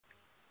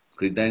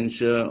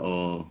credential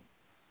or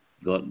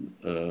got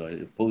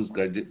a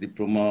postgraduate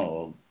diploma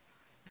or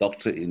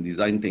doctorate in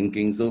design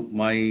thinking. So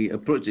my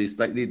approach is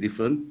slightly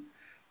different.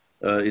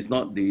 It's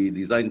not the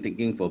design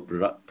thinking for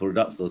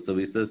products or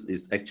services.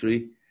 It's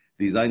actually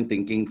design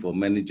thinking for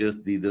managers,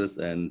 leaders,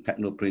 and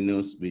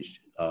technopreneurs,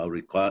 which are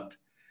required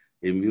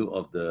in view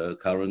of the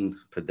current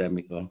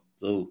pandemic.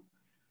 So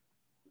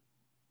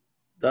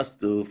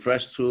just to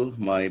fresh through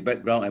my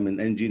background, I'm an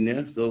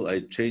engineer, so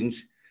I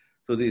changed.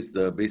 So this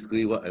is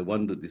basically what I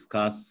want to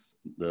discuss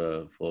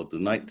for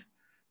tonight.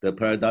 The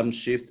paradigm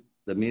shift,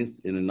 that means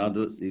in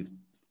other words, if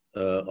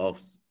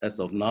as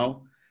of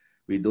now,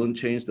 we don't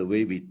change the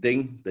way we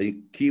think, the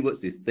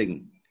keywords is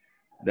think,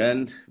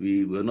 then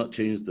we will not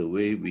change the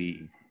way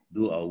we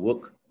do our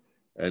work,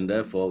 and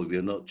therefore we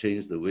will not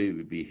change the way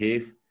we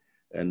behave.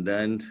 And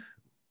then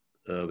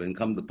when it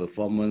comes to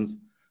performance,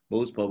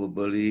 most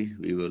probably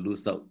we will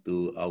lose out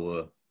to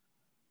our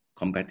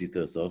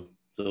competitors.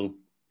 So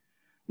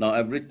now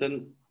I've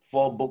written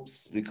 4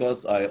 books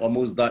because I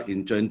almost died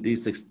in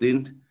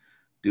 2016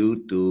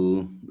 due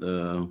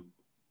to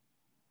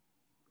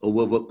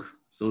overwork.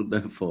 So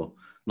therefore,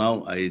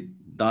 now I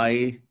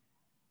die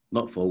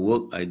not for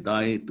work, I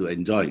die to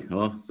enjoy.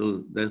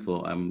 So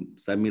therefore, I'm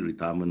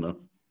semi-retirement.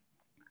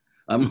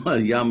 I'm not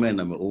a young man,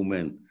 I'm an old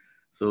man.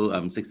 So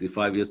I'm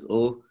 65 years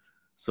old.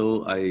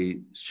 So I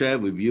share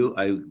with you,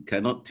 I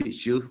cannot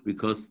teach you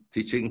because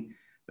teaching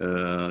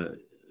I'm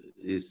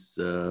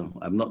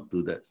not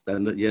to that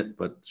standard yet,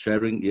 but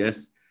sharing,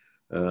 yes,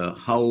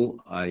 how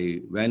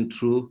I went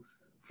through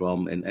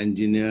from an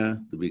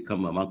engineer to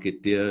become a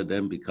marketeer,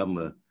 then become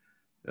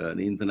an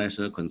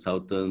international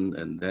consultant,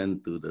 and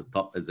then to the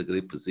top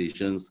executive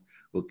positions,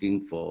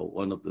 working for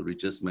one of the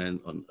richest men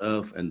on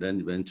earth. And then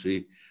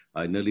eventually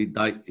I nearly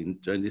died in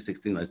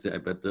 2016. I said, I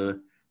better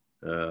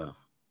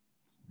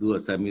do a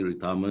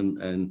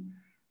semi-retirement and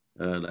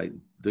like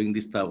doing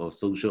this type of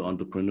social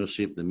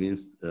entrepreneurship. That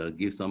means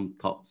give some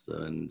thoughts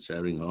and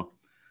sharing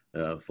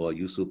for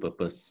useful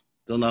purpose.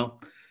 So now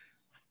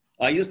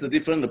I use the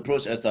different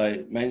approach. As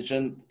I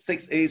mentioned,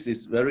 6 A's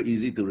is very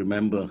easy to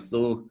remember.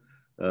 So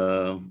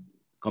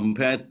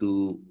compared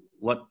to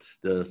what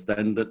the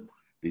standard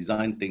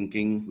design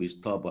thinking,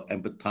 which talk about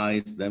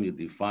empathize, then you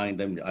define,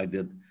 then you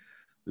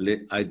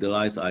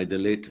idealize,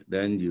 ideate,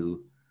 then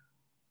you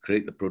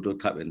create the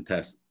prototype and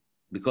test.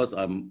 Because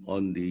I'm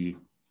on the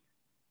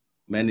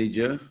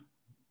manager,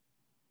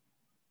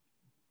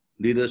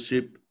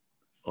 leadership,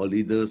 or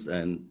leaders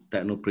and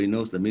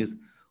technopreneurs, that means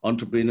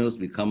entrepreneurs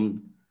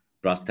become,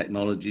 plus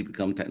technology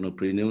become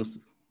technopreneurs.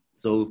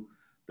 So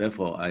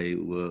therefore, I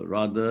will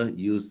rather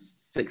use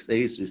 6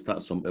 A's, which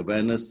starts from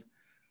awareness.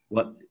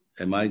 What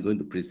am I going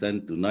to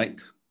present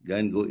tonight?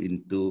 Then go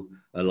into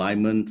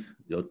alignment,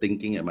 your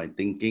thinking and my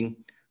thinking.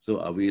 So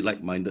are we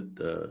like-minded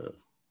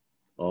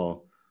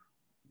or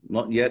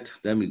not yet?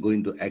 Then we go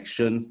into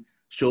action.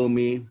 Show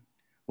me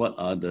what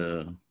are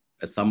the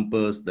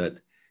examples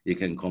that you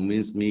can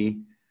convince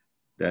me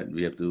that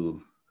we have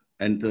to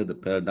enter the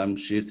paradigm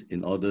shift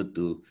in order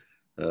to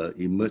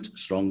emerge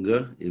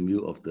stronger in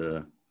view of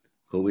the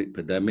COVID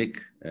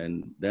pandemic.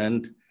 And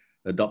then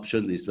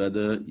adoption is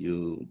whether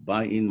you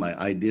buy in my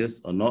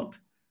ideas or not.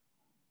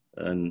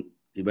 And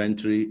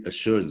eventually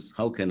assurance,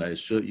 how can I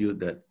assure you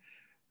that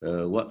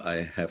what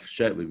I have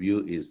shared with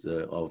you is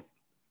of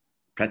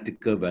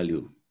practical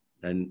value?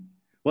 And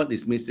what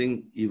is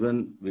missing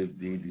even with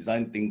the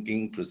design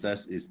thinking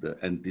process is the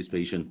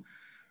anticipation.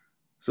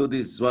 So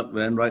this is what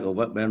went right or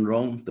what went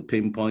wrong, the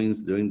pain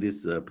points during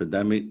this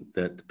pandemic,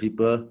 that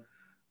people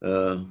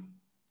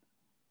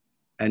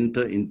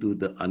enter into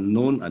the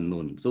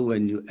unknown. So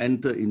when you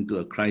enter into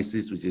a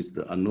crisis, which is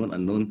the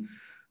unknown,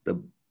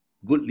 the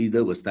good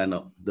leader will stand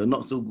up. The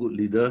not so good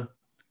leader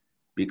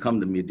become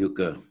the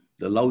mediocre.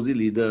 The lousy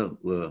leader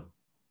will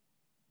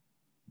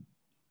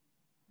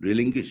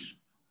relinquish.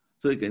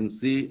 So you can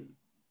see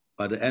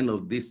by the end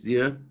of this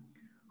year,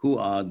 who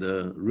are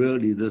the real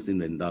leaders in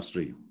the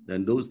industry.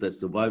 And those that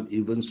survive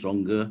even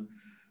stronger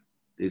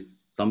is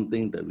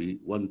something that we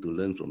want to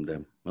learn from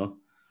them.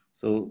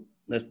 So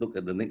let's look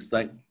at the next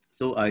slide.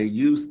 So I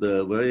use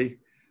the very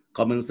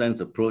common sense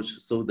approach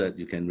so that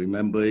you can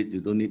remember it. You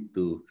don't need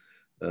to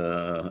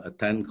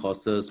attend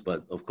courses,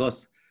 but of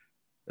course,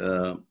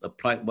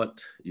 apply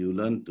what you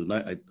learned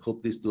tonight. I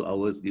hope these 2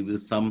 hours give you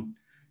some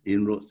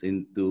inroads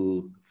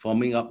into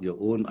forming up your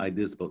own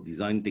ideas about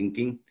design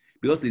thinking,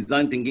 because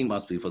design thinking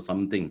must be for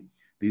something.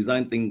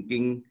 Design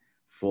thinking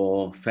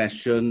for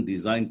fashion,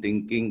 design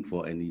thinking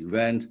for an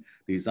event,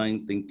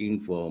 design thinking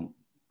for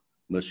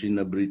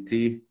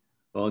machineability,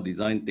 or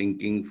design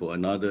thinking for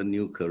another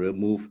new career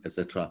move,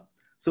 etc.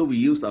 So we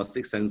use our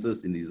 6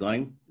 senses in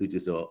design, which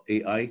is your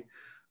AI,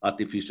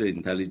 artificial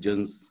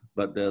intelligence,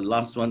 but the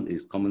last one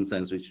is common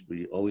sense, which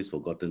we always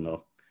forgotten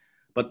of.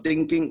 But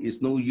thinking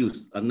is no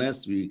use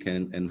unless we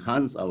can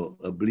enhance our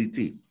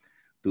ability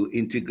to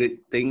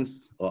integrate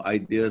things or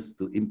ideas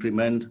to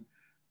implement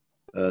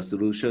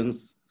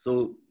solutions.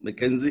 So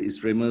McKinsey is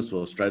famous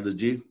for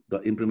strategy,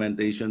 but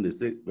implementation, they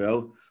say,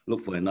 well,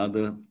 look for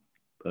another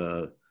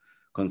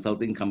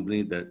consulting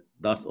company that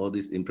does all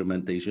this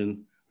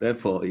implementation.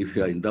 Therefore, if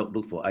you are in doubt,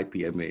 look for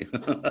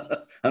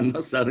IPMA. I'm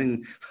not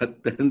selling,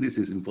 but then this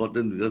is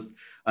important because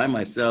I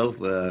myself,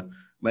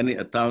 many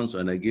times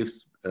when I give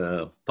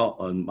talk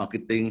on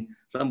marketing,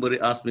 somebody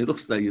asked me,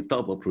 looks like you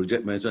talk about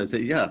project management. I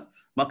say, yeah,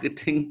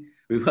 marketing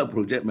without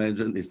project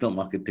management is not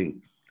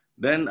marketing.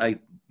 Then I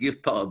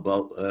give talk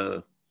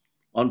about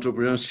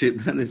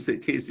entrepreneurship. Then they say,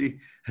 Casey,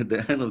 at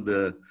the end of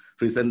the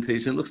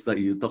presentation, looks like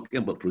you're talking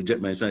about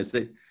project management. I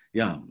say,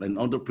 yeah, an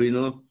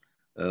entrepreneur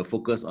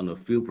focus on a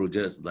few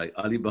projects like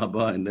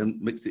Alibaba and then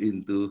mix it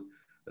into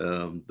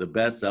the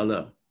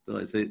bestseller. So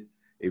I said,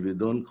 if you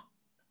don't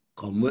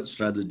convert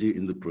strategy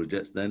into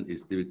projects, then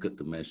it's difficult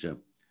to measure.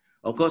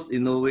 Of course,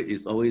 innovate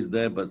is always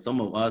there, but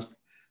some of us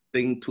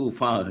think too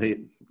far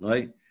ahead,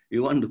 right?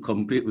 You want to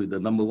compete with the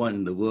 #1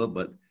 in the world,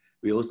 but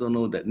we also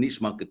know that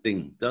niche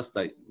marketing, just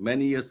like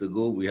many years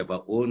ago, we have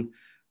our own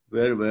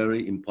very,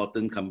 very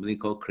important company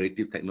called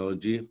Creative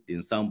Technology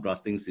in sound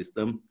blasting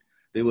system.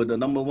 They were the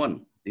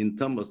 #1 in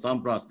terms of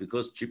sound blast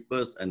because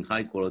cheapest and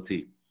high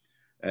quality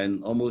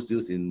and almost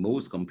used in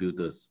most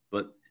computers.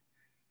 But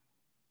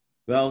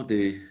well,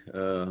 they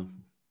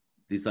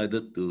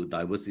decided to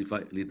diversify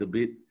a little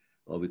bit,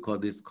 or we call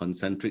this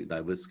concentric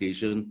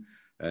diversification,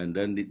 and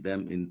then lead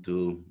them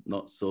into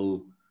not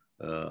so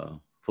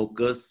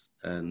focus,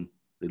 and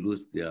they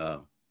lose their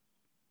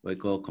what I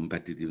call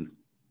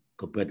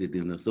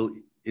competitiveness. So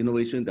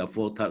innovation, there are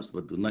 4 types,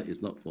 but tonight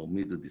is not for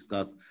me to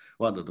discuss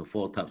what are the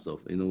 4 types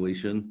of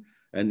innovation.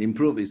 And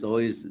improve is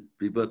always,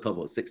 people talk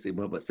about Six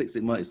Sigma, but Six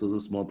Sigma is also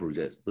small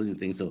projects. Don't you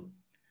think so?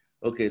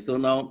 Okay, so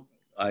now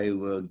I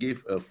will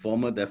give a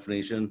formal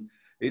definition.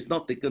 It's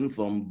not taken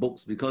from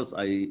books because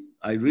I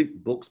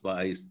read books, but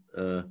I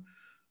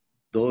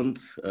don't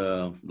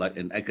like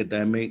an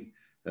academic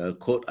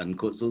quote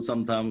unquote. So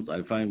sometimes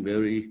I find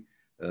very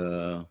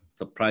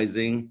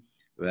surprising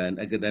when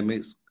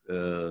academics,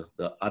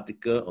 the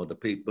article or the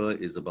paper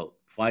is about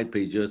 5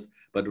 pages,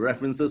 but the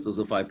references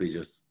also 5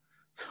 pages.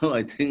 So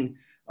I think,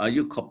 are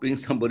you copying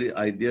somebody's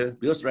idea?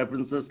 Because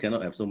references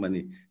cannot have so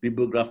many,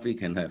 bibliography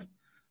can have.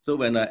 So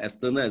when I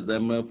external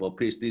examiner for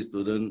PhD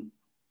student,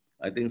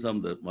 I think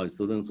some of my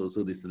students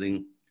also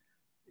listening,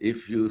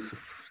 if you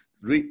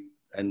read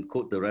and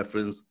quote the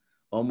reference,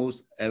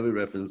 almost every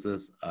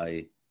references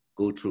I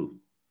go through.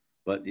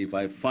 But if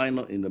I find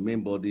out in the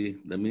main body,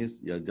 that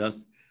means you're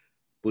just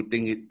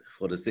putting it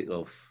for the sake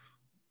of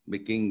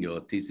making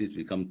your thesis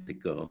become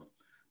thicker.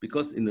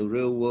 Because in the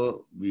real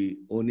world, we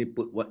only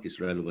put what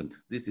is relevant.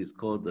 This is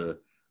called the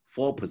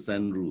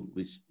 4% rule,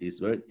 which is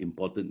very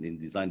important in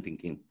design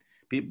thinking.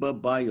 People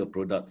buy your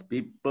products.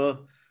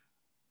 People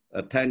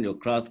attend your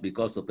class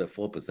because of the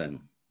 4%.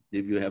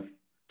 If you have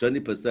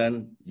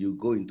 20%, you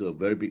go into a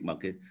very big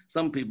market.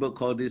 Some people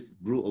call this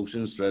blue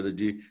ocean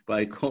strategy, but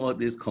I call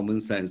this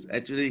common sense.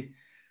 Actually,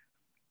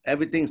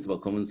 everything is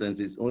about common sense.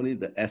 It's only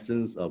the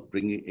essence of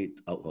bringing it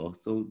out.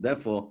 So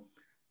therefore,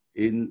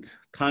 in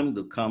time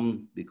to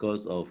come,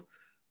 because of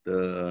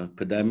the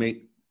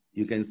pandemic,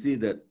 you can see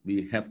that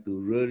we have to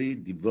really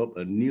develop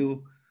a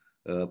new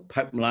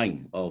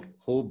pipeline of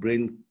whole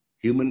brain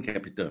human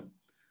capital.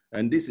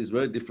 And this is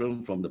very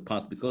different from the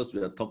past because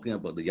we are talking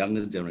about the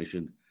younger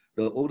generation.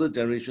 The older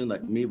generation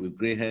like me with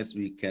gray hairs,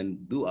 we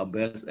can do our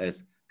best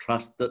as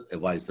trusted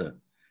advisor.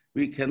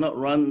 We cannot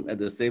run at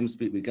the same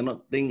speed. We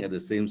cannot think at the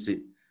same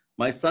speed.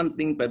 My son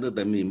thinks better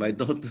than me. My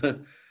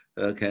daughter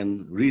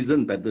can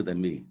reason better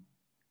than me.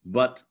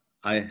 But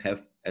I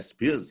have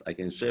experience I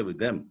can share with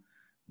them.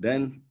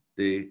 Then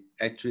they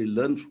actually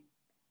learn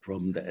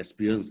from the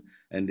experience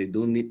and they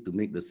don't need to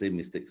make the same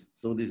mistakes.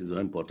 So this is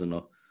very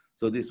important.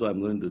 So this is why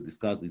I'm going to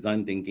discuss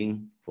design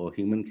thinking for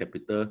human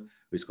capital,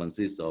 which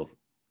consists of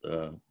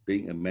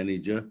being a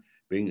manager,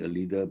 being a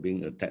leader,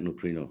 being a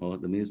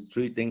technopreneur. That means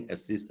 3 things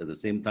exist at the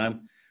same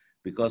time.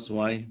 Because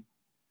why?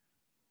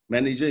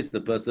 Manager is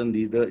the person,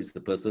 leader is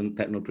the person,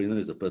 technopreneur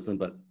is the person,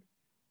 but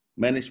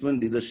management,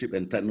 leadership,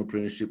 and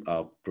technopreneurship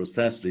are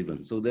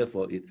process-driven. So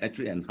therefore, it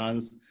actually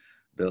enhances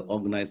the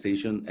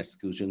organization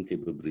execution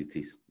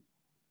capabilities.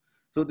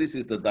 So this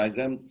is the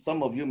diagram.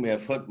 Some of you may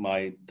have heard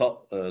my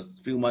talk a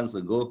few months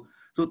ago.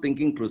 So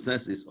thinking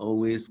process is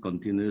always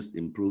continuous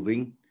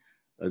improving,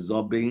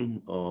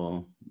 absorbing,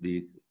 or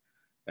we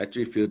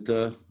actually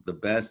filter the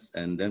best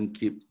and then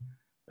keep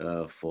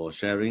for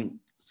sharing.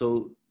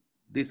 So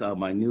these are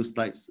my new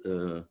slides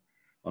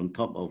on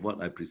top of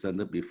what I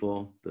presented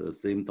before, the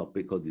same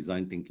topic called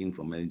design thinking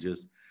for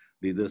managers,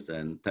 leaders,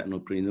 and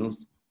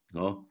technopreneurs.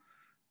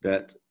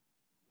 That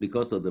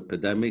because of the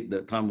pandemic,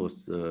 that time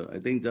was, I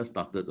think, just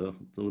started.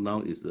 So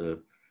now is,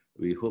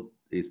 we hope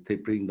it's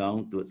tapering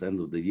down towards the end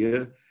of the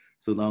year.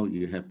 So now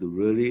you have to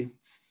really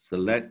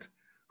select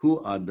who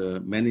are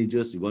the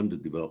managers you want to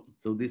develop.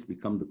 So this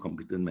become the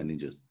competent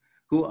managers.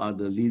 Who are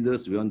the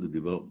leaders we want to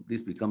develop?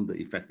 This become the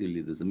effective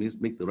leaders. It means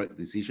make the right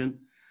decision.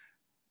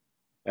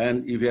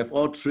 And if you have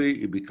all 3,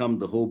 you become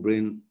the whole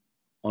brain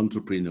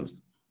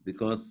entrepreneurs,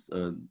 because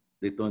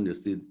later on you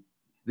see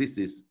this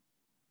is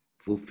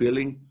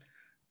fulfilling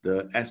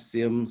the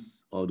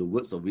axioms or the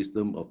words of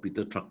wisdom of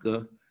Peter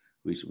Drucker,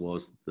 which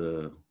was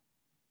the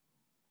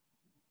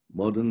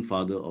modern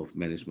father of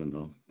management.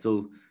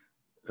 So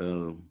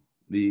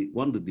we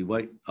want to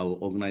divide our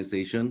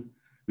organization.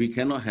 We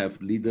cannot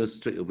have leaders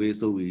straight away,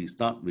 so we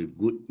start with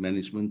good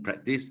management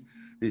practice.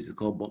 This is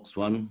called box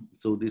one.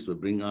 So this will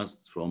bring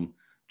us from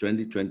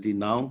 2020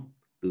 now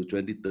to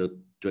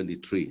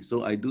 2023.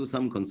 So I do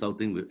some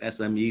consulting with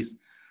SMEs.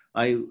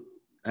 I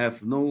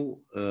have no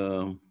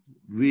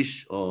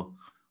wish, or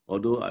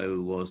although I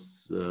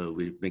was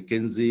with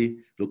McKinsey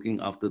looking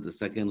after the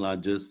second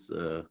largest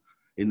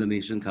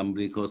Indonesian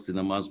company called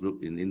Cinemas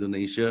Group in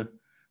Indonesia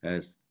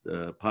as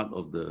part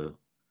of the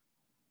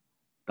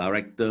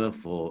director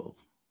for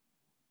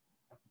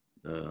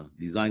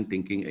design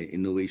thinking and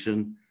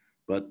innovation.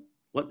 But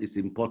what is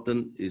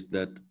important is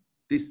that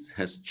this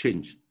has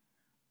changed,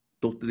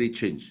 totally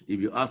changed. If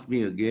you ask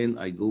me again,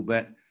 I go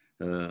back,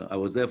 I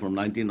was there from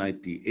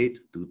 1998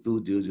 to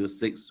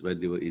 2006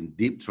 when they were in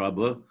deep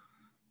trouble.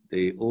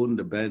 They owned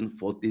the bank,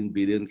 14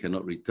 billion,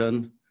 cannot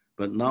return.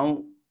 But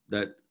now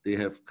that they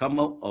have come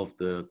out of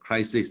the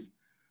crisis,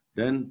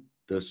 then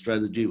the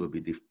strategy will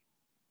be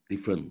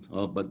different.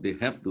 But they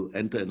have to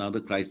enter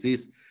another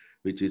crisis,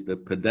 which is the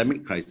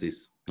pandemic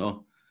crisis.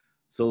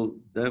 So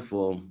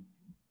therefore,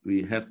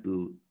 we have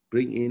to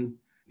bring in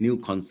new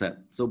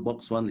concept. So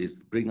box one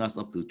is bring us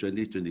up to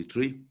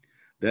 2023.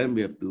 Then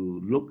we have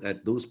to look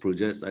at those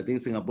projects. I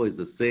think Singapore is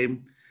the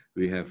same.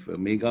 We have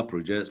mega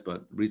projects,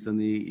 but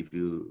recently, if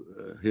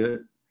you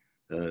hear,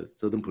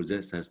 certain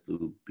projects has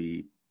to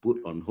be put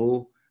on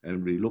hold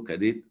and relook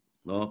at it,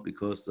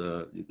 because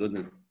you're going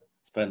to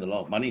spend a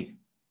lot of money.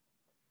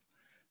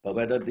 But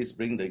whether this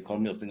brings the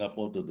economy of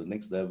Singapore to the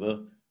next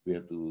level, we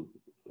have to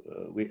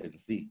wait and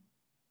see.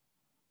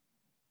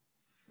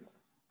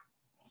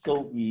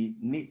 So we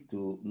need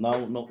to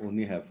now not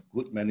only have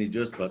good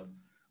managers, but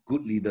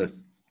good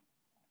leaders.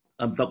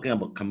 I'm talking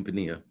about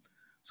company here.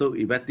 So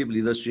effective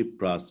leadership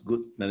plus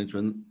good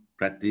management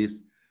practice,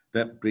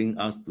 that bring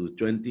us to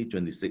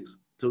 2026.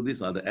 So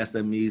these are the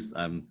SMEs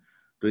I'm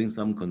doing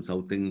some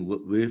consulting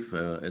work with.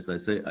 As I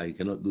say, I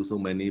cannot do so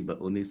many,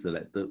 but only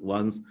selected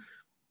ones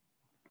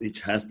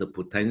which has the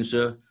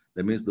potential.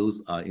 That means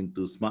those are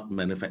into smart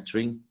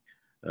manufacturing,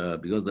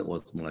 because that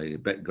was my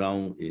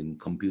background in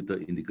computer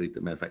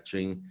integrated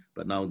manufacturing,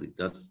 but now they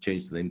just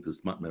changed the name to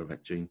smart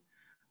manufacturing,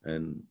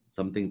 and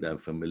something that I'm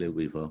familiar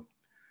with.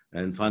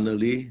 And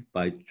finally,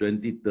 by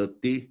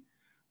 2030,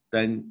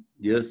 10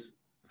 years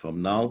from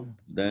now,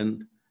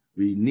 then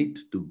we need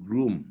to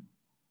groom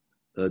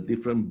a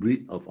different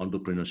breed of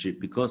entrepreneurship,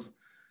 because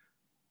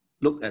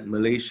look at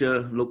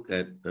Malaysia, look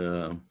at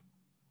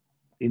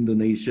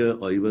Indonesia,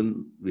 or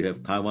even we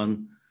have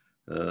Taiwan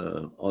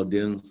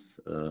audience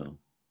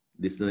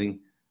listening.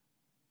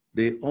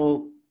 They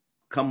all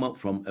come up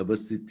from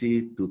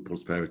adversity to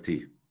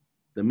prosperity.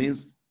 That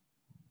means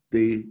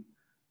they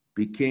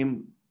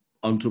became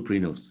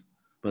entrepreneurs.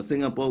 But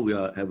Singapore, we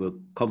have a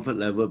comfort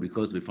level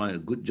because we find a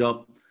good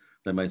job.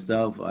 Like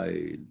myself,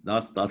 I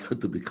last started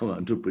to become an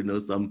entrepreneur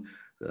some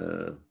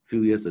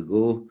few years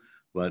ago.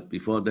 But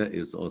before that,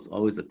 it was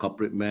always a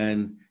corporate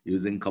man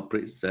using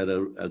corporate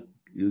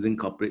using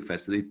corporate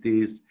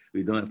facilities.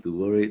 We don't have to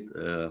worry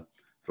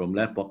from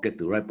left pocket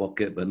to right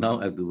pocket, but now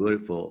I have to worry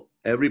for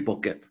every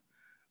pocket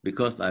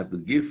because I have to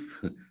give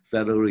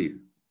salary.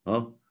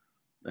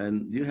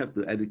 And you have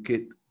to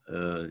educate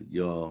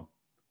your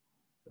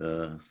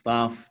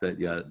staff that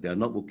they are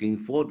not working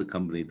for the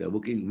company, they're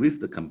working with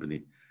the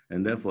company.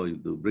 And therefore, you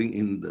have to bring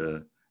in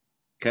the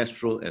cash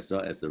flow as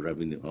well as the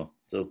revenue.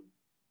 So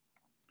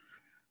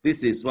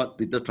this is what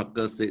Peter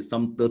Drucker said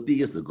some 30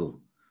 years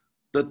ago.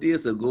 30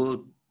 years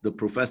ago, the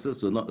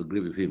professors will not agree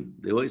with him.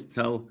 They always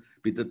tell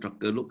Peter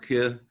Drucker, look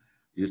here,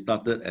 you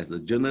started as a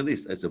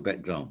journalist, as a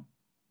background,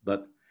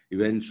 but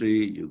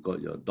eventually you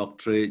got your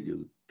doctorate,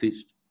 you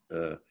teach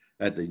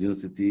at the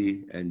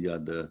university, and you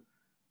are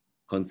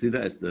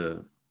considered as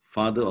the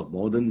father of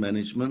modern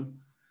management.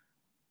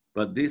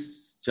 But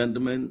this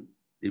gentleman,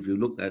 if you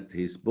look at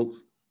his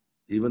books,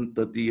 even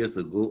 30 years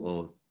ago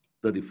or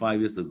 35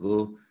 years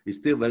ago, is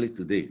still valid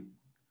today.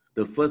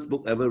 The first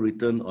book ever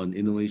written on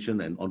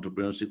innovation and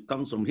entrepreneurship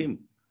comes from him.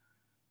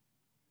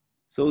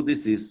 So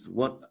this is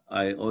what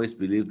I always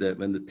believe, that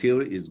when the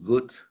theory is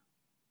good,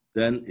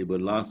 then it will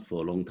last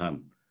for a long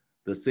time.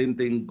 The same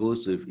thing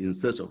goes with in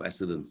search of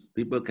excellence.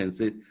 People can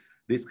say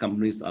these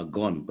companies are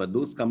gone, but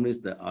those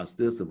companies that are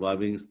still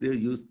surviving still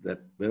use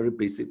that very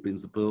basic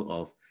principle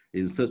of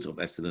in search of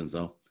excellence.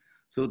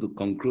 So to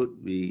conclude,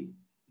 we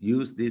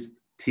use this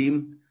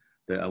theme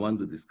that I want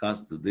to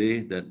discuss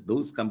today, that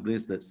those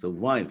companies that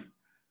survive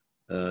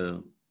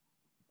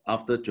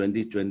after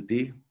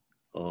 2020,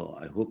 or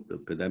I hope the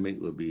pandemic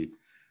will be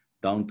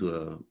down to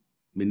a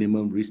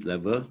minimum risk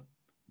level,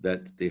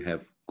 that they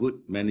have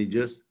good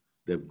managers,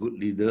 they have good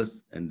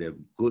leaders, and they have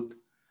good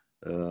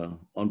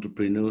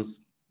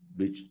entrepreneurs,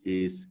 which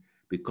is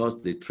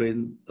because they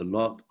train a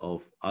lot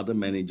of other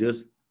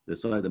managers.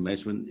 That's why the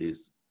management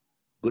is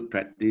good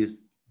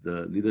practice,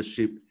 the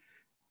leadership,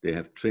 they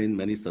have trained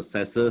many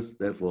successors.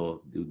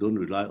 Therefore, you don't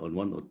rely on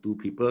one or two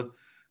people,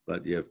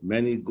 but you have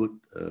many good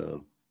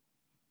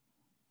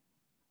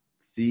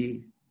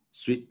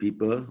suite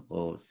people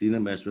or senior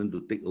management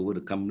to take over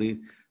the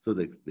company so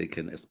that they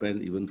can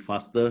expand even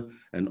faster.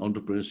 And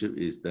entrepreneurship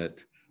is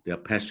that their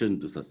passion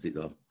to succeed.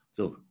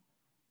 So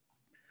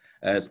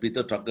as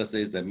Peter Drucker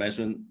says, that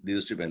management,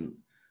 leadership, and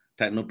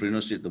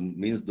technopreneurship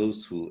means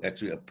those who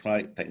actually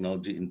apply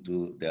technology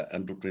into their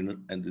entrepreneur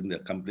and in their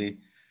company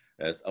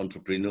as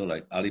entrepreneur,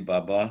 like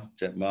Alibaba,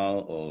 Jack Ma,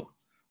 or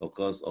of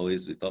course,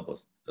 always we talk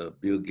about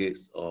Bill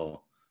Gates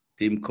or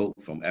Tim Cook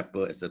from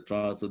Apple,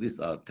 etc. So these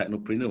are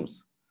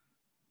technopreneurs.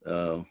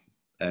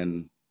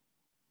 And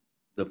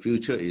the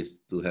future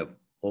is to have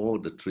all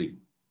the three.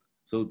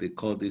 So they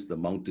call this the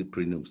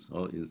multipreneurs,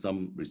 or in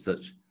some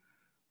research,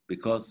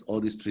 because all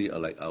these three are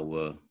like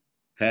our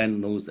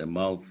hand, nose, and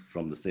mouth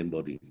from the same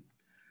body.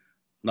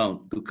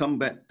 Now, to come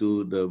back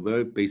to the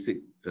very basic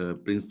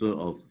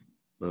principle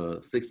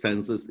of 6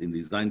 senses in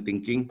design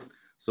thinking.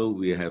 So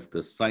we have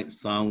the sight,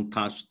 sound,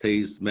 touch,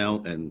 taste,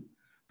 smell, and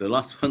the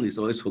last one is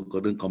always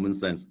forgotten, common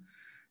sense.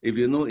 If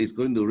you know it's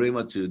going to rain,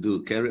 what you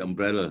do? Carry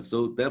umbrella.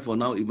 So therefore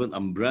now even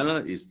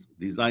umbrella is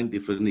designed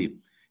differently.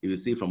 If you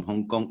see from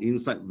Hong Kong,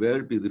 inside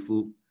very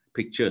beautiful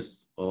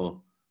pictures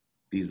or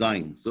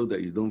design so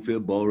that you don't feel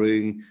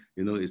boring.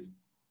 You know, it's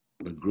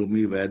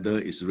gloomy weather,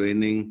 it's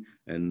raining,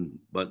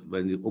 but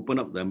when you open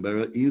up the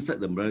umbrella,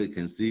 inside the umbrella, you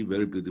can see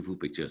very beautiful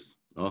pictures.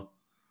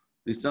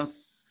 It's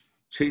just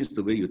change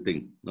the way you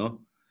think.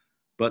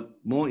 But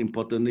more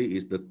importantly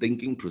is the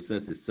thinking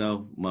process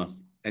itself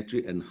must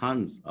actually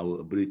enhance our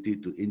ability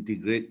to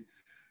integrate,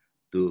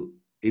 to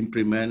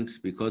implement,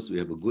 because we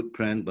have a good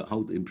plan, but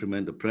how to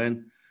implement the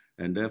plan.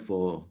 And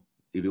therefore,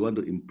 if you want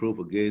to improve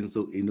again,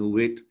 so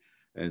innovate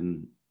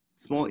and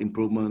small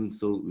improvement,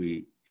 so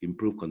we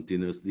improve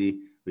continuously,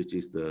 which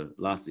is the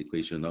last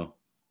equation now.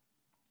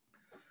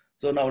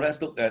 So now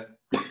let's look at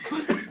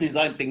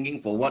design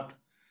thinking for what?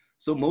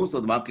 So most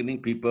of the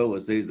marketing people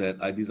will say that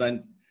I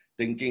design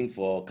thinking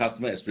for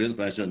customer experience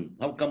management.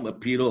 How come a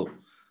pillow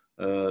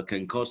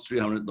can cost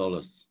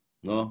 $300?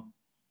 No?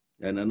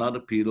 And another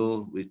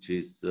pillow, which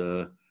is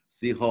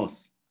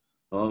seahorse,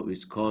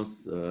 which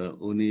costs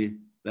only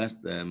less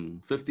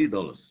than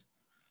 $50.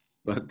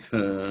 But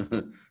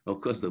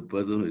of course, the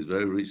person who is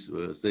very rich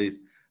says,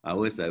 I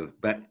always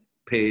have back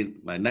pain,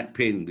 my neck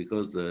pain,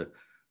 because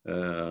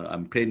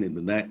I'm pain in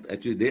the neck.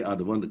 Actually, they are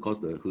the one that cause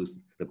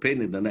the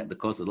pain in the neck that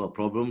cause a lot of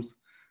problems.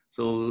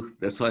 So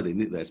that's why they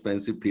need the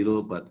expensive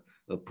pillow. But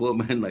a poor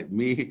man like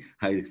me,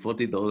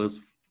 $40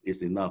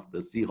 is enough.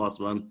 The seahorse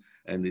one,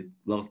 and it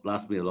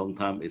lasts me a long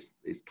time.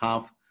 It's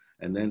tough,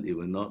 and then it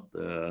will not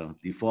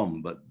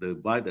deform. But they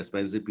buy the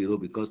expensive pillow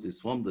because it's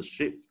from the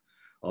shape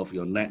of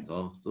your neck.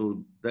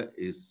 So that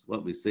is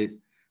what we say,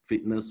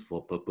 fitness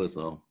for purpose.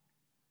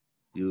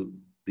 You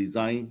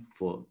design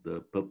for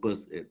the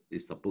purpose it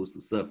is supposed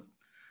to serve,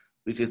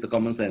 which is the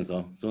common sense.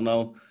 So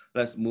now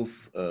let's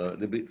move a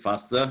little bit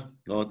faster.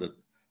 The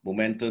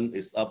momentum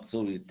is up.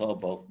 So we talk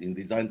about in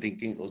design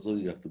thinking, also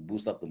you have to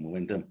boost up the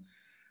momentum.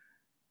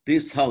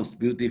 This house,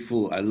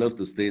 beautiful. I love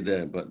to stay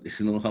there, but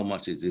you know how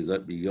much it is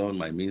beyond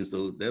my means.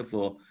 So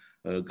therefore,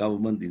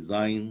 government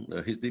design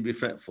a HDB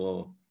flat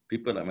for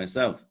people like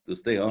myself to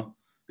stay on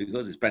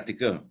because it's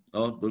practical.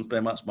 Don't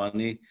spend much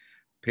money,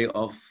 pay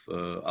off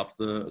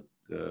after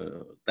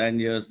 10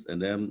 years, and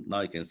then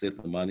now you can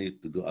save the money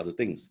to do other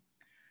things.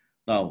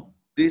 Now,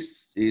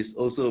 this is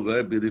also a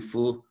very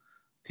beautiful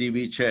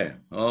TV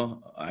chair.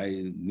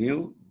 I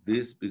knew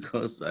this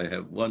because I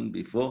have one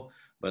before,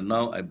 but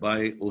now I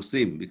buy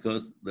OSIM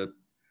because the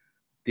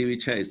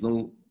TV chair is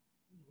no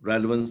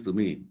relevance to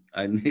me.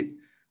 I need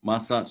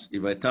massage.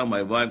 If I tell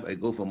my wife I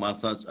go for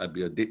massage, I'll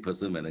be a dead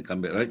person when I come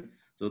back, right?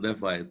 So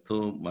therefore I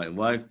told my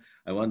wife,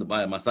 I want to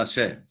buy a massage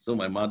chair. So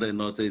my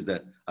mother-in-law says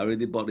that I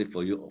already bought it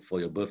for you for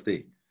your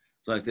birthday.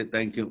 So I said,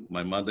 thank you,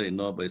 my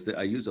mother-in-law, but I said,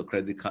 I use a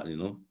credit card,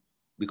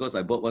 because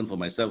I bought one for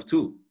myself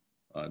too.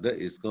 That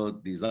is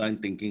called design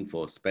thinking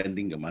for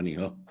spending your money.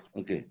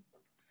 Okay.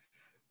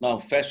 Now,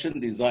 fashion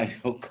design,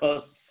 of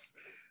course,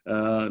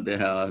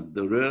 there are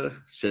the real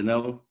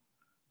Chanel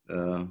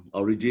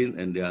origin,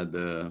 and there are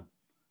the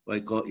what I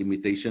call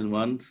imitation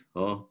ones,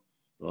 or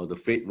the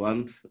fake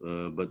ones.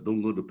 But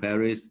don't go to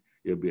Paris,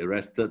 you'll be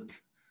arrested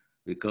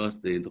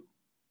because they don't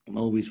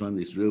know which one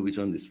is real, which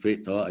one is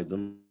fake. I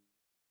don't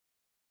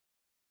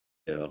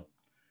know.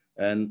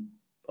 And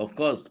of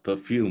course,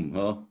 perfume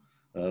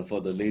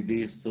for the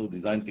ladies. So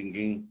design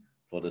thinking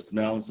for the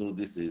smell. So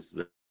this is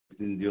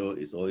India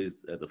is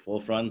always at the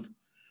forefront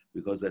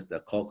because that's their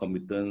core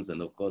competence.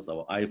 And of course,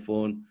 our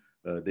iPhone,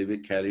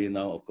 David Kelly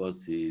now, of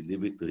course, he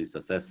leave it to his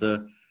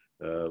successor,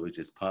 which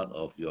is part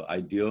of your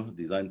ideal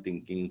design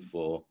thinking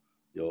for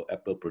your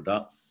Apple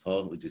products,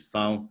 which is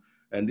sound.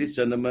 And these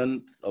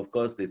gentlemen, of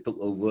course, they took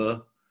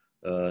over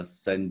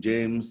St.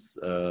 James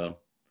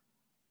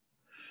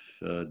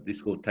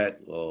discotheque,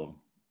 or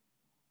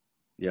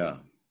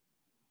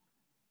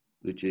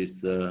which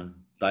is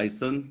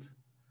Dyson.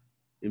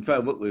 In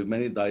fact, I worked with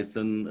many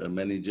Dyson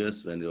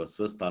managers when it was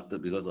first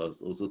started because I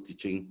was also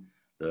teaching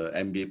the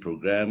MBA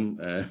program,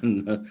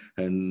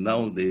 and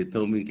now they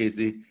told me,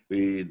 Casey,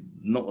 we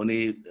not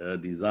only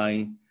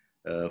design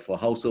for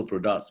household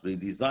products. We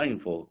design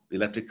for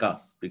electric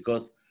cars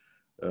because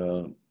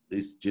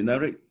it's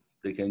generic.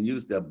 They can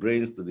use their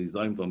brains to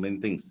design for many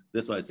things.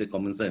 That's why I say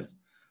common sense.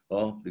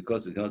 Or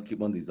because you cannot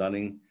keep on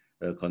designing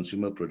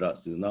consumer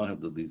products, you now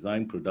have to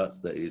design products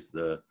that is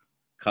the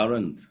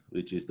current,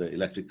 which is the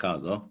electric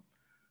cars.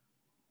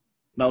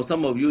 Now,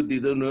 some of you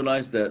didn't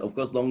realize that, of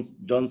course,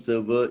 John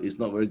Silver is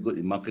not very good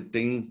in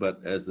marketing, but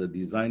as a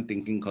design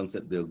thinking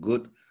concept, they're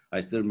good. I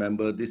still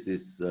remember this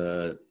is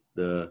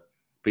the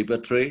paper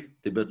tray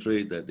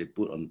that they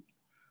put on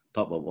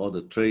top of all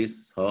the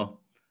trays,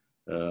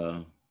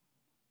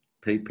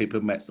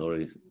 paper mats,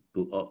 sorry,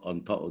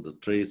 on top of the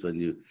trays when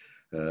you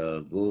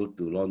go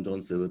to Long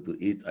John Silver to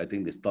eat. I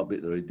think they stopped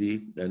it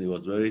already, and it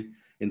was very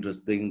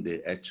interesting.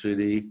 They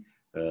actually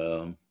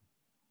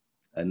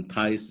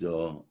entice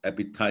your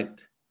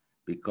appetite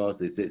because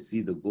they said,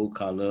 see the gold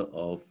color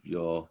of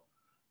your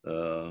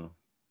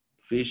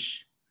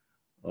fish,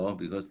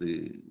 because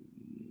they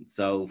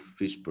sell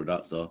fish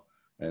products,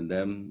 and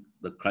then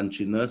the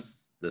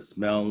crunchiness, the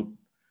smell,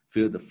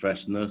 feel the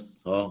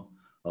freshness of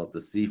the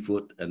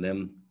seafood, and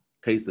then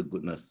taste the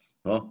goodness.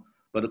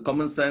 But the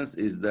common sense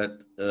is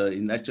that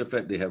in actual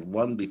fact, they have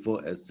one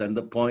before at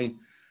Center Point.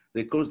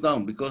 They closed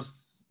down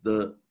because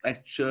the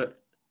actual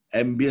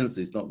ambience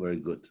is not very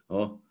good.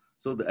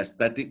 So the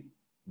aesthetic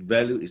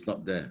value is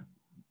not there.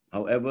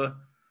 However,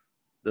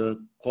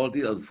 the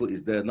quality of the food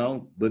is there.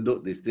 Now,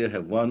 Bedok, they still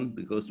have one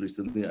because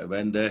recently I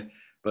went there.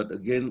 But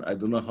again, I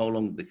don't know how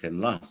long they can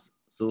last.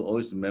 So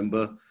always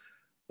remember,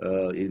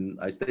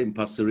 I stay in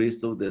Pasir Ris,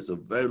 so there's a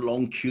very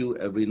long queue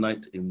every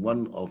night in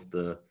one of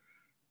the,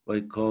 what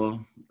you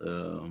call,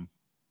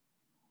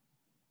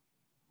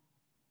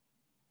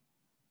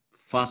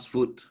 fast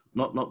food,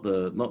 not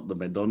the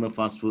McDonald's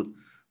fast food,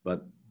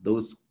 but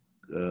those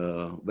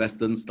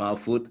Western style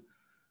food.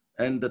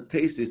 And the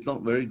taste is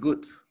not very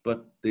good,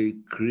 but they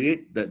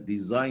create that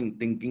design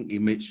thinking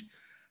image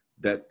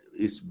that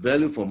is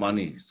value for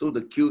money. So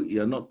the queue,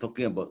 you're not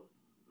talking about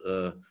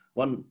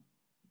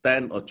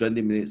 10 or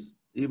 20 minutes,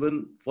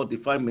 even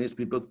 45 minutes,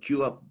 people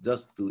queue up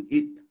just to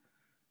eat.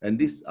 And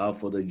these are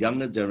for the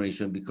younger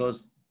generation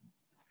because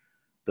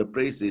the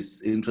place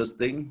is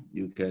interesting.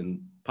 You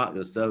can park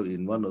yourself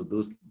in one of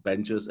those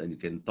benches and you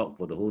can talk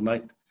for the whole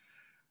night.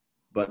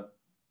 But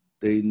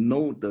they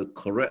know the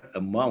correct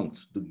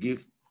amount to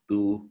give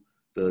to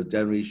the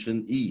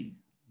Generation E.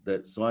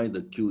 That's why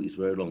the queue is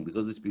very long,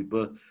 because these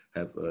people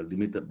have a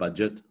limited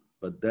budget,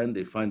 but then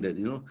they find that,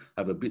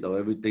 have a bit of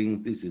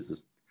everything. This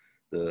is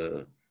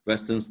the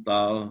Western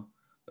style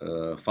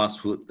fast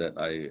food that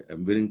I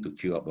am willing to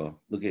queue up.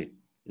 Okay,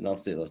 enough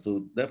said.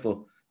 So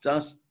therefore,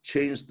 just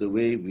change the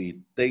way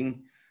we think,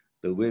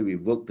 the way we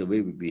work, the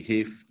way we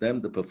behave, then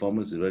the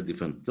performance is very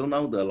different. So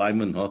now the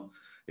alignment,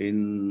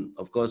 in,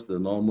 of course, the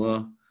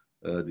normal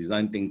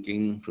design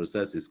thinking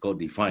process is called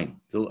define.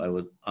 So I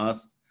was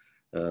asked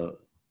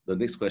the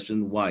next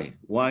question, why?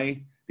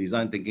 Why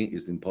design thinking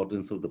is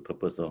important, so the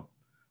purpose of.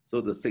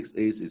 So the 6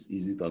 A's is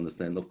easy to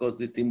understand. Of course,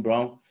 this Tim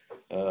Brown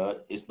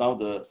is now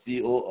the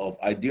CEO of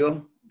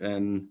IDEO,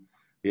 and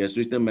he has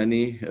written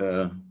many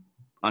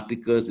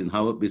articles in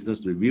Harvard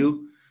Business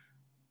Review.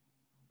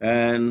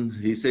 And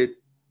he said,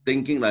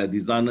 thinking like a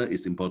designer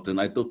is important.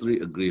 I totally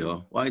agree.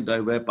 Why do I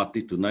wear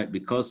Pati tonight?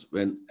 Because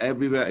when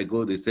everywhere I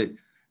go, they say,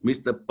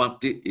 Mr.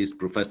 Pati is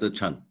Professor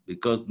Chan,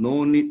 because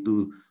no need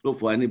to look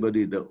for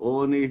anybody. The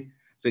only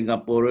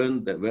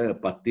Singaporean that wear a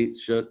Pati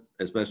shirt,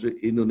 especially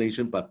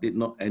Indonesian Pati,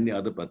 not any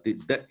other Pati,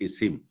 that is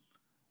him.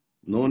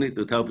 No need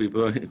to tell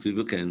people,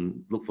 people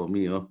can look for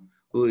me.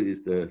 Who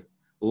is the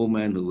old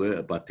man who wear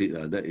a Pati?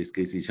 That is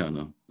Casey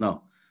Chan.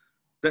 Now,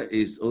 that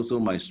is also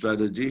my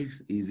strategy.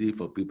 It's easy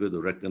for people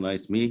to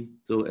recognize me.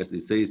 So as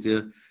it says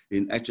here,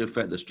 in actual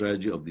fact, the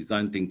strategy of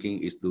design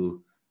thinking is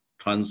to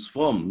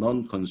transform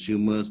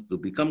non-consumers to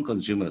become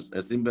consumers,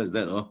 as simple as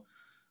that.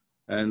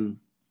 And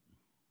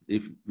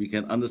if we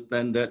can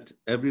understand that,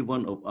 every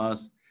one of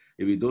us,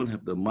 if we don't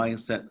have the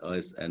mindset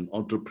as an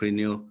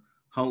entrepreneur,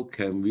 how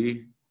can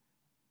we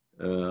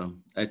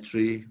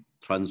actually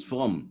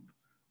transform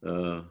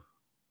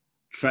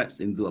threats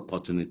into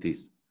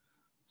opportunities?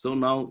 So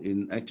now,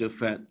 in actual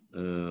fact,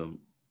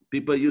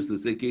 people used to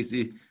say,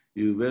 Casey,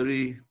 you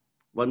very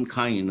one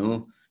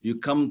kind, you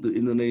come to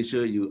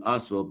Indonesia, you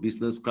ask for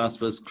business class,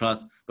 first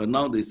class, but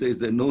now they say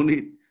that no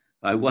need,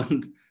 I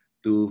want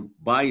to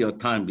buy your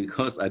time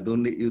because I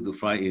don't need you to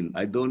fly in.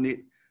 I don't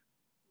need,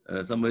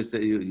 somebody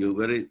say you're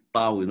very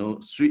tao,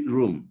 suite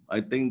room. I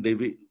think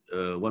David,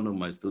 one of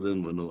my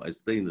students will know, I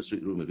stay in the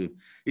suite room with him.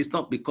 It's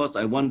not because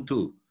I want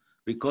to,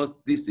 because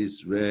this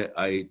is where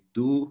I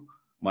do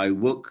my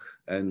work,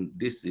 and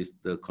this is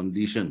the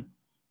condition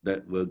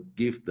that will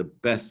give the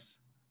best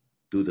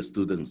to the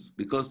students,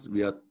 because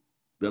we are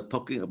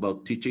talking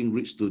about teaching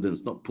rich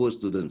students, not poor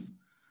students.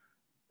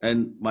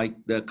 And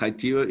the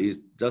criteria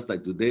is just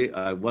like today,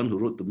 I have one who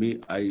wrote to me,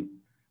 I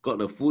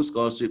got a full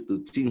scholarship to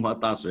Tsinghua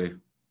Dashui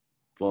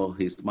for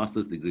his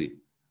master's degree.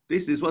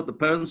 This is what the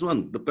parents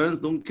want. The parents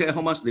don't care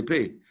how much they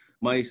pay.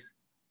 My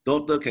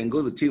daughter can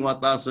go to Tsinghua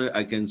Dashui,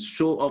 I can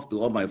show off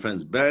to all my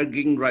friends,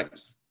 bragging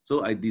rights.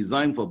 So I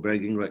design for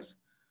bragging rights.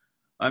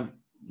 I've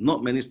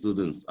not many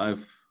students.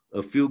 I've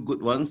a few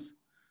good ones.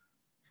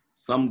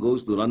 Some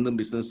goes to London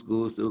Business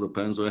School, so the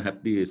parents were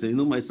happy. They say, you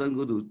know, my son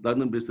go to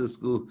London Business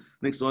School.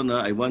 Next one,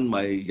 I want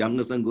my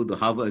younger son go to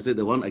Harvard. I said,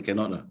 the one I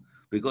cannot,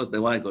 because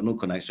the one I got no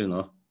connection.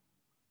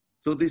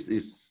 So this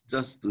is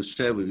just to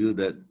share with you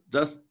that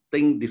just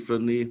think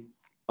differently,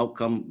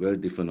 outcome very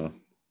different.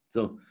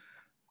 So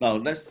now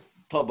let's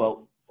talk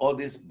about all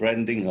this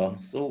branding.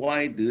 So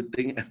why do you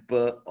think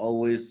Apple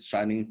always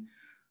shining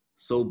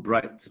so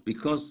bright?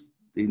 Because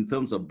in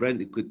terms of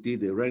brand equity,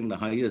 they rank the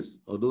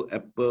highest. Although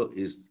Apple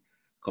is,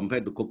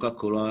 compared to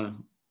Coca-Cola,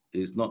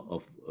 is not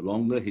of a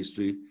longer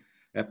history.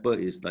 Apple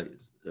is like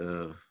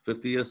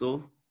 50 years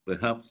old,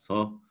 perhaps.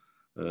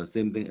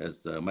 Same thing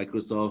as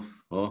Microsoft.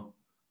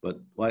 But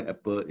why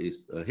Apple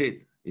is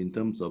ahead in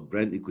terms of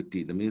brand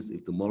equity? That means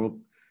if tomorrow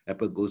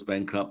Apple goes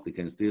bankrupt, they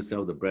can still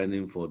sell the brand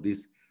name for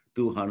this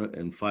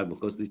 205. Of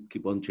course, they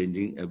keep on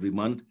changing every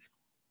month.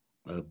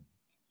 $1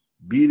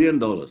 billion,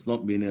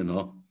 not million.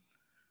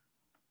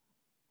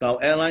 Now,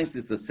 airlines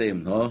is the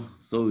same.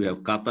 So we have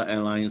Qatar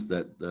Airlines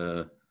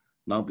that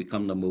now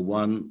become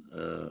 #1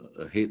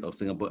 ahead of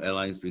Singapore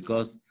Airlines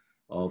because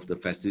of the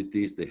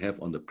facilities they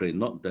have on the plane.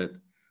 Not that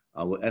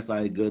our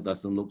SI girl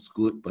doesn't look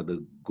good, but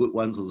the good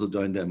ones also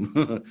join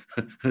them.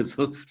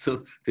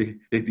 so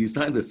they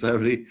design the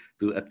salary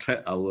to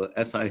attract our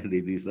SI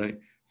ladies, right?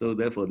 So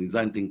therefore,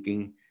 design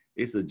thinking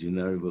is a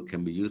generic word,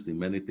 can be used in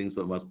many things,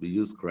 but must be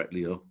used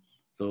correctly.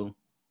 So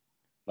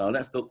now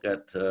let's look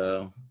at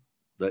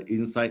the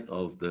inside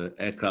of the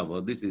aircraft.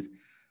 Well, this is,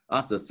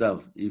 ask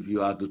yourself, if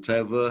you are to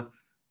travel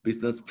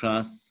business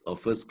class or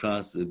first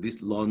class with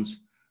this launch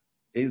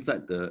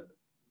inside the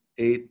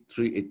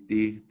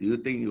A380, do you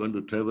think you want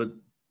to travel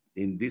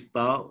in this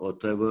style or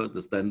travel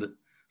the standard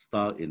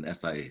style in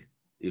SIA?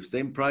 If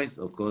same price,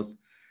 of course,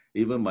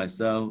 even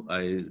myself,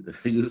 I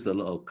use a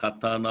lot of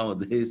Qatar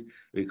nowadays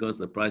because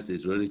the price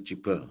is really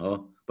cheaper.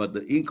 But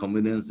the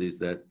inconvenience is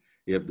that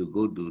you have to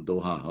go to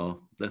Doha.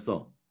 That's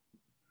all.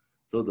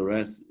 So the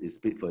rest is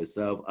speak for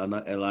itself.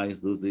 Other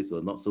airlines, those days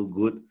were not so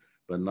good,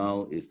 but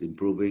now it's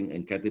improving.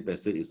 And Cathay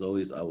Pacific is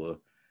always our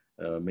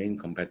main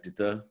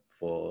competitor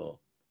for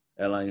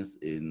airlines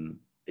in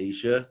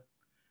Asia.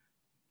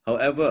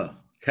 However,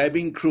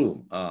 cabin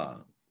crew,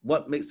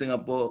 what makes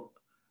Singapore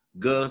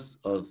girls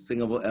or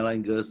Singapore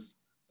airline girls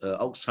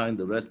outshine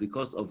the rest?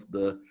 Because of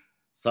the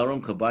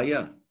sarong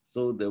kebaya.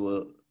 So there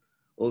were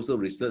also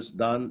research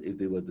done if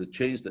they were to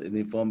change the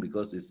uniform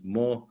because it's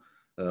more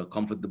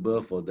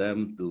comfortable for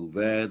them to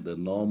wear the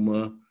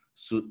normal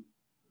suit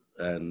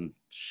and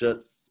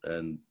shirts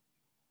and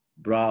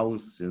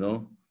blouse,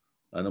 and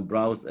a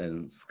blouse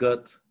and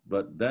skirt.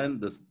 But then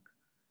the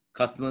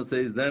customer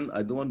says, then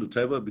I don't want to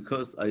travel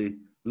because I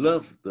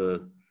love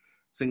the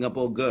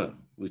Singapore girl,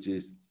 which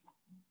is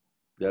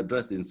they're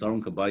dressed in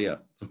sarong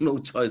kebaya. So no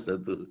choice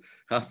to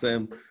ask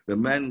them. The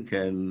men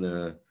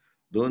can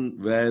don't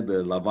wear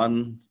the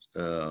Lavan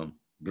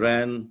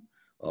brand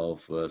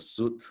of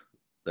suit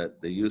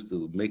that they used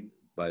to make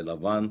by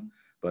Lavan,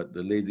 but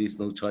the ladies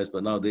no choice.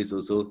 But nowadays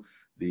also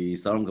the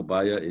sarong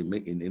kebaya is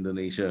made in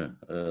Indonesia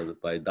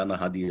by Dana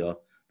Hadi.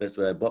 That's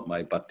where I bought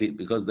my batik,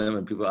 because then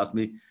when people ask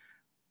me,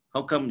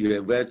 how come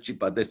you wear cheap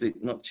batik? I say,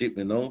 not cheap,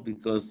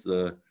 because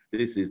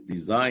this is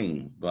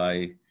designed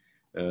by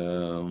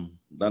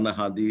Dana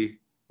Hadi.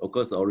 Of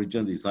course, the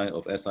original design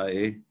of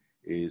SIA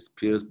is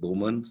Pierce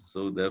Bowman,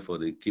 so therefore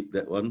they keep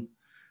that one.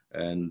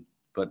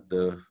 But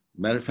the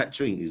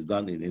manufacturing is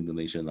done in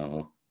Indonesia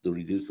now to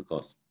reduce the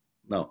cost.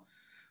 Now,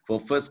 for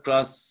first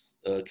class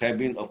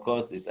cabin, of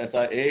course, it's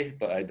SIA,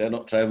 but I dare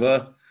not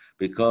travel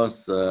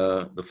because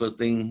the first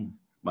thing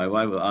my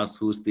wife will ask,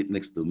 who's sleep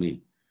next to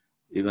me?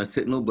 If I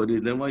said nobody,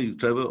 then why you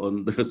travel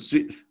on the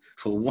streets?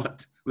 For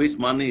what? Waste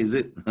money, is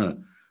it?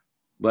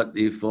 But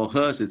if for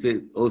her, she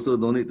said, also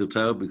don't need to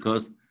travel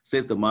because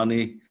save the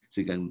money,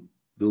 she can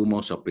do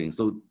more shopping.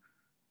 So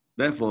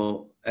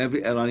therefore,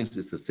 every airline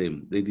is the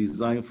same. They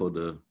design for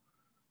the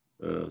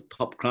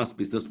top class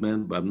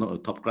businessman, but I'm not a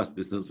top class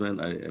businessman.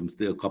 I am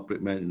still a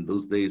corporate man in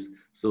those days.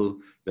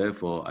 So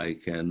therefore, I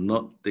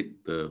cannot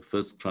take the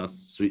first class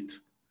suite.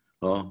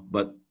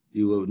 But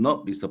you will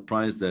not be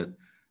surprised that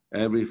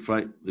every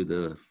flight with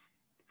the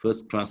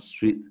first class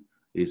suite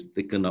is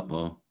taken up.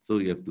 So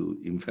you have to,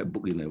 in fact,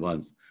 book in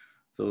advance.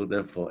 So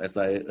therefore,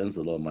 SIA earns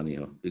a lot of money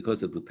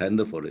because you have to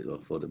tender for it,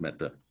 for the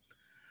matter.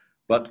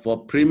 But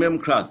for premium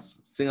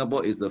class,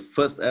 Singapore is the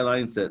first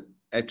airline that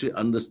actually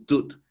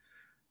understood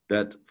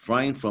that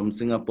flying from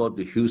Singapore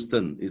to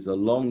Houston is a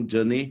long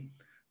journey.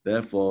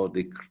 Therefore,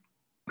 they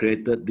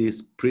created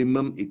this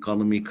premium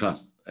economy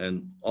class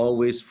and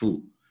always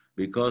full,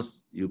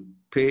 because you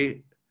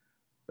pay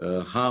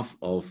half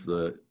of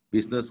the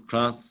business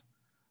class,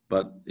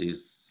 but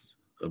is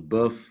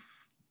above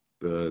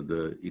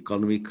the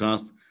economy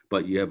class,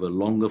 but you have a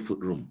longer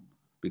footroom,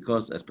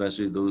 because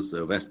especially those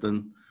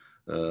Western,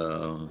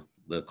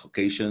 the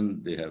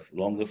Caucasian, they have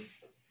longer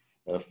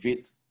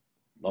feet,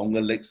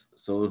 longer legs.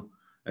 So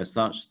as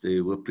such,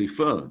 they will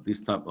prefer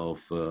this type of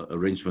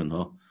arrangement.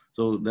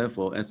 So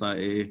therefore,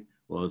 SIA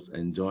was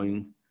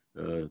enjoying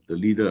the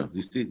leader.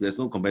 You see, there's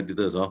no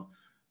competitors,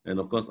 and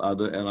of course,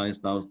 other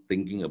airlines now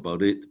thinking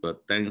about it.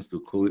 But thanks to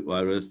COVID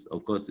virus,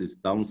 of course, it's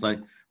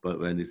downside. But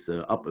when it's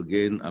up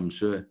again, I'm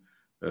sure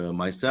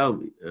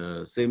myself,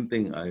 same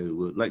thing. I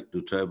would like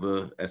to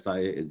travel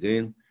SIA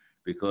again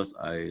because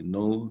I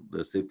know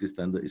the safety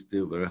standard is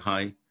still very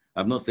high.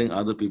 I'm not saying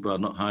other people are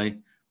not high,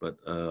 but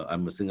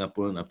I'm a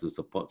Singaporean. I have to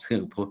support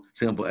Singapore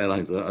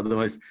Airlines.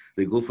 Otherwise,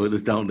 they go further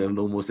down. Then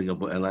no more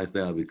Singapore Airlines.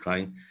 Then I'll be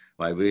crying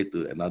my way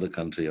to another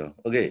country.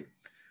 Okay.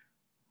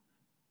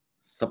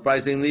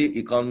 Surprisingly,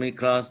 economy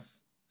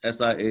class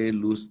SIA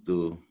lose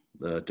to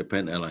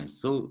Japan Airlines.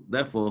 So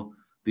therefore,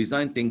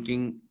 design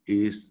thinking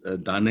is a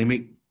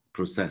dynamic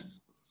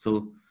process.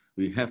 So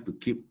we have to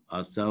keep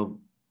ourselves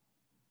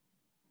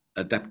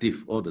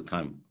adaptive all the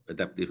time.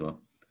 Adaptive.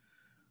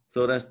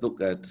 So let's look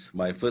at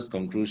my first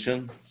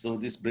conclusion. So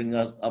this brings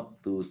us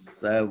up to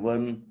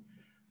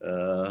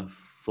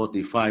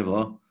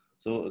 7:45.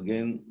 So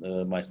again,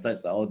 my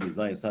slides are all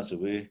designed in such a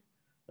way.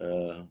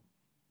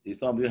 If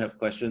some of you have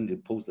questions, you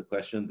post the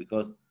question,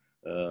 because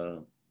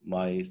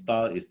my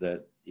style is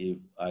that if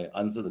I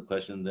answer the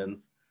question,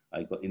 then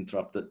I got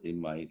interrupted in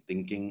my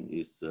thinking,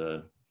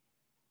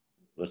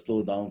 will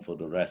slow down for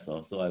the rest.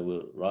 So I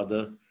will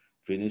rather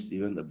finish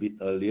even a bit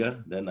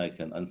earlier, then I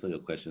can answer your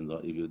questions,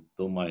 or if you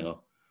don't mind.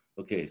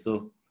 Okay,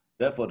 so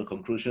therefore the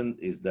conclusion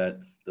is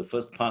that the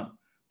first part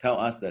tell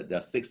us that there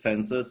are 6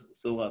 senses.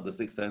 So what are the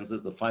 6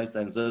 senses? The 5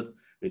 senses,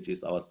 which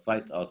is our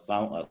sight, our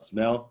sound, our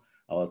smell,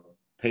 our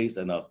taste,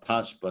 and our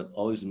touch. But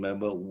always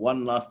remember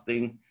one last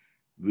thing,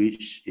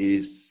 which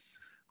is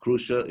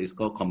crucial, is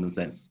called common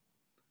sense.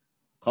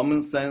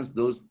 Common sense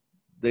those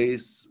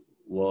days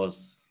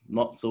was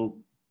not so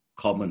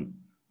common,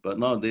 but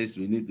nowadays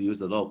we need to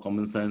use a lot of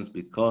common sense,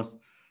 because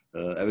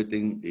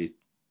everything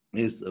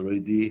is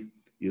already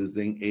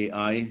using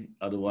AI.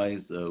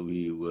 Otherwise,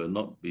 we will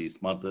not be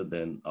smarter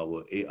than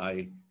our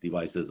AI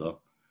devices.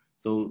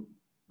 So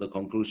the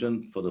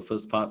conclusion for the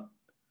first part,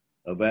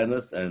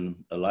 awareness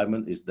and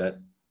alignment, is that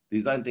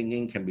design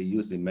thinking can be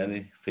used in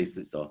many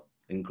facets,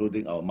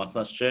 including our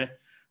massage chair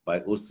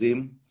by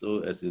OSIM. So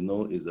as you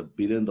know, it's a $1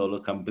 billion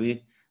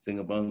company.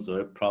 Singaporeans are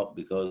very proud,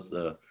 because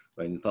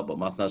when you talk about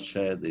massage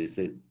chair, they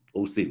say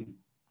OSIM,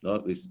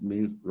 which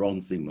means wrong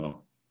SIM.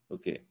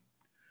 Okay.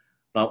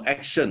 Now,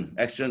 action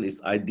is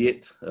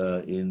ideate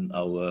in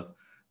our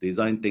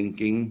design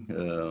thinking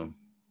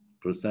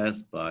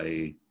process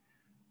by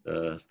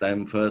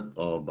Stanford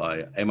or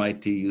by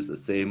MIT, use the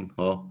same.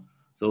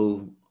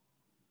 So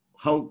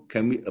how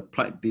can we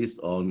apply this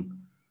on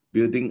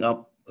building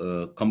up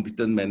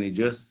competent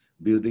managers,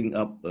 building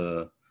up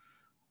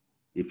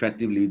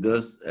effective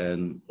leaders,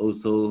 and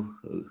also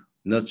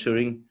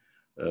nurturing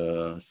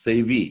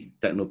savvy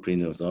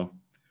technopreneurs?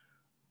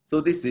 So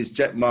this is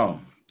Jack Ma.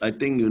 I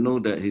think you know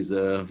that he's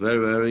a very,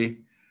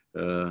 very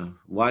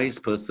wise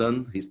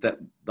person. He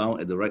stepped down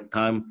at the right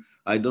time.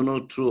 I don't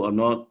know true or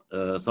not.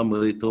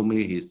 Somebody told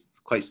me he's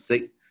quite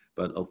sick,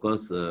 but of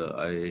course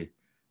I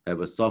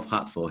have a soft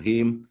heart for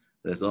him.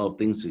 There's a lot of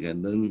things we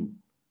can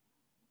learn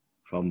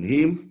from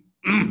him.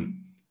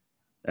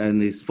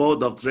 And his 4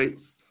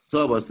 doctorates.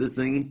 So I was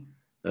listening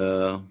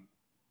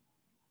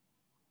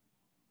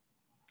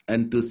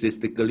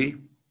enthusiastically,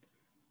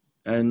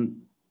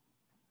 and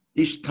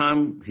each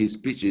time his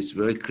speech is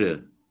very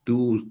clear: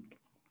 to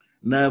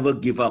never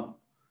give up,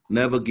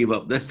 never give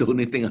up. That's the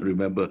only thing I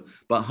remember.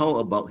 But how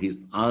about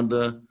his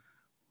other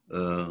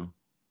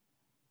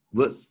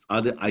words,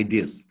 other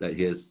ideas that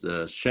he has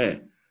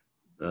shared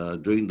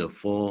during the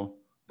 4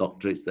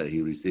 doctorates that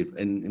he received?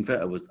 And in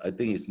fact, I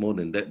think it's more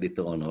than that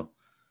later on.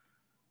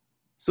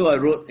 So I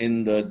wrote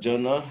in the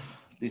journal,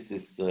 this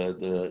is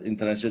the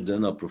International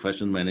Journal of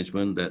Professional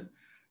Management, that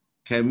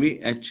can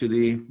we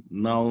actually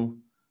now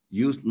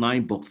use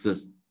 9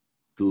 boxes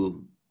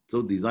to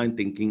design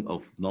thinking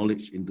of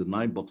knowledge into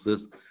 9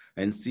 boxes,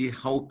 and see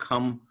how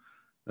come,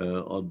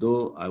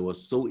 although I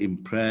was so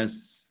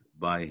impressed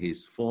by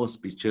his 4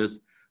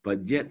 speeches,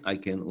 but yet I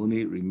can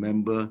only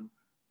remember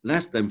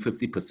less than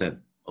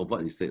 50% of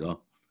what he said.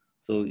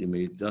 So you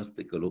may just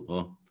take a look.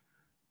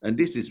 And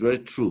this is very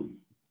true.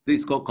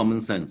 This is called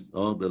common sense,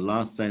 or the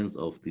last sense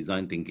of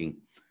design thinking.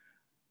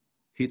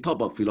 He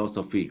talked about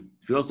philosophy.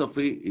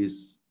 Philosophy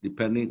is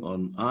depending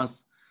on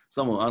us.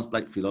 Some of us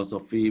like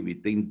philosophy, we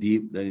think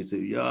deep, then you say,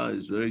 yeah,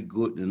 it's very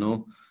good,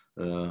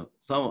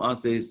 Some of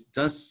us say,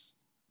 just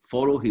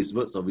follow his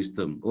words of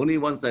wisdom. Only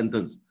 1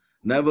 sentence,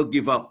 never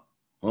give up,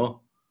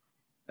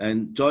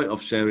 and joy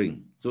of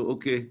sharing. So,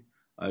 okay,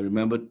 I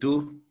remember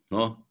 2,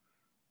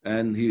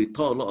 and he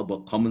taught a lot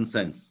about common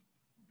sense.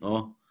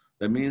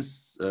 That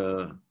means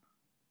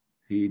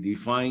he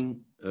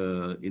defined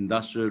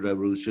Industrial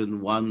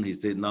Revolution 1. He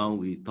said, now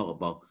we talk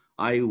about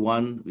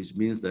I1, which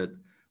means that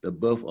the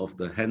birth of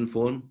the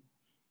handphone.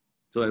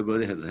 So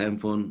everybody has a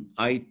handphone.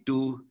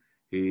 I2,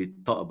 he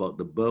talked about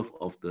the birth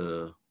of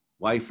the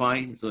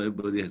Wi-Fi. So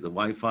everybody has a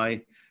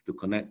Wi-Fi to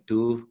connect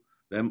to.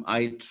 Then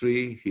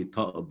I3, he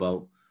talked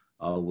about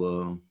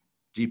our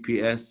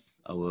GPS,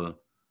 our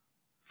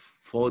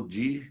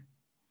 4G.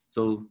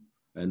 So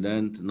And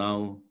then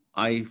now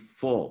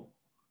I4,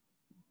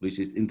 which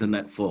is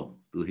Internet 4,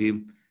 to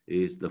him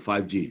is the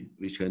 5G,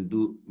 which can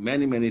do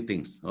many, many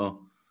things.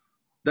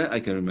 That I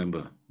can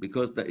remember,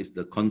 because that is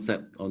the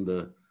concept on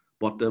the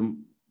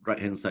bottom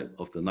right-hand side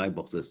of the 9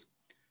 boxes.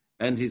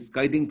 And his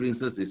guiding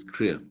principle is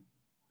clear.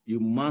 You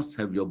must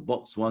have your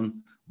box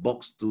 1,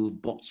 box 2,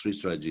 box 3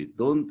 strategy.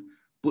 Don't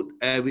put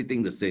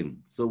everything the same.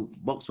 So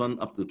box 1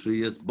 up to 3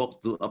 years, box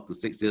 2 up to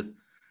 6 years.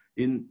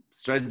 In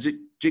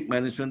strategic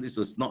management, this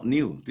was not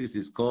new. This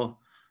is called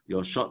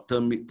your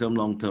short-term, mid-term,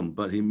 long-term,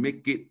 but he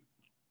make it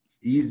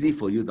easy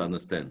for you to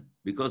understand,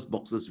 because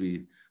boxes,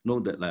 we know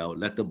that like our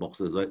letter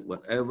boxes, right?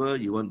 Whatever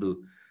you want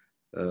to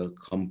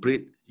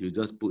complete, you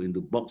just put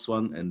into box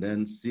 1 and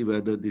then see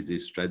whether this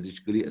is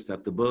strategically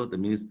acceptable. That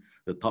means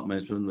the top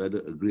management whether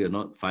agree or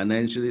not,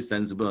 financially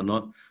sensible or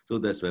not. So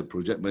that's where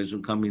project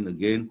management come in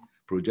again,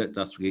 project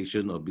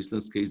justification or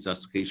business case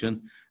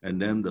justification.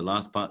 And then the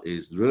last part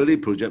is really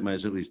project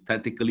management, is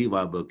tactically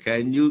viable.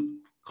 Can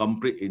you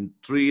complete in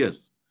 3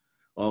 years?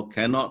 Or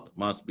cannot,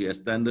 must be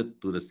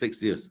extended to the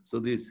 6 years. So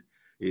this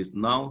is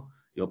now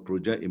your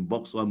project in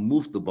box 1,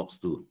 move to box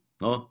 2.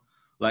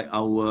 Like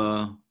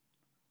our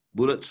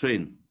bullet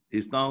train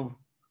is now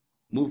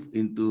moved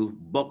into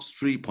box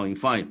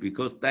 3.5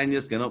 because 10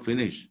 years cannot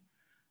finish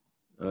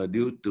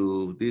due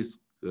to this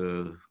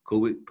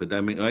COVID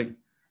pandemic, right?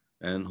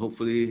 And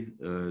hopefully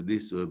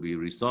this will be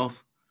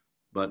resolved.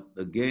 But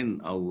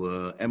again,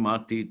 our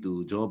MRT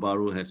to Johor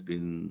Bahru has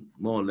been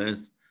more or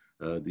less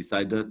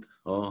decided,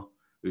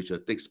 which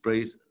takes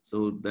place.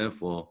 So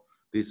therefore,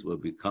 this will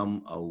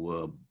become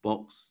our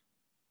box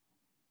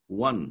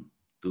 1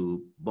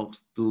 to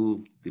box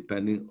 2,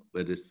 depending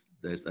whether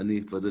there's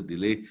any further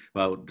delay.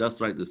 But I would just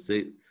like to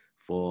say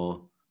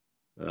for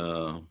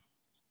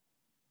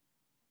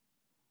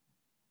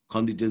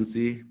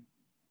contingency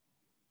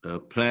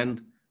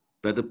plan,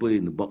 better put it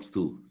in the box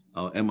 2,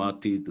 our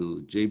MRT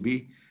to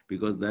JB,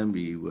 because then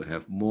we will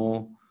have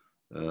more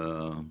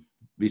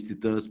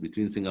visitors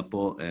between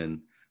Singapore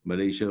and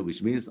Malaysia,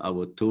 which means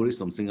our tourists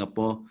from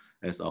Singapore,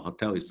 as our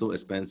hotel is so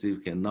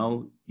expensive, can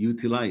now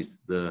utilize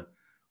the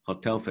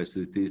hotel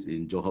facilities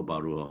in Johor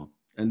Bahru.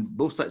 And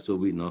both sides will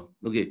win.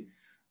 Okay,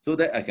 so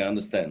that I can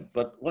understand.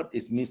 But what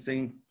is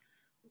missing,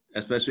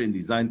 especially in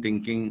design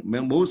thinking,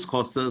 most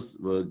courses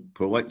will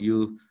provide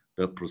you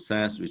the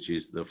process, which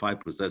is the 5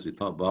 process we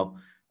talked about.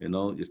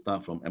 You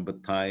start from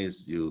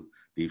empathize, you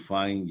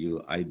define,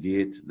 you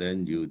ideate,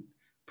 then you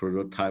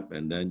prototype,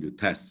 and then you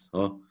test.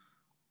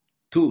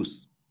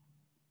 Tools.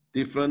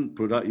 Different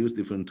product use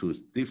different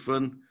tools.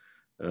 Different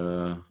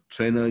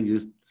trainer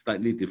use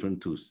slightly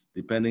different tools,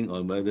 depending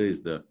on whether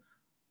it's the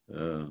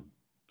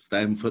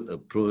Stanford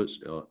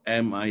approach or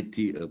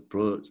MIT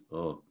approach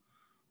or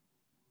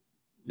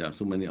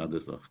so many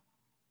others.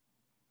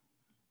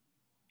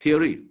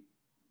 Theory.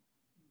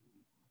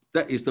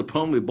 That is the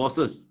problem with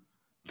bosses.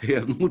 They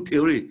have no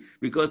theory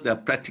because they are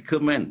practical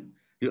men.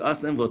 You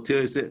ask them for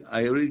theory, say,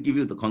 I already give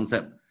you the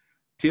concept.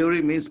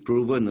 Theory means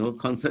proven,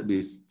 concept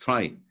is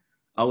try.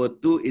 Our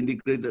 2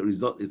 integrated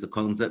result is a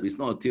concept, it's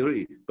not a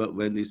theory, but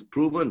when it's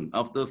proven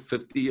after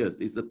 50 years,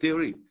 it's a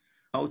theory.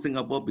 How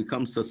Singapore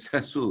becomes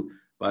successful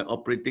by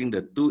operating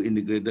the 2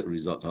 integrated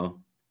result.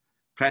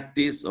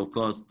 Practice, of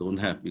course, don't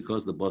have,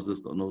 because the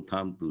bosses got no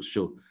time to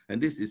show. And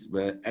this is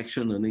where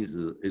action learning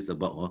is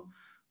about.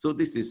 So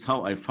this is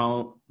how I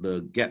found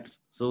the gaps.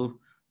 So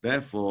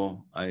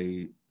therefore,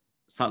 I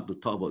start to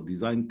talk about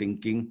design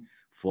thinking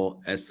for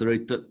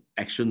accelerated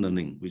action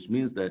learning, which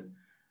means that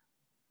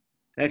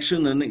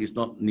action learning is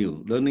not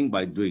new, learning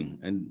by doing.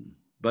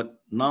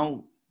 But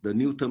now the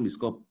new term is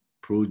called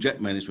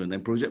project management,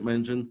 and project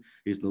management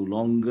is no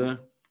longer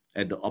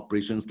at the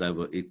operations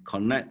level. It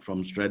connects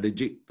from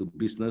strategic to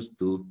business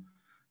to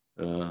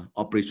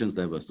operations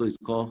level. So it's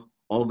called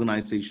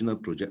organizational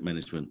project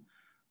management.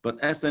 But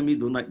SME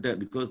don't like that,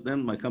 because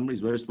then my company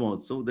is very small.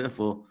 So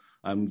therefore,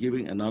 I'm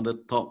giving another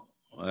talk.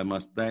 I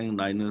must thank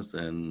Linus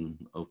and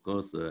of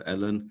course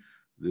Alan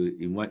to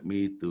invite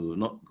me to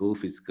not go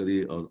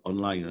physically or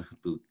online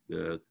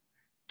to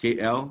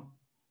KL,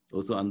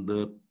 also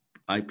under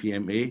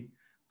IPMA,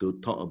 to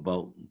talk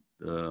about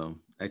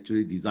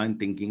actually design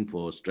thinking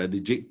for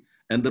strategic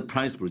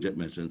enterprise project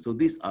management. So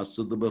these are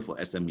suitable for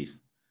SMEs.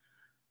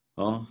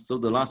 So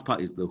the last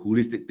part is the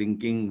holistic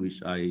thinking,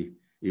 which I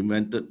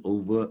invented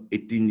over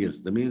 18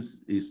 years. That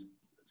means it's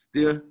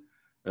still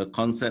a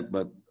concept,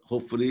 but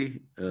hopefully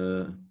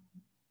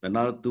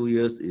another 2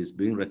 years is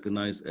being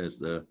recognized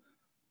as a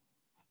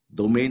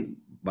domain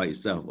by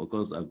itself. Of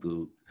course, I have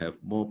to have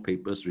more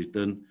papers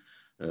written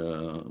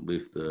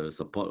with the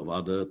support of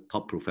other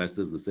top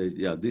professors to say,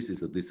 yeah, this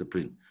is a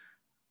discipline.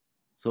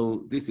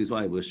 So this is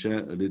what I will share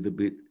a little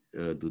bit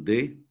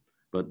today.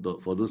 But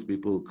for those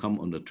people who come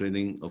on the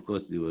training, of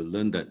course, you will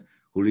learn that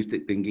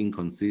holistic thinking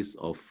consists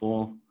of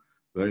 4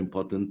 very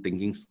important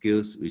thinking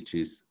skills, which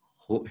is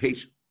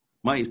H.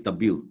 Mine is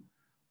W.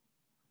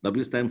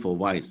 W stands for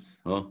wise.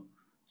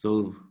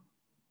 So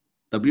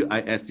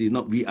WISE,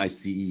 not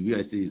VICE.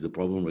 VICE is the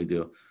problem right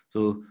there.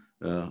 So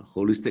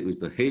holistic with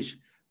the H,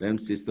 then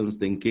systems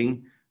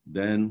thinking,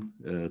 then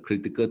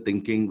critical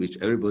thinking, which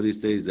everybody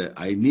says that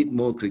I need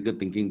more critical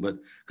thinking, but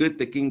critical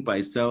thinking by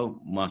itself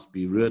must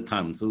be real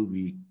time. So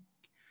we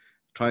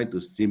try to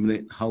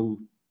simulate how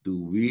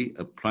do we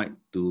apply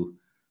to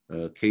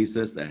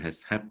cases that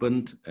has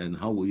happened and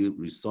how will you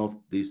resolve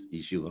this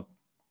issue,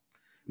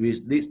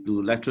 which leads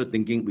to lateral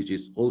thinking, which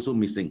is also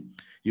missing.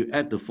 You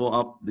add the 4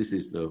 up, this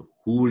is the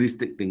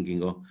holistic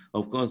thinking.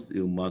 Of course,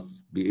 you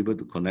must be able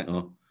to connect.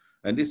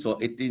 And this for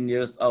 18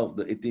 years. Out of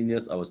the 18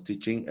 years I was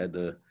teaching at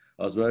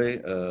I was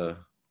very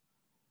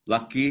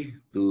lucky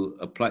to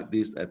apply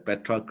this at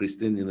Petra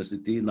Christian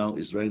University. Now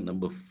it's ranked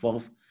number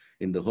 4th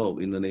in the whole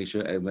of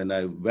Indonesia. And when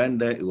I went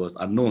there, it was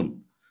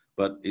unknown,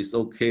 but it's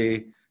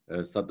okay.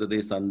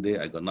 Saturday, Sunday,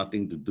 I got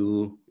nothing to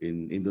do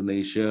in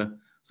Indonesia.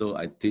 So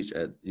I teach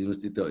at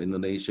University of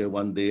Indonesia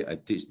one day, I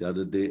teach the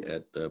other day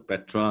at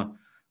Petra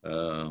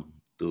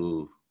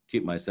to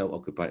keep myself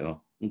occupied.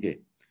 Okay,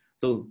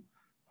 so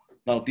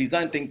now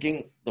design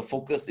thinking, the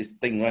focus is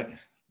think, right?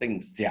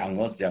 Think,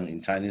 想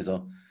in Chinese.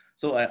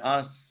 So I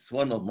asked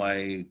one of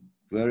my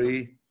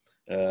very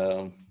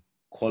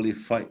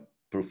qualified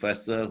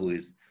professor who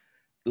is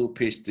 2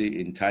 PhD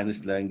in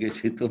Chinese language.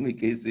 He told me,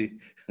 Casey,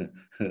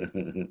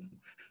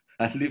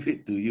 I leave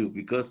it to you,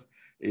 because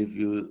if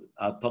you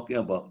are talking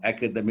about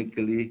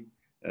academically,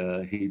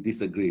 he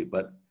disagree,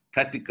 but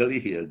practically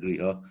he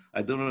agree.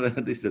 I don't know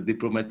whether this is a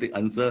diplomatic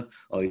answer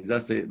or he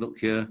just say, look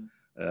here,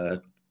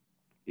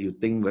 you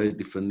think very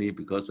differently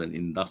because when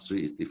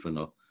industry is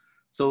different.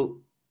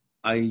 So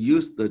I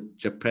use the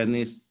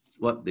Japanese,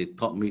 what they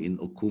taught me in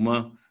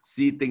Okuma,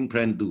 see, think,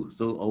 plan, do.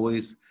 So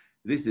always,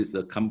 this is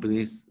a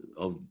company's,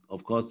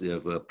 of course, you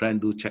have a plan,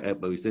 do, check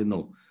out, but we say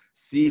no,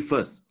 see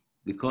first,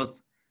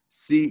 because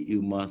see,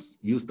 you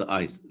must use the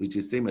eyes, which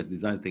is same as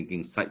design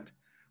thinking, sight.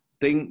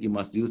 Think, you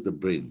must use the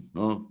brain.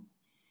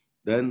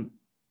 Then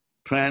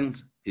plan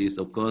is,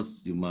 of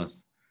course, you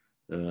must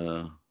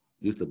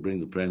use the brain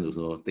to plan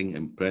also, think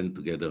and plan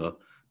together.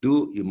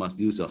 Do, you must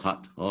use your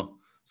heart.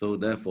 So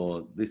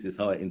therefore, this is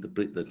how I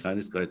interpret the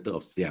Chinese character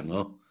of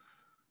Xiang.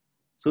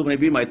 So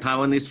maybe my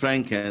Taiwanese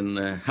friend can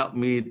help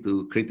me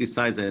to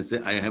criticize and say,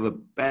 I have a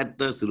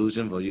better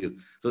solution for you.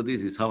 So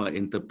this is how I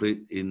interpret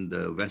in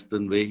the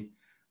Western way,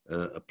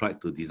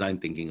 applied to design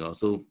thinking.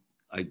 So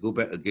I go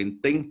back again,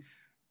 think,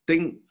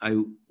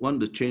 I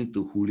want to change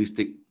to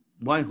holistic.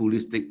 Why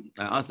holistic?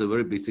 I asked a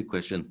very basic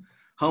question.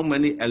 How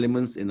many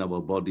elements in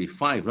our body?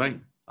 5, right?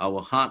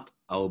 Our heart,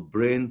 our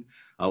brain,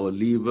 our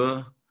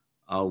liver,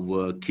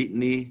 our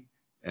kidney,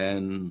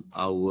 and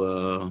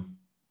our,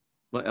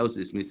 what else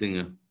is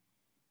missing?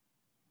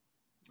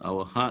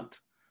 Our heart,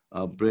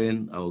 our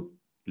brain, our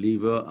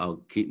liver, our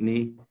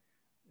kidney,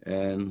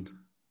 and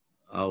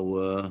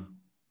our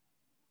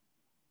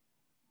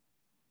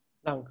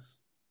lungs.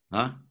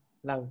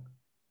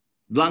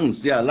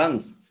 Lungs, yeah,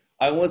 lungs.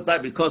 I almost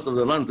died because of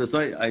the lungs. That's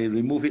why I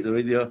removed it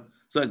already.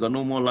 So I got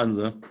no more lungs.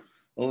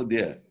 Oh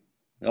dear.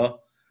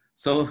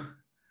 So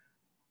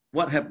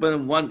what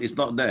happened? One is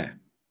not there.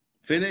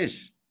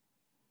 Finish.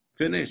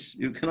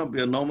 You cannot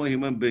be a normal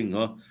human being.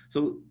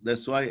 So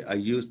that's why I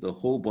use the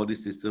whole body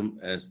system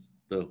as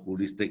the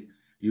holistic.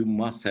 You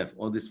must have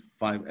all these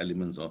 5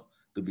 elements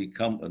to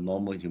become a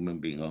normal human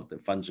being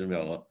that function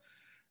well.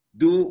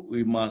 Do,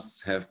 we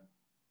must have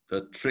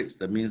the traits,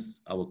 that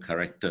means our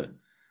character.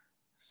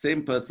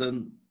 Same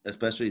person,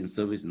 especially in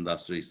service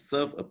industry,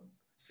 serve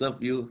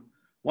you.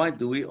 Why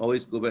do we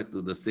always go back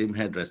to the same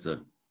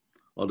hairdresser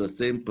or the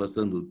same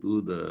person who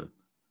do the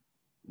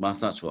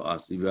massage for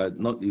us? If you are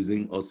not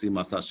using Aussie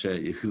massage chair,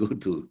 you go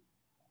to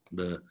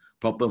the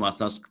proper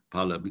massage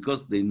parlor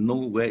because they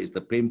know where is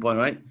the pain point,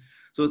 right?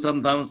 So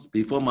sometimes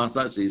before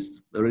massage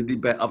is already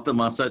bad. After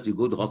massage, you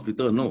go to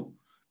hospital. No,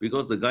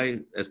 because the guy,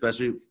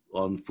 especially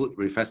on foot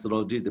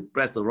reflexology, they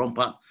press the wrong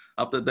part.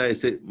 After that, I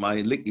said, my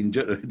leg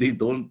injured already,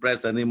 don't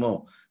press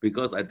anymore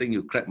because I think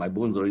you cracked my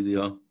bones already.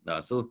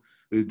 So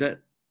with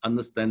that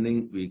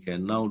understanding, we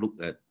can now look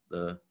at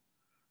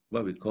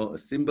what we call a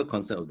simple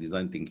concept of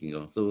design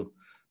thinking. So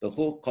the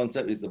whole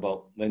concept is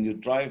about when you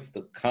drive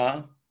the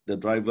car, the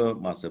driver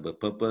must have a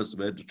purpose,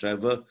 where to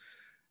travel.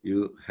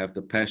 You have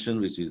the passion,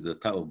 which is the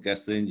type of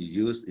gasoline you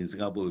use. In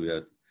Singapore, we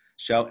have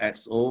Shell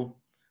XO.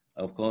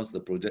 Of course, the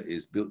project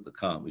is build the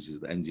car, which is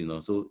the engine.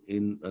 So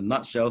in a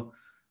nutshell,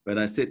 when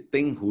I say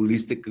think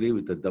holistically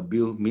with the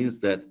W,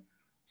 means that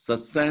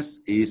success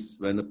is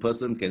when a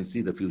person can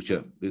see the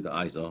future with the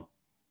eyes.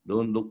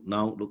 Don't look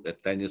now, look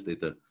at 10 years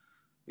later.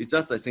 It's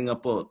just like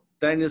Singapore.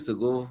 10 years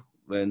ago,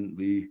 when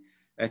we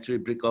actually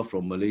break off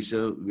from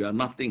Malaysia, we are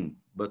nothing.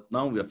 But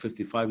now we are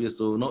 55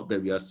 years old. Not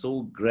that we are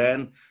so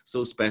grand,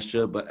 so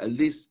special, but at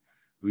least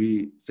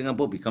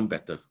Singapore become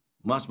better,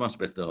 much, much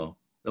better.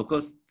 Of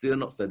course, still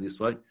not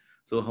satisfied.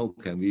 So how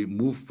can we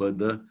move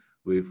further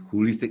with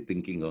holistic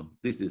thinking?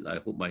 This is, I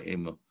hope, my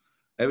aim.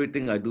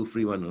 Everything I do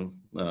free one.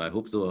 I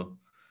hope so.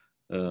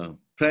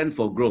 Plan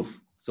for growth.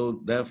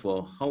 So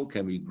therefore, how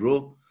can we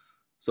grow?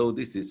 So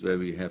this is where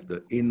we have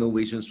the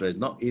innovation strategy,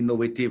 not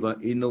innovative.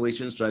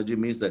 Innovation strategy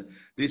means that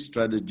this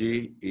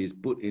strategy is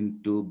put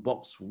into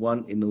box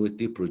 1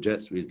 innovative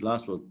projects which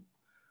last for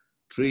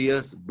 3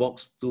 years.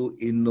 Box 2,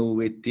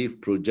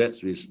 innovative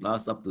projects, which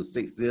last up to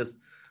 6 years.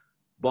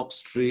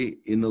 Box 3,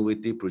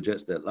 innovative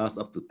projects that last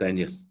up to 10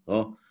 years.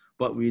 Oh,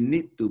 but we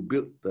need to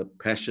build the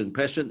passion.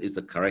 Passion is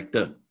a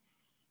character.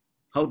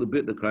 How to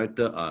build the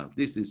character?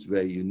 This is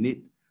where you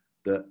need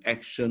the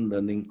action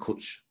learning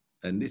coach.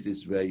 And this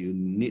is where you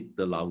need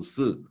the 老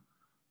师.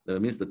 That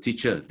means the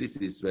teacher. This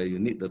is where you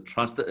need the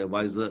trusted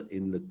advisor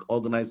in the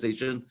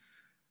organization.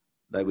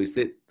 Like we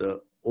said,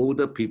 the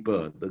older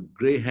people, the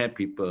gray hair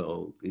people,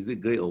 or is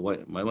it gray or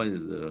white? My one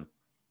is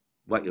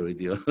white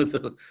already.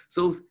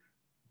 So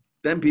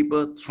then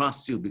people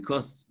trust you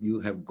because you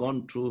have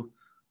gone through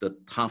the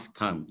tough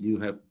time. You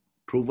have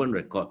proven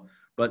record,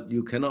 but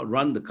you cannot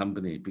run the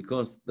company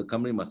because the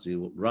company must be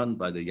run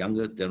by the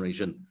younger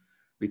generation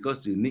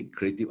because you need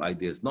creative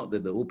ideas. Not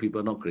that the old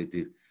people are not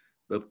creative,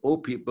 but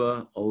old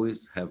people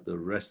always have the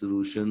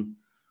resolution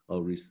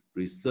or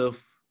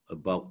reserve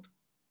about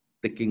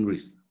taking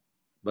risks.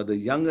 But the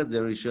younger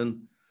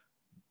generation,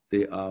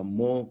 they are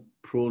more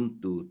prone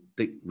to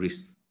take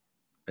risks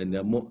and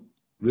they're more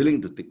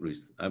willing to take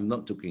risks. I'm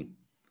not joking.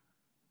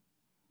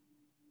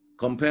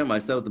 Compare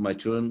myself to my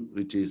children,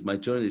 which is, my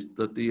children is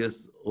 30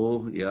 years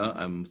old. Yeah,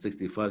 I'm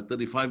 65,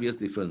 35 years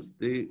difference.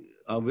 They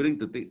are willing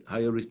to take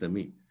higher risks than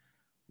me.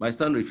 My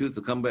son refused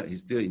to come back.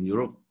 He's still in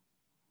Europe.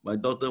 My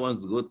daughter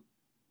wants to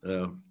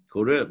go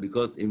Korea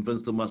because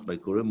influenced too much by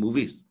Korean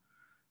movies.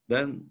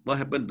 Then what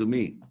happened to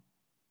me?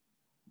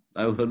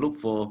 I will look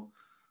for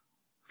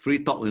free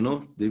talk, you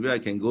know. Maybe I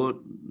can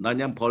go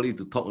Nanyang Poly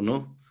to talk, you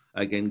know.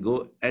 I can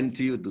go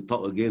NTU to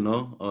talk again,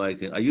 no? Or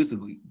I used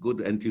to go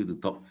to NTU to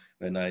talk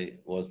when I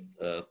was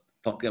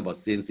talking about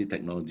CNC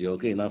technology.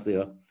 Okay, enough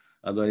here.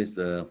 Otherwise,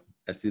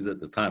 exceeded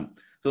the time.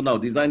 So now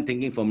design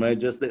thinking for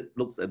managers that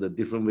looks at the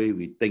different way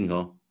we think.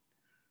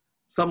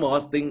 Some of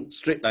us think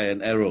straight like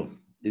an arrow.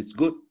 It's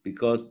good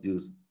because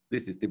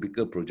this is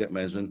typical project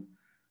management.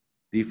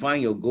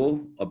 Define your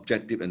goal,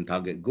 objective, and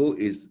target. Goal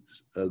is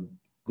a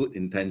good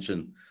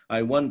intention.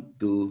 I want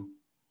to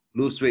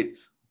lose weight,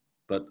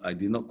 but I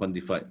did not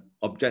quantify.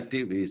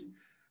 Objective is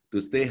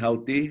to stay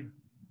healthy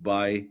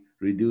by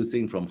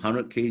reducing from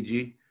 100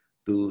 kg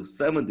to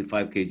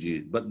 75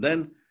 kg. But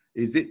then,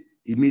 is it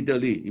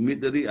immediately?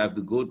 Immediately, I have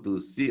to go to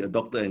see a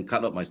doctor and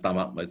cut out my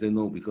stomach. I say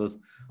no, because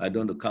I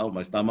don't want to cut out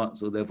my stomach.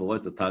 So therefore,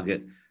 what's the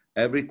target?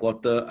 Every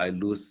quarter, I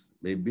lose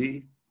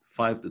maybe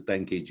 5 to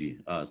 10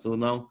 kg. So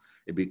now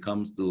it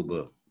becomes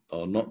doable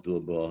or not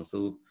doable.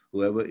 So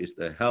whoever is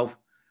the health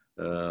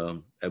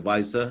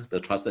advisor, the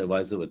trusted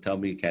advisor will tell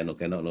me can or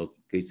cannot, no,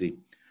 Casey.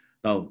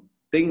 Now,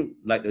 think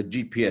like a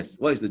GPS.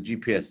 What is the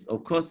GPS?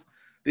 Of course,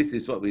 this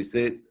is what we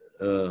said,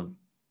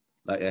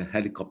 like a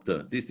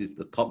helicopter. This is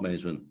the top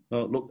management.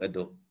 Now, look at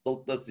the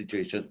total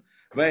situation.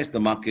 Where is the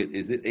market?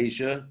 Is it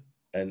Asia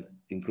and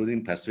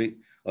including Pacific,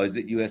 or is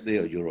it USA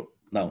or Europe?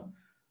 Now,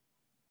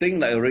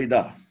 think like a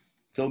radar.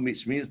 So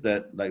which means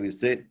that, like we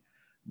said,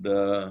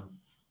 the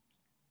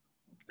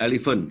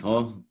elephant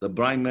or the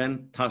blind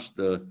man touched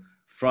the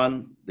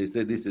front, they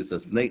say this is a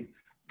snake,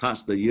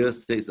 touch the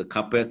ears, say it's a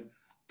carpet,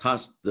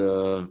 touch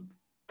the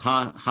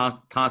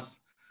task,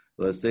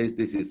 says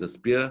this is a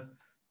spear,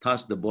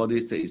 touch the body,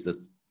 say it's a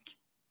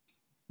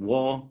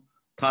wall,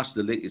 touch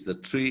the leg is a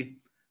tree,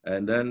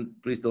 and then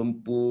please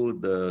don't pull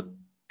the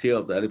tail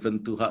of the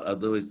elephant too hard,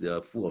 otherwise they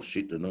are full of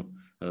shit, you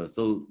know.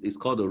 So it's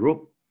called a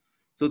rope.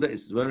 So that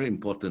is very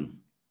important.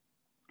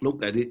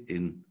 Look at it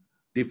in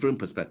different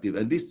perspective.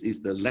 And this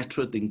is the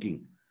lateral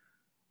thinking,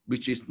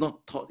 which is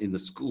not taught in the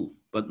school,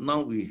 but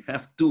now we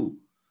have to,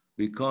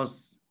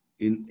 because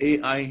in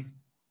AI,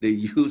 they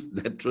use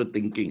lateral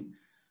thinking.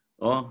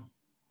 Or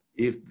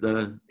if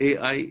the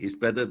AI is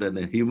better than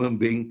a human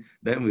being,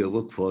 then we'll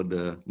work for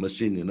the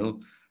machine, you know.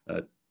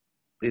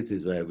 This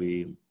is where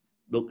we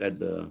look at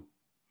the,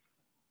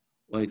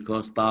 what you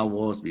call Star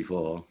Wars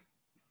before.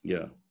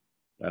 Yeah,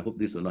 I hope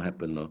this will not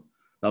happen, no.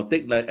 Now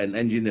take like an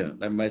engineer,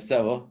 like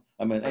myself,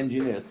 I'm an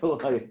engineer, so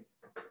I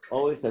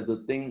always have to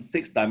think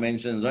 6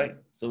 dimensions, right?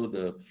 So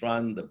the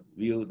front, the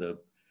view, the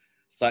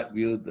side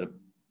view, the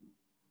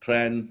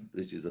plan,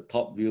 which is the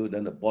top view,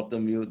 then the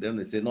bottom view, then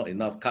they say not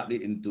enough, cut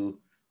it into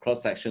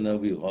cross-sectional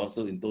view.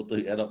 Also in total,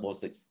 you add up all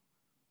 6.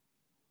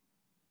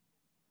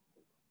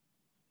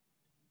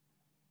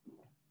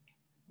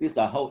 These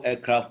are how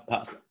aircraft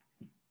parts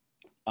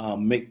are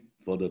made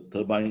for the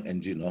turbine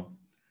engine.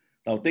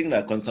 Now think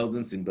like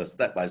consultant simple,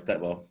 step by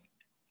step.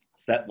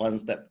 Step 1,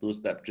 step 2,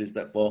 step 3,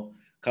 step 4,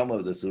 come up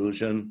with the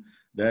solution.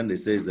 Then they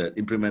say that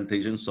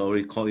implementation,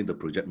 sorry, call in the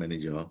project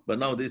manager. But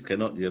nowadays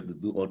cannot, you have to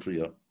do all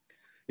 3.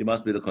 It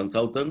must be the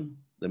consultant,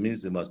 that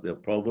means it must be a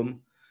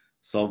problem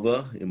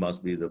solver. It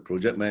must be the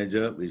project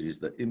manager, which is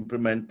the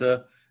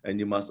implementer. And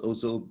you must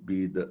also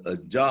be the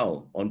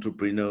agile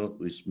entrepreneur,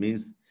 which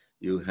means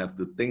you have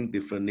to think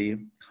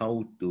differently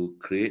how to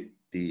create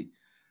the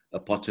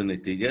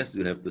opportunity. Yes,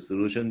 you have the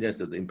solution. Yes,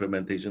 the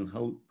implementation,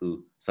 how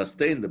to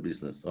sustain the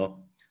business.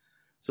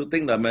 So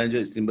think like a manager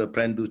is simple,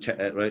 plan, do, check,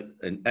 act, right?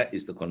 And act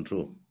is the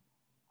control.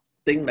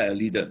 Think like a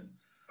leader.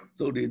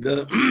 So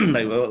leader,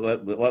 like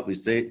what we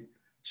say,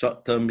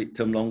 short-term,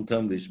 mid-term,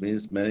 long-term, which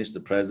means manage the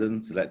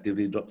present,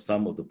 selectively drop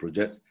some of the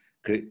projects,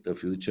 create the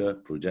future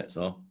projects.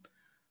 How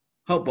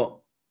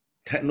about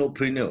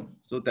technopreneur?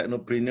 So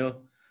technopreneur,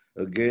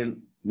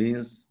 again,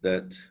 means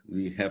that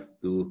we have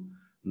to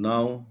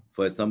now,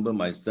 for example,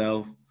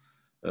 myself,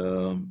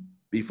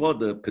 before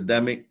the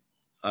pandemic,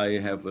 I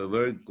have a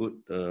very good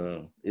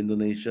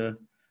Indonesia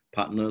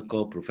partner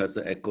called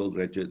Professor Eko,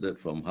 graduated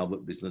from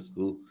Harvard Business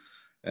School.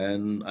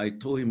 And I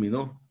told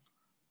him,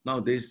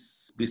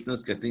 nowadays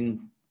business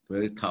getting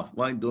very tough.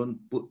 Why don't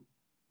put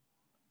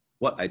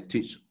what I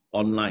teach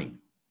online?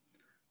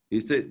 He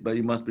said, but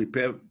you must be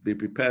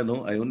prepared.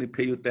 No, I only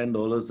pay you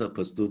 $10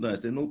 per student. I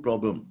said, no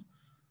problem.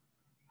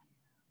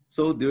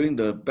 So during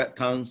the bad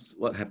times,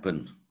 what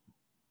happened?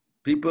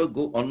 People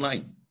go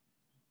online.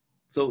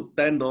 So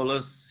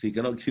 $10, he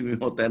cannot give me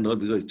more $10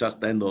 because it's just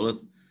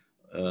 $10,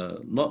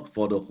 not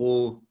for the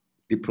whole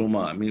diploma.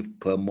 I mean,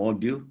 per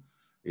module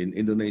in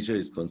Indonesia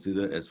is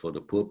considered as for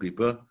the poor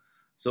people.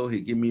 So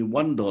he gave me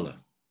 $1.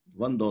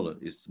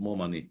 $1 is more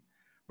money.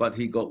 But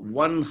he got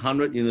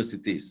 100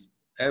 universities.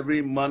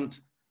 Every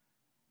month,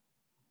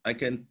 I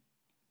can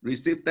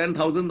receive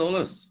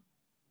 $10,000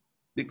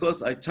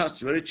 because I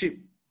charge very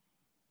cheap.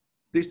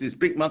 This is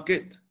big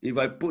market. If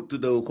I put to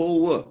the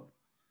whole world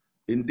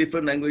in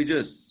different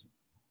languages,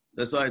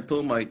 that's why I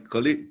told my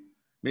colleague,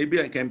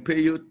 maybe I can pay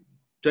you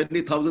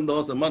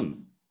 $20,000 a month,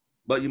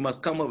 but you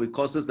must come up with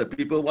courses that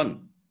people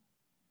want.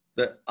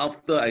 That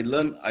after I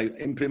learn, I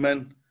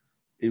implement,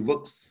 it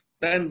works.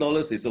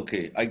 $10 is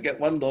okay. I get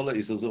 $1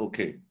 is also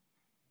okay.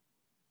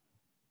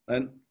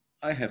 And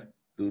I have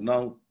to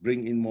now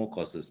bring in more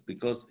courses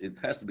because it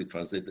has to be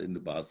translated into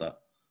Bahasa.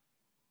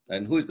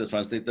 And who is the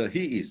translator?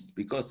 He is,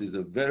 because he's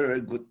a very,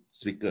 very good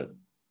speaker.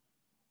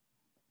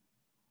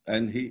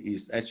 And he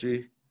is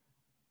actually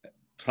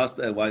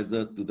trusted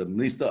advisor to the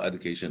Minister of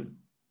Education,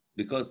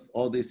 because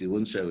all this he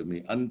won't share with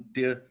me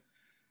until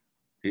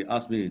he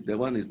asked me, that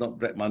one is not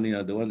bad money,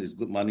 that one is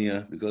good money,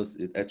 because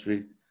it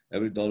actually,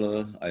 every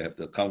dollar I have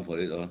to account for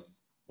it.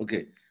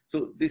 Okay,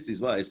 so this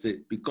is what I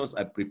said, because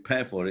I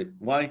prepare for it.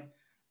 Why?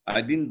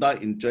 I didn't die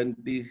in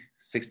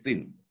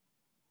 2016.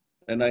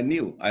 And I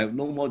knew I have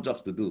no more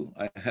jobs to do.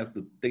 I have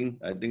to think,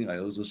 I think I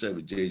also shared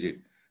with JJ,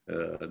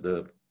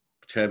 the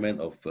chairman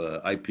of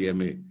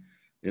IPMA,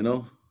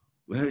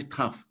 very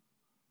tough.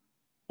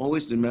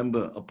 Always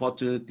remember,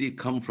 opportunity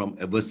comes from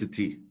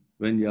adversity.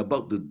 When you're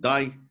about to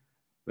die,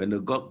 when the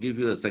God gives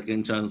you a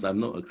second chance,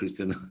 I'm not a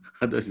Christian,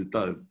 otherwise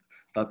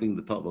starting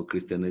to talk about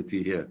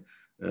Christianity here,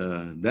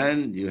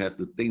 then you have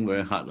to think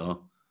very hard,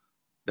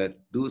 that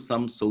do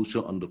some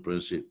social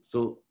entrepreneurship.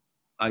 So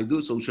I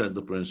do social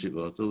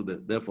entrepreneurship, so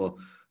that therefore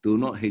do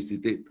not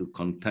hesitate to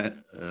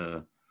contact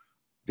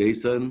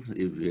Jason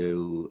if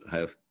you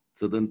have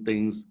certain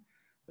things.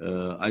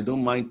 I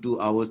don't mind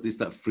 2 hours, this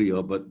stuff free,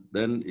 but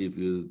then if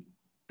you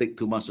take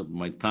too much of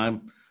my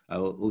time, I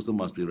also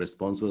must be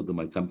responsible to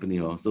my company.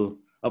 So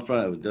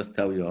upfront, I will just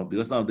tell you,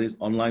 because nowadays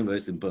online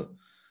very simple.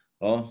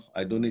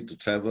 I don't need to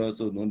travel,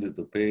 so no need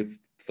to pay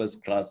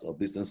first class or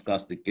business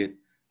class ticket.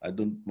 I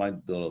don't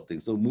mind a lot of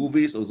things. So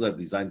movies also have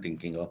design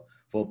thinking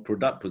for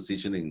product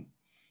positioning.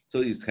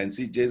 So you can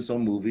see James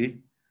Bond movie.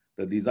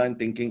 The design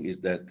thinking is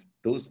that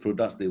those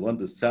products they want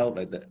to sell,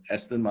 like the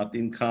Aston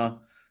Martin car,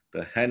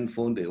 the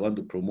handphone they want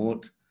to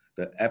promote,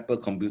 the Apple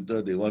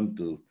computer they want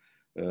to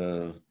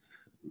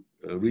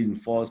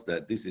reinforce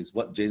that this is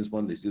what James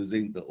Bond is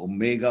using, the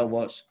Omega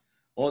watch.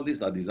 All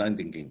these are design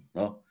thinking.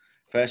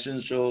 Fashion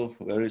show,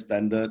 very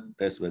standard.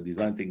 That's where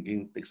design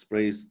thinking takes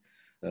place,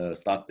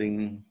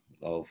 starting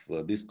of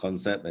this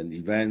concept and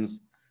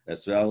events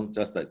as well.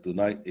 Just like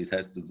tonight, it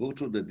has to go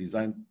through the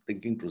design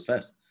thinking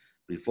process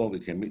before we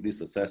can make this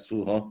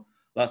successful.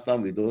 Last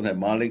time we don't have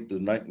Malik,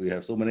 tonight we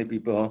have so many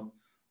people.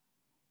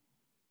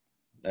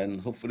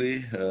 And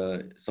hopefully,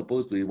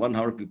 supposed to be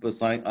 100 people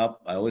sign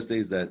up. I always say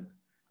is that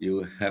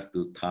you have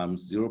to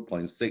times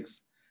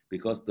 0.6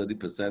 because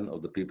 30%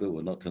 of the people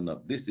will not turn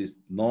up. This is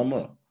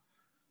normal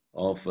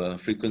of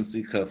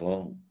frequency curve.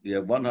 You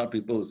have 100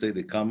 people who say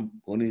they come,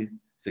 only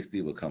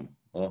 60 will come.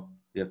 You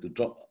have to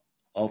drop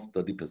off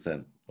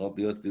 30%.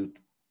 Because due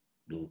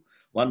to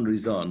one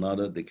reason or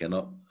another, they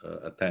cannot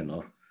attend.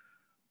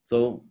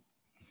 So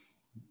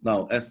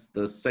now, as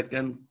the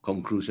second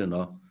conclusion,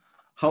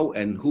 how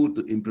and who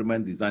to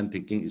implement design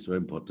thinking is very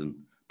important.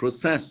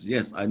 Process,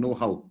 yes, I know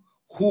how.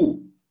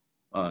 Who?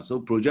 So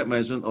project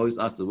management always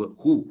asks the word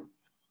who.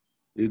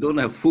 You don't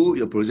have who,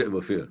 your project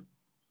will fail.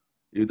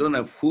 You don't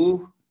have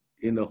who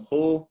in the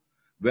whole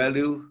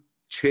value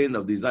chain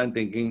of design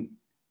thinking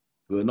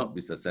will not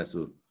be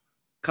successful.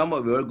 Come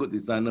up with a very good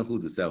designer who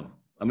to sell.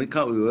 Come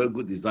up with a very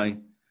good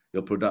design,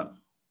 your product,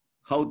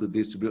 how to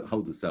distribute,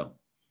 how to sell.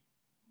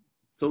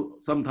 So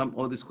sometimes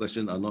all these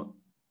questions are not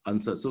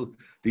answered. So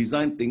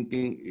design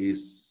thinking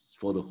is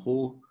for the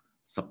whole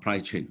supply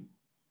chain,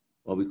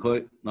 or we call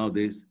it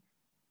nowadays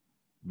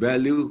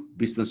value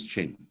business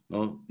chain.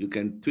 You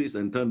can twist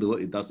and turn the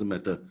word, it doesn't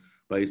matter,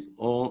 but it's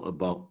all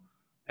about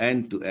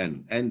end to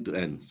end, end to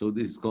end. So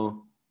this is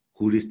called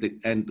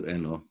holistic end to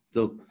end.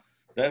 So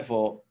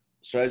therefore,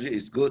 strategy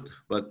is good,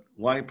 but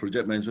why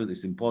project management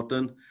is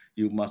important,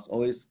 you must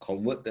always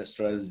convert that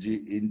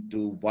strategy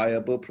into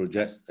viable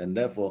projects, and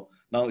therefore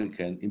now you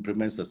can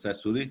implement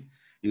successfully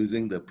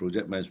using the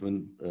project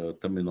management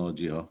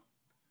terminology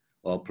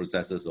or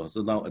processes.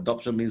 So now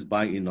adoption means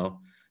buy-in.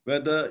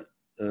 Whether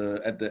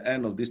at the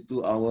end of these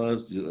 2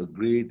 hours you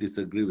agree,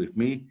 disagree with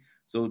me,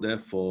 so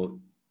therefore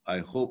I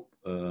hope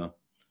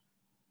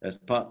as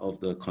part of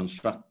the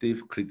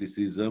constructive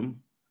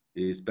criticism,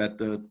 it is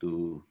better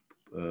to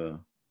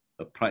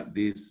apply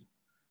this.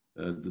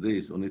 Today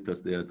is only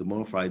Thursday,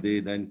 tomorrow Friday.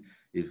 Then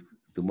if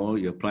tomorrow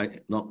you apply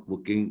not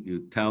working,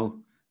 you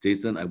tell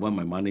Jason, I want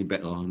my money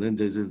back. Then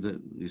Jason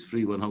said, it's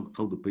free, how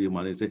to pay your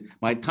money? Say,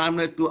 my time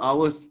like 2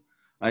 hours,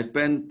 I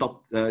spend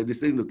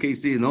listening to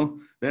Casey,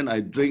 then I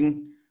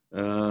drink,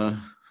 what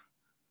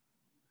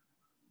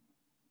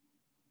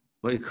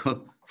you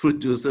call, fruit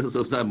juices,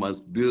 so I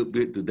must build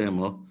to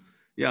them.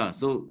 Yeah,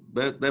 so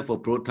therefore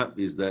prototype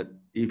is that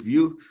if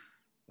you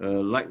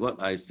like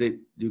what I said,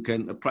 you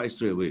can apply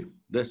straight away.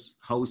 That's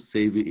how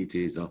savvy it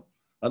is.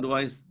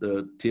 Otherwise,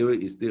 the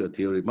theory is still a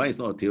theory. Mine is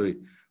not a theory.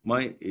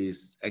 Mine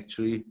is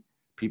actually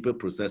people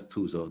process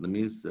tools. That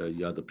means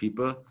you are the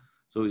people.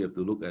 So you have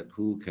to look at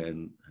who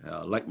can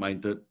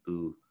like-minded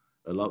to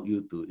allow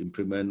you to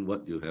implement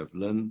what you have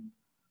learned,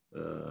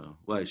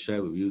 what I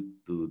share with you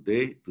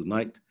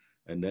tonight,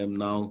 and then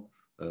now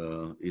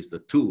is the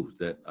tool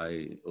that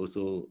I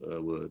also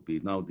will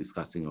be now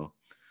discussing.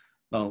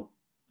 Now,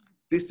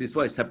 this is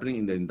what is happening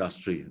in the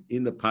industry.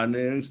 In the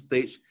pioneering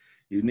stage,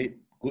 you need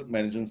good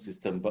management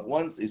system. But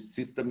once it's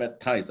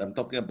systematized, I'm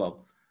talking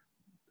about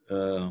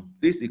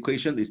this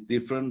equation is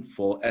different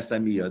for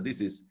SME. This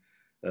is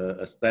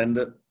a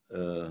standard,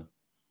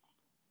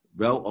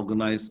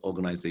 well-organized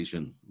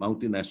organization,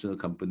 multinational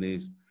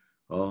companies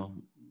or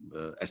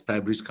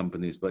established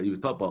companies. But you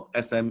talk about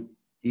SME,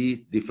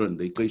 different.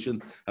 The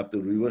equation have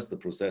to reverse the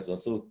process.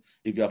 Also,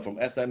 if you are from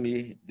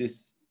SME,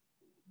 this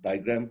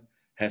diagram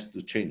has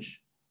to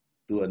change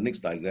to a next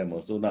diagram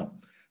also. Now,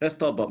 let's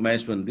talk about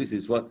management. This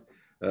is what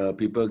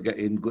people get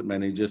in good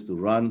managers to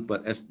run.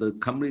 But as the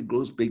company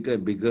grows bigger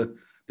and bigger,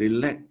 they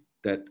lack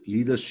that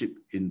leadership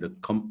in the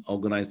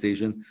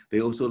organization.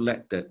 They also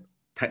lack that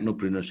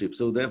technopreneurship.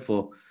 So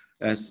therefore,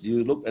 as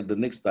you look at the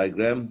next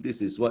diagram,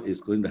 this is what is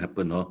going to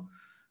happen.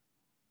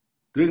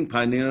 During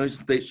pioneering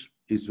stage,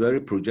 it's very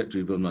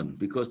project-driven one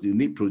because you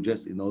need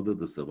projects in order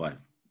to survive.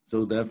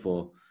 So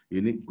therefore,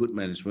 you need good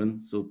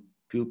management. So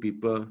few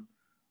people,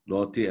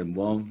 loyalty and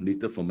warmth,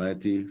 little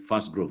formality,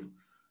 fast growth.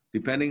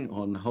 Depending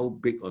on how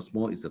big or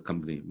small is the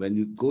company. When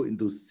you go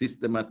into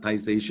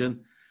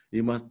systematization,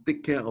 you must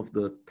take care of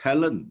the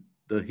talent,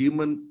 the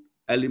human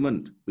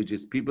element, which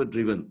is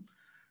people-driven.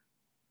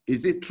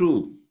 Is it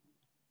true?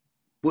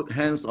 Put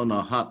hands on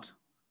our heart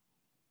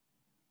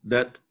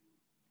that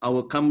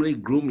our company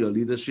groom your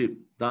leadership.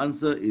 The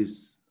answer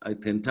is, I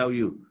can tell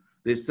you,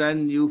 they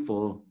send you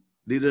for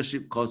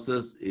leadership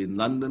courses in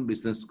London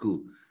Business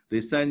School.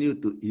 They send you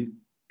to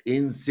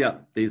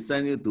INSEAD. They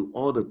send you to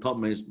all the top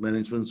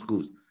management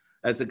schools,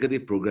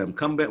 executive program.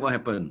 Come back, what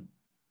happened?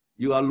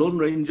 You are Lone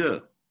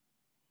Ranger.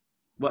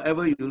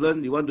 Whatever you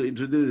learn, you want to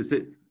introduce, you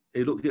say,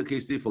 hey, look here,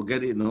 Casey,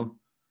 forget it,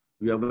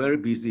 we are very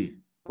busy.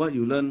 What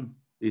you learn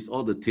is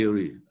all the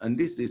theory. And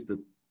this is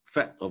the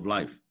fact of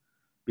life.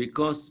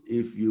 Because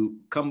if you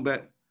come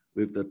back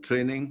with the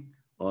training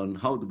on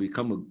how to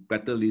become a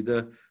better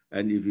leader,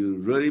 and if you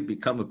really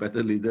become a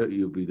better leader,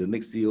 you'll be the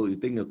next CEO. You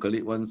think your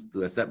colleague wants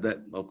to accept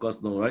that? Of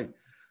course, no, right?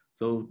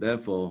 So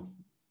therefore,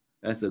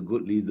 as a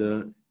good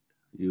leader,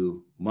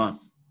 you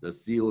must, the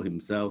CEO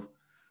himself,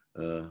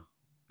 that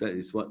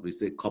is what we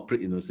say,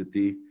 corporate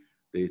university,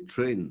 they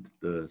train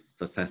the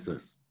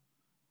successors.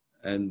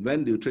 And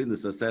when you train the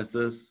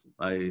successors,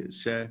 I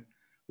share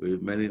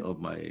with many of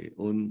my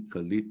own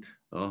colleagues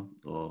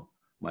or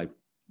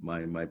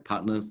my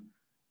partners,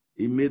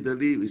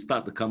 immediately we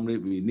start the company,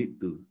 we need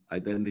to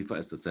identify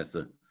a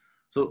successor.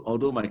 So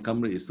although my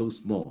company is so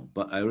small,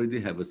 but I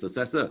already have a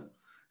successor.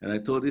 And I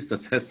told this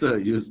successor,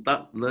 you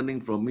start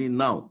learning from me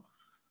now.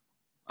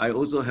 I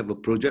also have a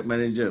project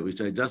manager, which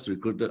I just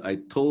recruited. I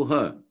told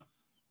her,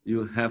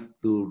 you have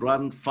to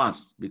run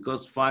fast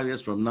because 5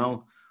 years from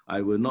now, I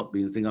will not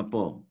be in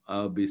Singapore.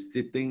 I'll be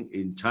sitting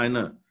in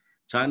China.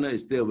 China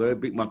is still a very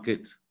big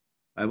market.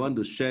 I want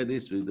to share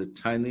this with the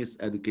Chinese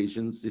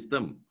education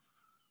system.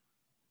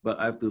 But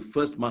I have to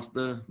first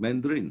master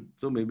Mandarin.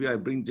 So maybe I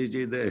bring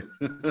JJ there.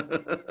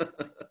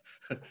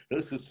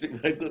 Those who speak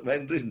very good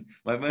Mandarin.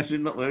 My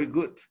Mandarin not very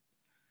good.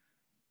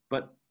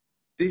 But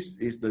this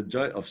is the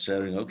joy of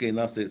sharing. Okay,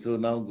 now so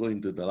now go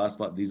into the last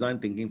part, design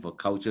thinking for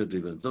culture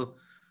driven. So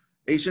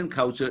Asian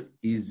culture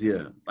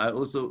easier. I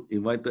also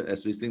invited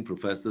as visiting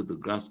professor to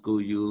Glasgow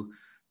U,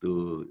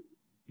 to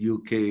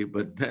UK,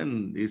 but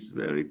then it's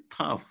very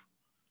tough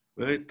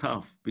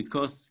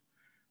because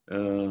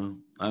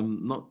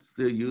I'm not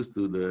still used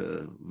to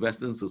the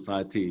Western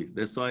society.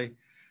 That's why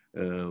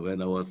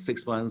when I was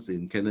 6 months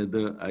in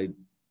Canada, I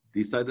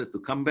decided to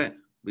come back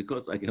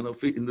because I cannot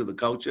fit into the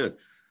culture.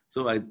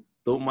 So I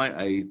don't mind,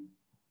 I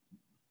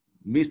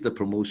missed the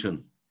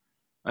promotion.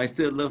 I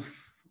still love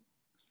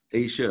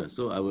Asia,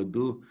 so I will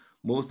do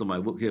most of my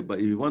work here. But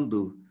if you want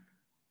to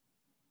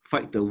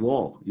fight the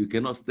war, you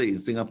cannot stay in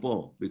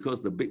Singapore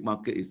because the big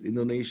market is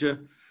Indonesia.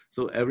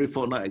 So every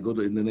fortnight I go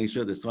to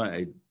Indonesia. That's why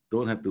I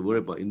don't have to worry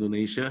about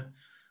Indonesia.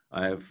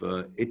 I have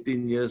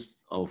 18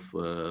 years of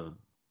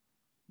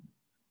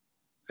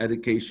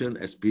education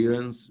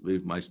experience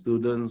with my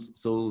students.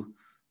 So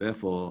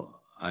therefore,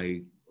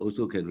 I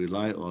also can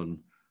rely on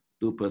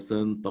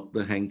two-person,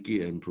 Dr.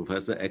 Henke and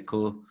Professor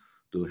Echo,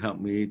 to help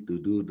me to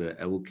do the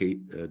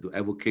advocate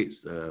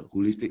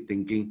holistic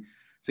thinking.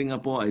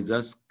 Singapore, I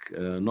just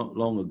not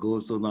long ago,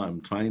 so now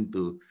I'm trying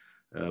to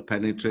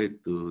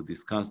penetrate to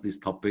discuss this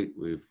topic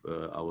with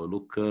our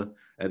local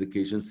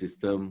education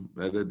system,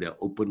 whether they're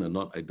open or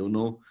not, I don't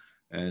know.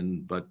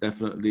 But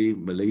definitely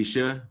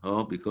Malaysia,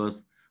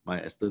 because my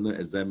external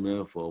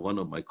examiner for one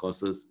of my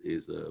courses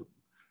is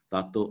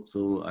Dato.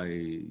 So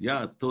I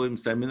told him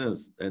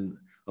seminars, and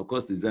of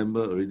course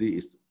December already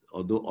is,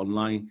 although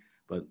online,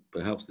 but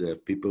perhaps there are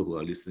people who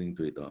are listening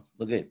to it.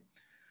 Okay.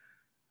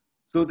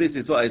 So this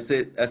is what I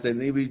said. As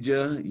an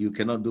individual, you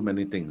cannot do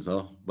many things,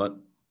 but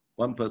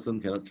one person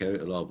cannot carry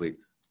a lot of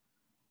weight.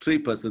 3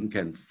 person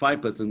can,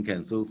 5 person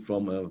can. So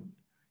from a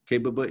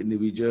capable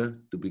individual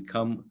to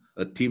become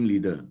a team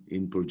leader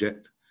in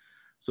project.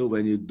 So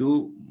when you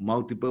do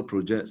multiple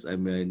projects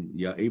and when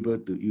you're able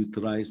to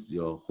utilize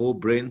your whole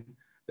brain,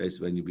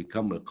 that's when you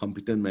become a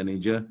competent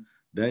manager,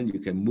 then you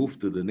can move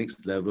to the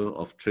next level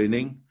of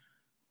training.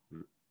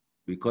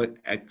 We call it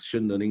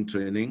action learning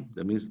training.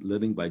 That means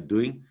learning by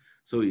doing.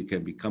 So you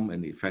can become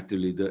an effective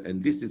leader.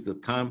 And this is the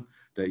time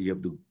that you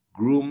have to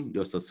groom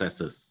your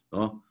successors.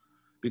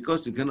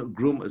 Because you cannot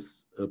groom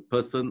a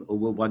person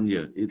over 1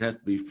 year. It has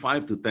to be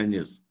 5 to 10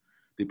 years,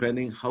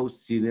 depending how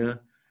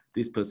senior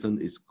this person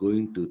is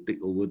going to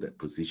take over that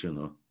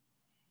position.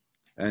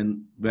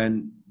 And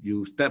when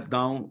you step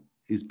down,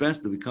 it's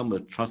best to become a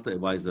trusted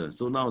advisor.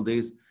 So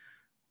nowadays,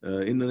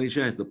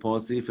 Indonesia has the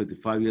policy,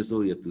 55 years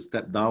old, you have to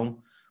step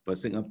down, but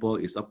Singapore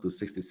is up to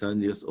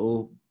 67 years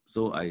old.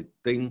 So I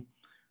think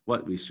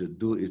what we should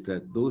do is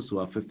that those who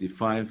are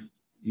 55,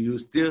 you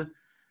still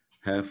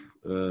have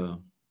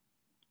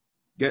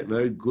get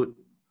very good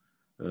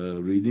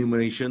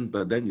remuneration,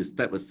 but then you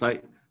step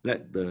aside,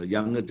 let the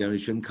younger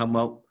generation come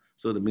out.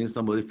 So that means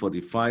somebody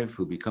 45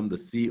 who become the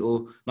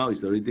CEO. Now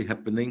it's already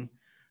happening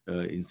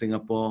in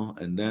Singapore,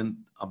 and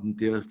then up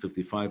until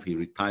 55, he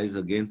retires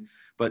again.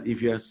 But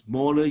if you have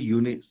smaller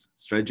units,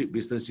 strategic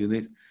business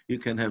units, you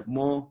can have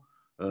more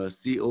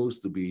CEOs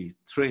to be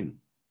trained.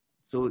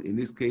 So in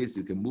this case,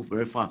 you can move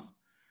very fast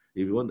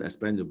if you want to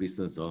expand your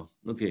business.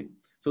 Okay,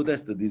 so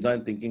that's the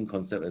design thinking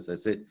concept, as I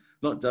said,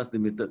 not just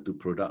limited to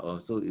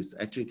product. So it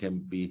actually can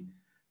be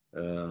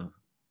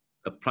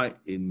applied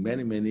in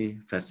many, many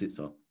facets.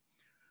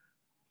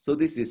 So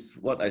this is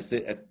what I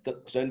say, at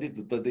 20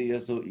 to 30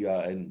 years old, you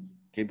are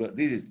capable.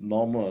 This is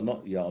normal,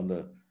 not you're on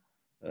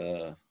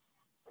the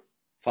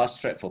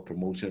fast track for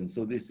promotion.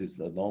 So this is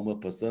the normal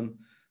person,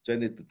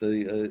 20 to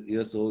 30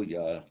 years old,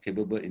 you are a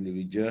capable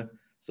individual.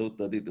 So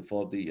 30 to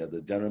 40, you're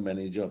the general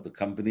manager of the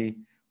company.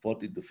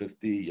 40 to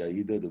 50, you're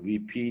either the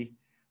VP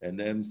and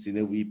then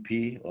senior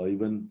VP or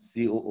even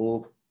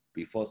COO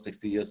before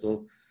 60 years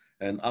old.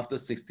 And after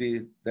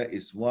 60, that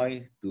is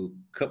why to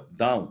curb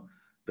down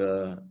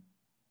the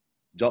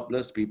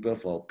jobless people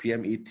for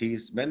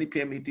PMETs. Many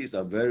PMETs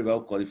are very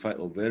well qualified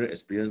or very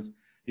experienced.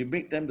 You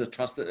make them the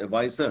trusted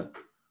advisor.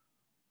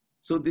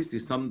 So this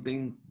is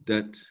something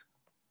that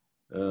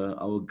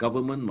our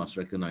government must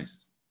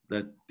recognize,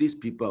 that these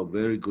people are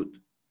very good,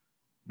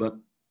 but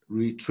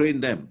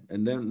retrain them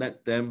and then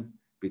let them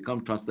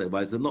become trusted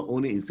advisors, not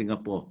only in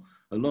Singapore.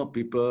 A lot of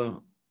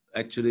people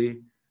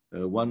actually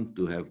want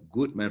to have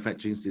good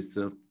manufacturing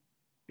system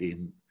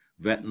in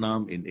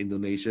Vietnam, in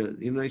Indonesia.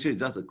 Indonesia is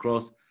just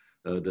across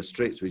the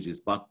straits, which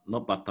is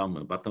not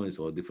Batam. Batam is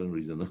for a different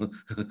reason.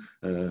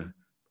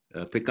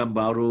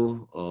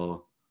 Pekanbaru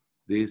or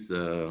this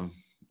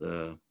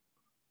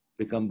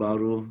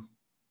Pekanbaru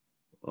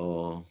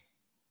or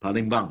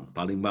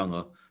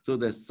Palembang. So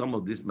there's some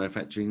of this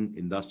manufacturing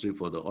industry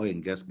for the oil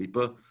and gas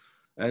people.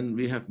 And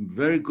we have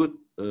very good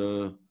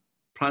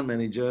plant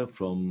manager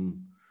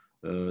from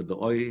the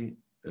oil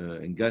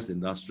and gas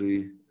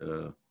industry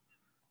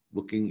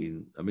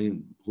working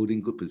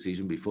holding good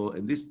position before.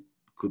 And this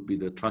could be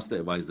the trusted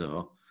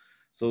advisor.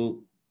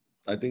 So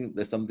I think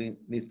there's something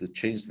needs to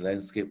change the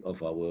landscape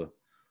of our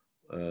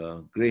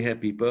gray hair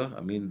people.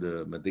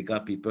 The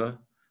Merdeka people,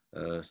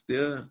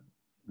 still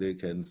they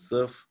can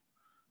serve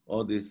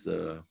all this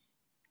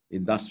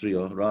industry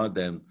rather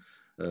than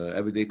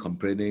every day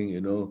complaining,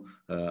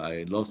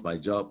 I lost my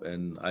job.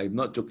 And I'm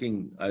not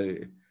joking.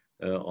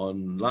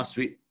 On last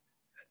week,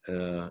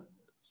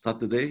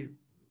 Saturday,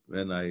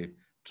 when I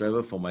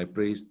traveled from my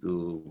place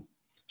to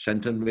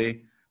Shenton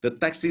Way, the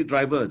taxi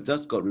driver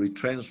just got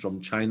retrenched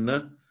from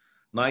China,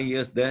 9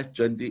 years there,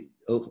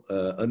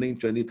 earning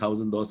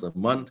 $20,000 a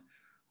month,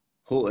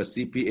 hold a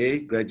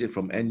CPA, graduate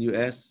from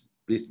NUS,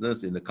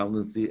 business in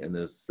accountancy and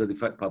a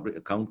certified public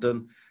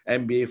accountant,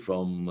 MBA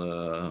from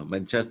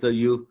Manchester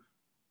U.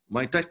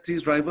 My taxi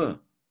driver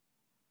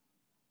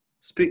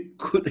speak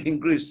good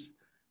English,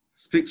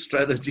 speak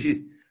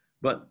strategy,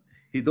 but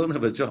he don't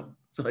have a job.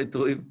 So I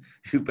told him,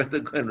 you better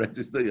go and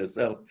register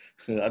yourself.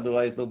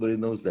 Otherwise, nobody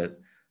knows that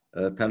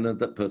a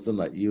talented person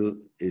like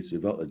you is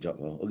without a job.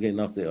 Okay,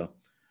 now say,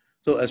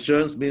 so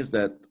assurance means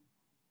that,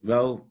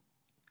 well,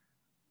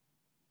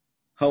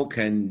 how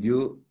can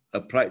you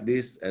apply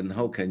this and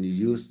how can you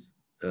use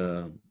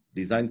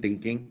design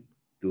thinking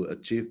to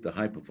achieve the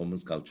high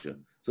performance culture?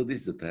 So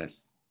this is the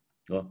test.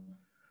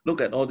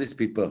 Look at all these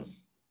people.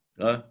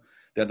 They're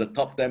the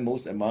top 10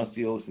 most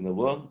MRCOs in the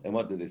world. And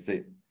what do they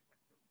say?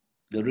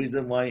 The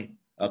reason why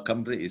our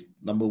company is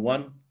number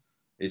one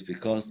is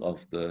because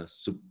of the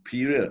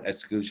superior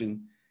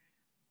execution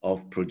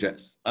of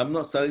projects. I'm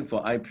not selling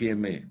for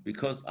IPMA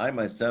because I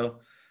myself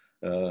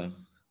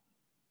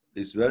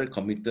is very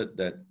committed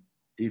that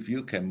if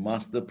you can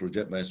master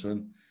project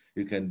management,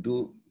 you can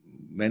do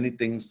many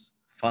things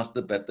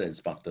faster, better, and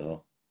smarter.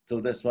 So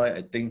that's why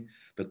I think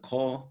the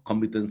core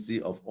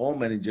competency of all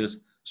managers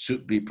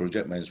should be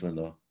project management.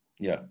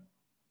 Yeah.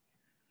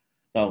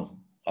 Now,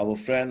 our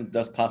friend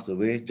just passed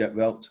away, Jack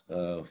Welch,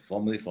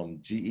 formerly from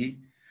GE.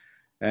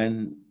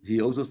 And he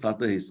also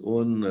started his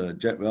own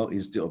Jack Welch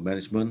Institute of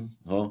Management.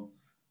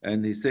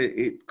 And he said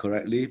it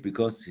correctly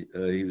because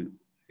he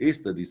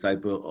is the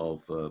disciple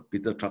of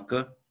Peter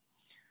Drucker.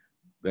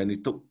 When he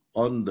took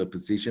on the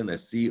position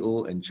as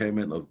CEO and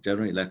chairman of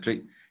General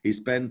Electric, he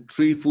spent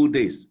 3 full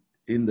days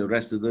in the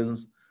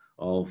residence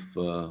of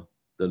the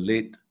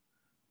late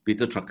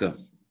Peter Drucker.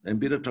 And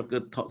Peter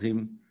Drucker taught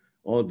him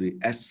all the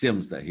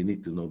axioms that he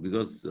needs to know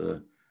because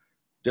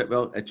Jack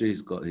Welch actually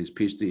has got his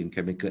PhD in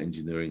chemical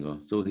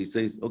engineering. So he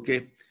says,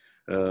 okay,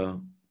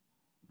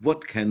 we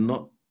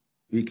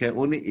can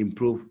only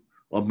improve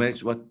or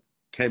manage what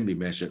can be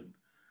measured.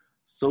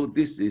 So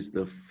this is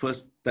the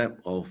first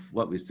step of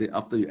what we say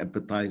after you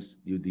empathize,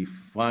 you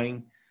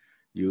define,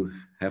 you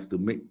have to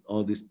make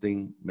all these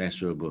things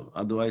measurable.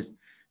 Otherwise,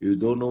 you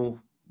don't know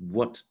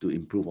what to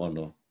improve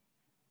on.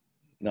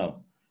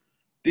 Now,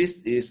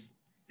 this is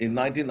in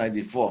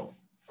 1994,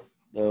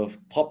 the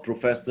top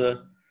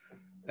professor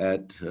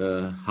at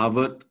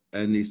Harvard,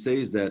 and he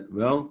says that,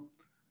 well,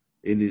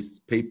 in his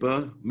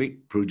paper,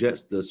 Make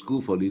Projects the School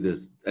for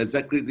Leaders.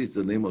 Exactly this is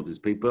the name of his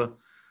paper.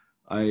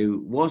 I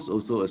was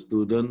also a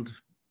student.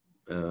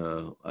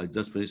 I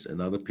just finished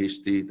another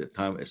PhD at the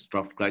time at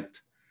Strathclyde,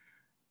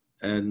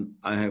 and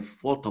I have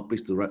 4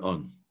 topics to write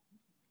on.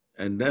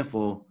 And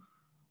therefore,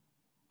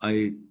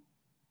 I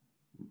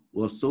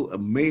was so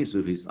amazed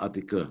with his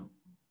article.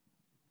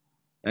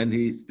 And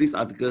this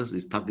article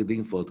is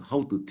targeting for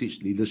how to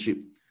teach leadership.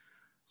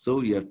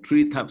 So you have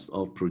 3 types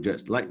of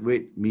projects: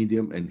 lightweight,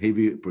 medium, and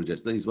heavyweight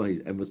projects. That is what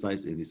he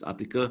emphasized in his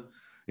article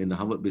in the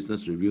Harvard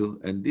Business Review.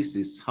 And this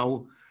is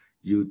how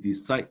you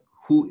decide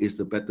who is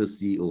a better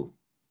CEO.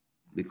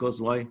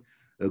 Because why?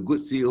 A good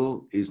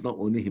CEO is not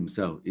only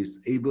himself, is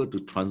able to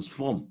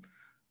transform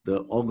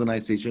the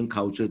organization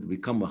culture to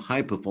become a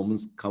high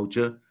performance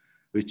culture,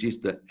 which is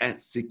the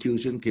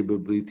execution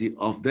capability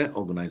of that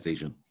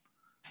organization.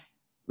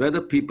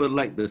 Whether people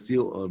like the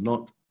CEO or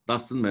not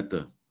doesn't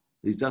matter.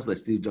 It's just like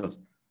Steve Jobs.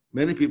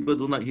 Many people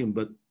don't like him,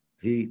 but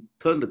he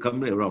turned the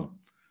company around.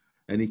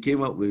 And he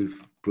came up with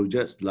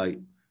projects like,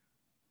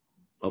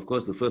 of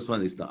course, the first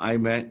one is the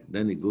iMac,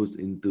 then it goes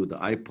into the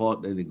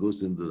iPod, then it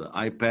goes into the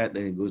iPad,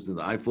 then it goes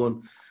into the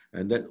iPhone.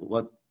 And that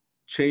what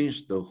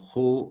changed the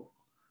whole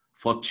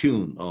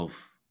fortune of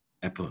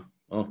Apple.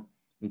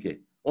 Okay.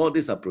 All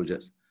these are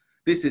projects.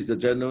 This is the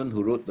gentleman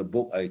who wrote the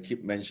book I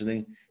keep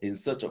mentioning, In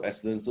Search of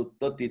Excellence. So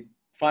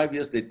 35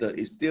 years later,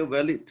 it's still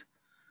valid.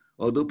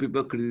 Although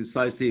people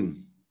criticize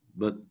him,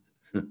 but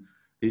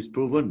he's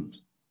proven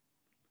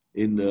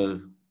in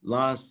the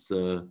last,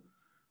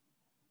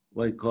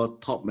 what you call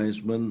top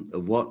management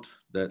award,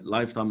 that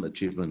lifetime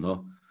achievement.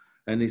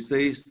 And he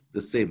says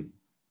the same.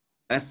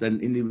 As an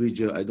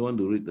individual, I don't want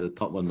to read the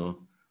top one.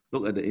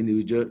 Look at the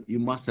individual, you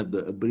must have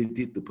the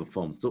ability to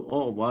perform. So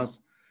all of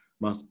us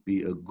must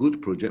be a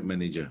good project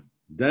manager.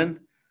 Then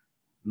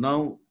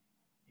now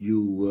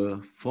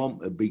you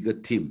form a bigger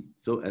team.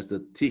 So as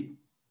a team,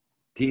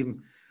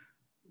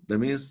 that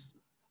means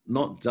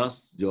not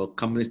just your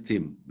company's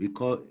team. We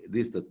call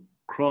this the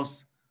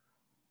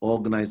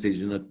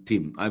cross-organizational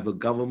team. I have a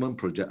government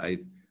project. I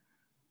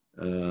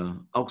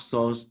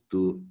outsource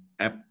to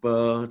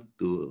Apple,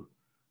 to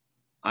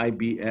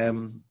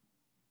IBM.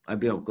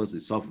 IBM, of course,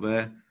 is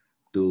software,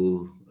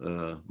 to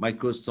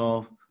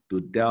Microsoft, to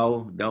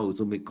Dell. Dell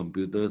also make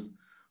computers.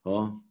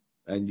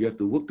 And you have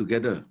to work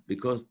together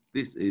because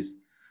this is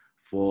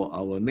for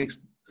our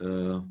next,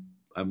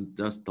 I'm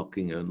just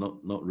talking,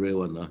 not real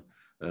one,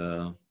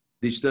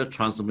 digital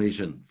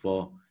transformation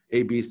for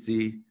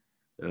ABC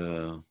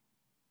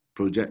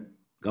project,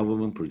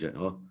 government project.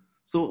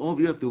 So all of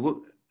you have to work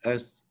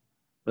as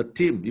a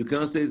team. You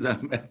cannot say that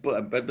I'm Apple,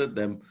 I'm better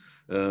than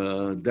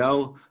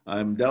Dell,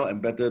 I'm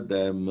better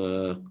than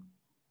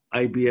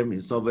IBM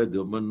in software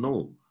development.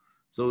 No.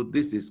 So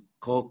this is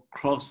called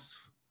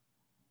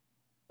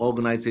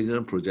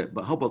cross-organizational project.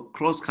 But how about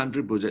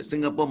cross-country project?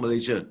 Singapore,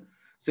 Malaysia,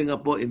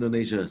 Singapore,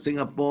 Indonesia,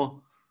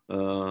 Singapore,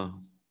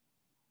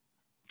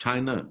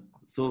 China.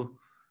 So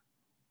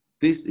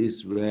this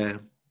is where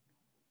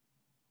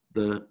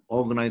the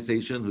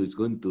organization who is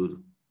going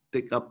to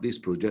take up this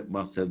project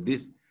must have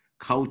this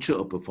culture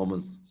of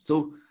performance.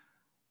 So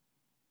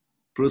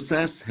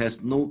process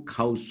has no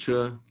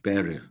culture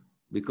barrier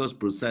because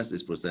process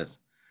is process.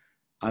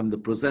 I'm the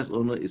process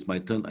owner, it's my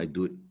turn, I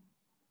do it.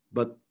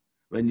 But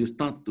when you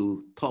start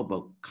to talk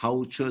about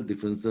culture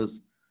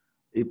differences,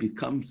 it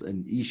becomes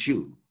an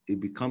issue. It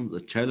becomes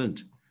a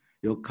challenge.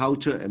 Your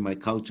culture and my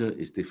culture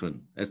is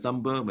different.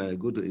 Example, when I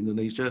go to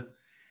Indonesia,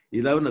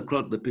 11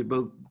 o'clock, the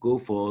people go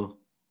for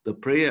the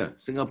prayer.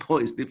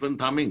 Singapore is different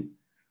timing.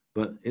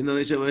 But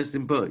Indonesia, very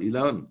simple,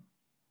 11.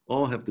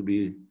 All have to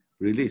be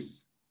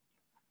released.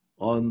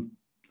 On,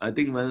 I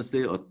think,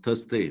 Wednesday or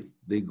Thursday,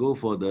 they go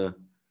for the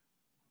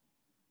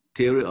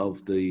theory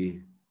of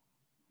the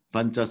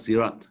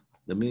Pancasirat.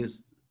 That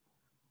means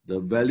the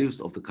values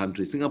of the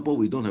country. Singapore,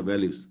 we don't have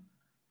values.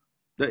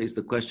 That is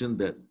the question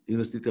that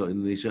University of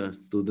Indonesia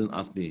student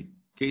asked me.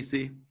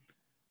 Casey,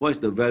 what is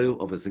the value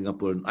of a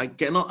Singaporean? I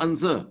cannot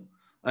answer.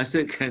 I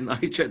said, can I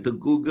check the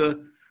Google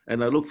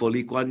and I look for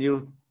Lee Kuan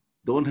Yew?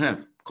 Don't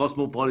have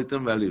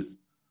cosmopolitan values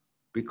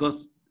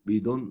because we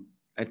don't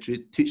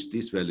actually teach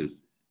these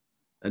values.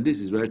 And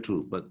this is very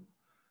true, but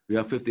we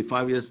are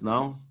 55 years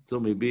now. So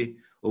maybe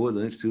over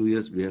the next few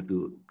years, we have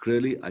to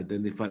clearly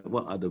identify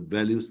what are the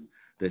values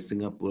that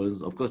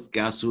Singaporeans, of course,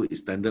 Kiasu is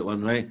standard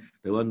one, right?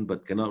 The one,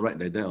 but cannot write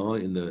like that or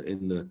in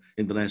the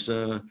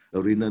international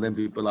arena, then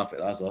people laugh at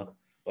us.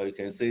 What you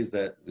can say is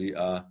that we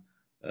are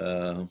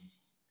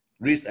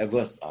risk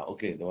averse.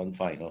 Okay, the one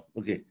fine.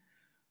 Okay,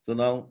 so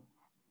now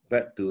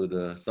back to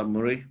the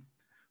summary.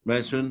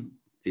 Management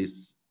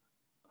is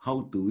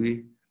how do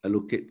we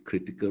allocate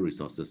critical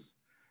resources?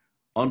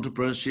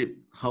 Entrepreneurship,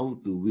 how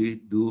do we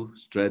do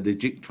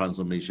strategic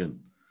transformation?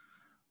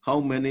 How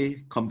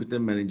many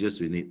competent managers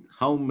we need?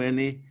 How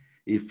many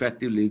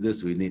effective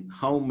leaders we need?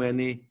 How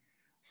many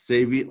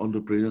savvy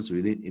entrepreneurs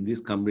we need in this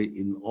company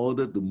in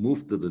order to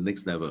move to the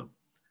next level?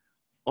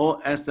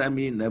 All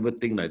SME never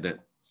think like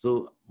that.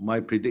 So my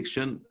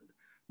prediction,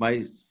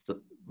 my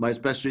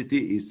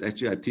specialty is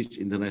actually I teach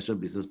international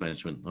business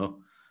management.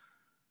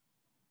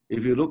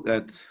 If you look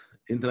at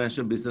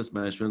international business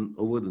management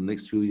over the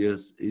next few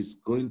years, is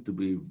going to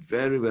be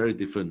very, very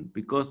different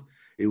because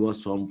it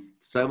was from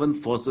 7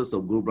 forces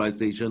of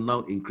globalization now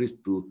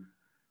increased to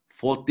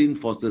 14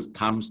 forces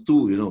times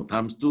 2.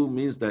 Times 2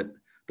 means that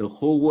the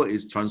whole world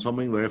is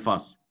transforming very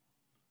fast.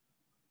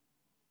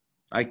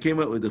 I came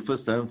up with the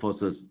first 7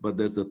 forces, but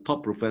there's a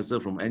top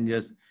professor from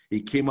NUS. He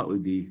came up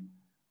with the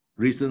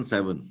recent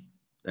 7,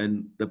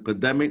 and the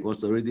pandemic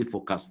was already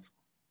forecast.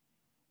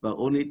 But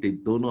only they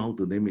don't know how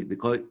to name it. They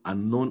call it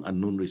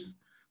unknown risk.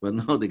 But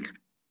now they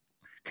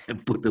can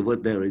put the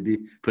word there already,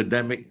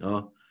 pandemic.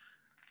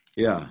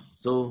 Yeah,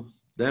 so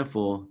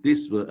therefore,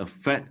 this will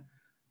affect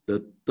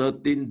the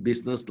 13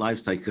 business life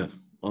cycle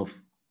of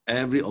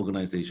every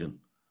organization.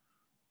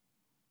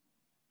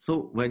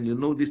 So when you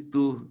know these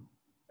 2,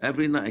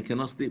 every night I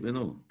cannot sleep,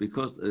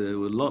 because a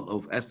lot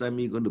of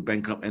SME going to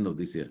bankrupt end of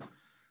this year.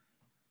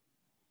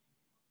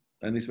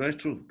 And it's very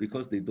true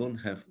because they don't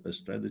have a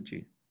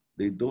strategy.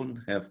 They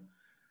don't have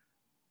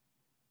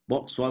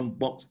box 1,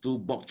 box 2,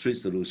 box 3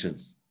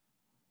 solutions.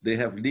 They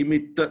have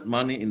limited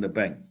money in the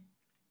bank.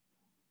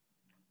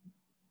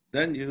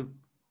 Then you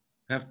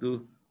have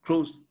to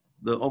close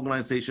the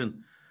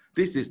organization.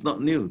 This is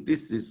not new.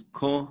 This is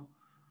called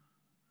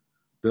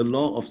the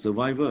law of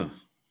survival.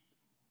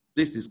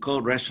 This is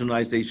called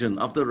rationalization.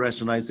 After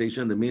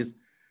rationalization, that means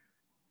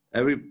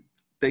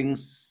everything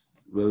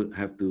will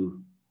have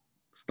to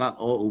start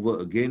all over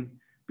again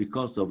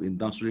because of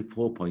Industry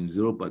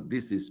 4.0, but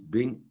this is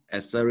being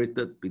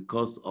accelerated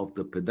because of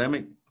the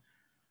pandemic.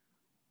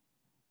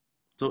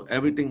 So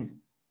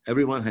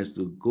everyone has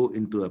to go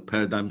into a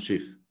paradigm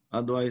shift.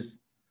 Otherwise,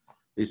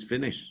 it's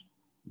finished.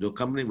 Your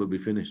company will be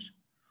finished.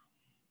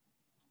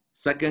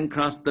 Second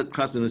class, third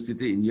class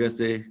university in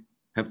USA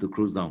have to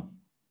close down.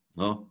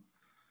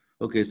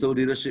 Okay, so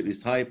leadership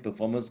is high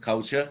performance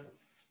culture.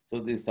 So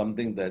this is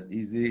something that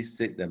easily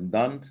said than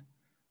done.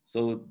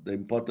 So the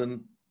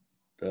important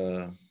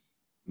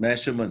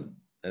measurement,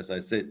 as I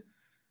said,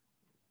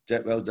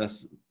 Jack Welch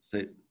just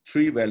said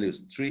 3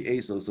 values, 3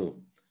 A's also.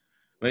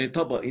 When you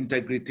talk about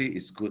integrity,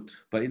 it's good,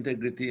 but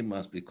integrity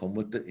must be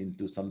converted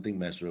into something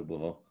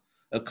measurable.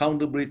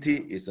 Accountability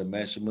is a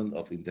measurement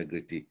of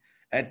integrity.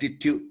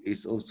 Attitude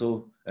is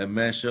also a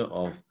measure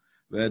of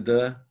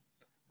whether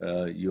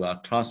you are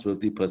a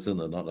trustworthy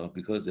person or not,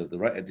 because you have the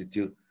right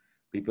attitude,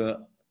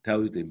 people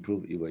tell you to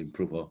improve, you will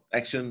improve.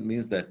 Action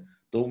means that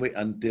don't wait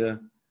until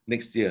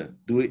next year,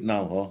 do it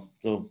now.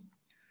 So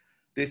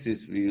this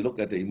is, we look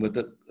at the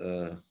inverted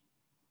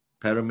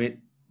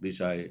pyramid,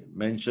 which I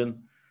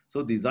mentioned.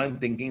 So design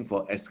thinking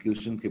for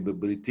execution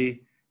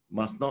capability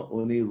must not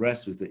only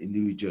rest with the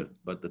individual,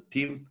 but the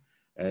team.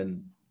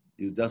 And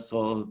you just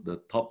saw the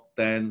top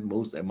 10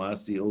 most admired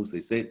CEOs, they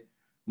said,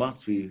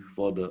 must be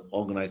for the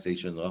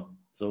organization.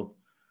 So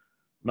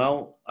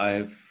now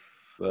I've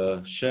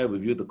shared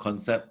with you the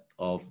concept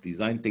of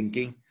design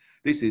thinking.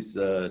 This is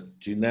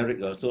generic,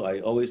 so I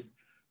always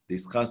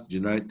discuss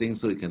generic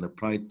things so it can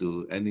apply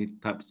to any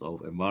types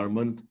of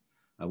environment.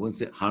 I won't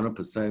say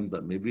 100%,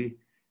 but maybe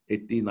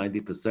 80,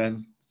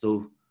 90%.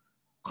 So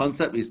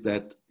concept is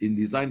that in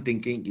design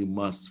thinking, you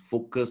must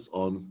focus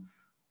on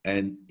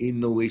an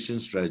innovation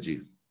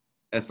strategy.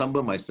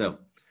 Example myself,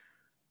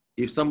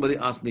 if somebody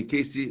asks me,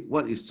 Casey,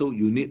 what is so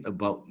unique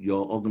about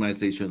your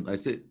organization? I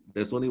said,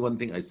 there's only one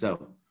thing I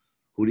sell,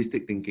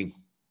 holistic thinking.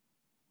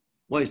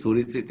 What is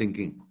holistic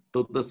thinking?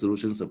 Total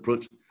solutions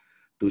approach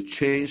to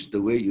change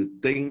the way you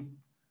think,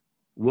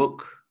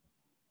 work,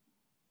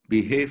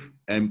 behave,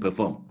 and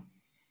perform.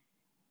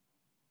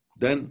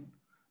 Then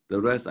the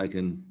rest I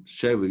can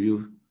share with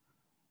you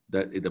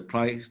that it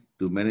applies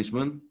to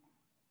management,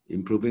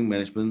 improving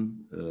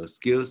management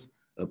skills,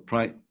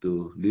 applied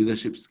to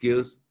leadership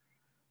skills,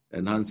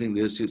 enhancing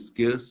leadership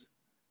skills,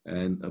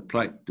 and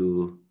applied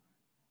to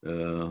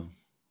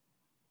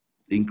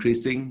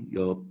increasing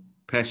your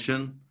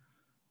passion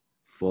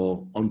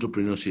for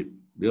entrepreneurship,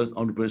 because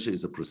entrepreneurship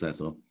is a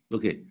process.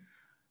 Okay,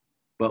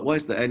 but what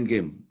is the end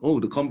game? Oh,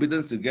 the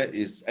competence you get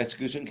is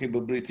execution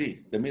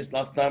capability. That means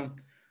last time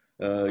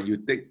you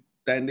take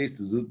 10 days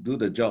to do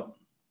the job.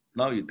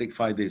 Now you take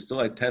 5 days. So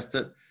I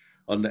tested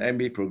on the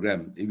MBA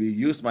program. If you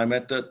use my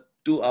method,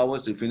 2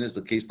 hours you finish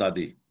the case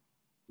study.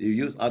 If you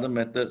use other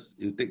methods,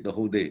 you take the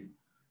whole day.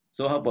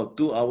 So how about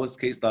 2 hours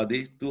case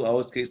study, 2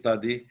 hours case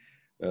study,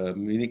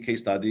 mini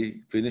case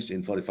study, finished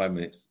in 45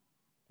 minutes.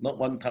 Not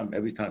one time,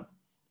 every time.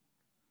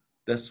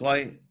 That's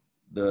why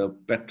the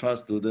Petra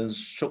students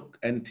shook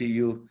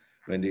NTU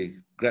when they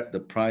grabbed the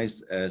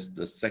prize as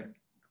the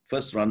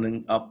first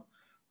running up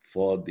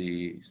for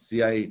the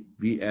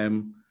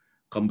CIBM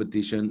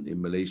competition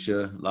in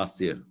Malaysia last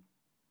year.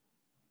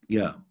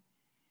 Yeah.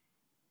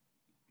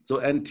 So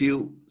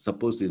NTU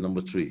supposed to be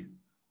number 3.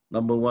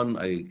 Number 1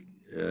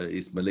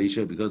 is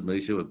Malaysia, because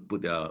Malaysia will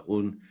put their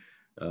own,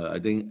 I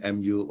think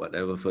MU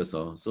whatever first.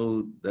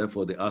 So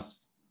therefore they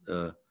asked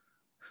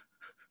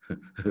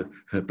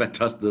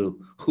Petra,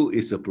 who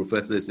is a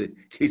professor? They say,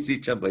 Casey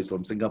Champa is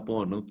from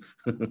Singapore, no?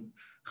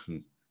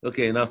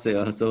 Okay, now say,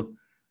 so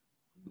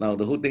now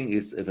the whole thing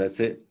is, as I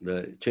said,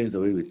 change the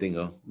way we think.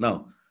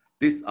 Now,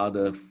 these are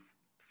the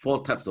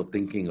 4 types of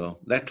thinking.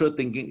 Lateral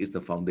thinking is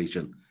the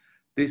foundation.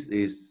 This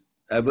is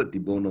Albert de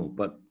Bono,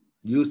 but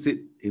use it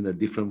in a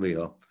different way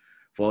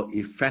for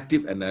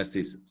effective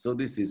analysis. So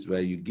this is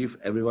where you give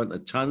everyone a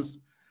chance.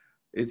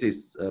 It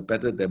is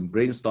better than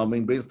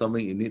brainstorming.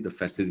 Brainstorming, you need the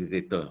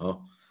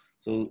facilitator.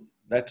 So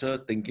lateral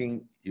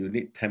thinking, you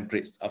need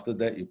templates. After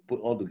that, you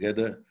put all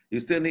together. You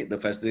still need the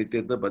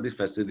facilitator, but this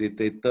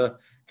facilitator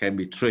can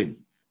be trained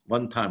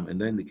one time, and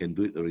then they can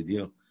do it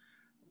already.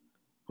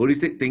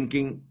 Holistic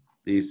thinking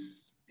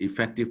is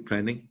effective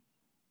planning,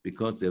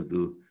 because you have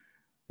to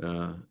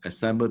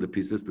assemble the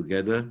pieces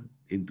together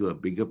into a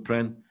bigger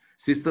plan.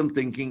 System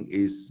thinking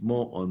is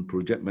more on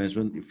project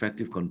management,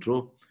 effective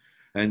control,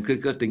 and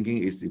critical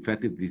thinking is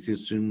effective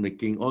decision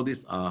making. All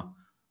these are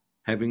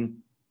having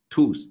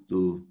tools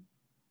to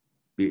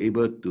be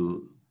able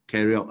to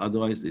carry out,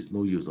 otherwise it's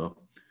no use.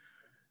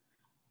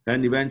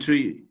 And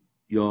eventually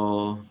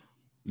your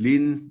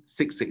Lean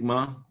Six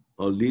Sigma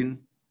or Lean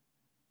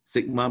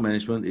Sigma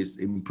management is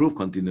improved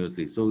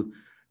continuously. So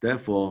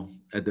therefore,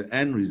 at the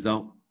end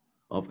result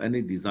of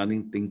any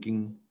designing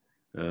thinking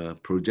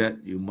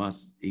project, you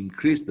must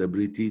increase the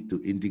ability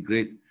to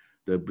integrate,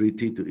 the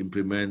ability to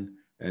implement,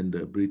 and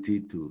the ability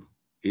to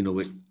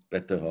innovate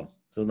better.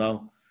 So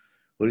now,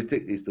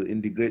 holistic is to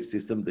integrate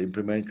system, to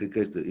implement,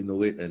 critical is to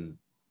innovate, and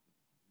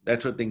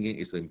lateral thinking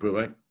is to improve,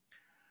 right?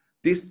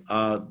 These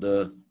are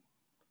the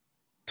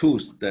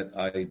tools that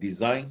I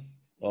design,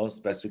 or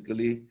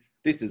specifically,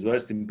 this is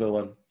very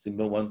simple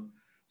one.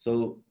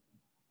 So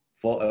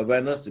for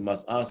awareness, you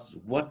must ask,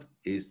 what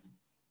is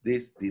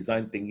this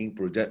design thinking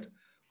project?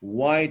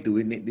 Why do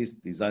we need this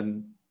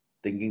design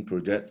thinking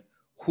project?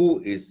 Who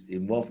is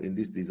involved in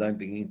this design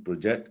thinking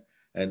project?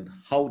 And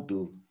how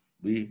do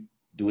we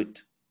do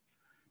it?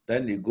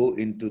 Then you go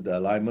into the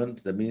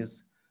alignment. That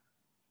means,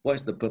 what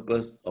is the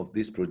purpose of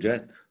this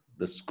project?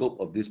 The scope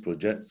of this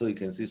project. So you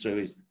can see straight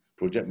away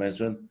project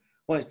management.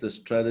 What is the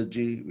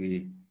strategy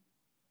we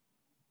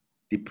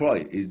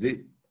deploy? Is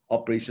it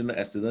operational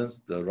excellence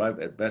to arrive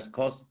at best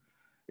cost?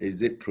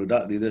 Is it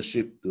product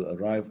leadership to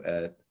arrive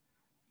at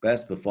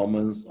best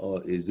performance?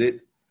 Or is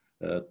it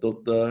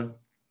total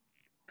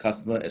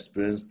customer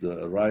experience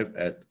to arrive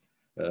at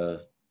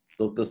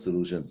total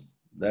solutions?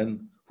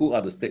 Then who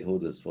are the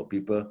stakeholders for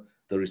people,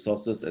 the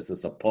resources as the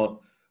support,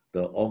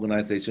 the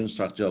organization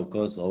structure? Of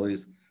course,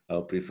 always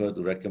I'll prefer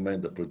to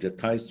recommend the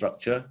projectized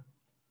structure,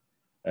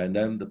 and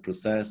then the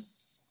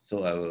process.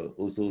 So I will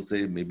also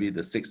say maybe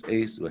the 6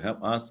 A's will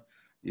help us.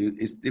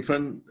 It's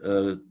different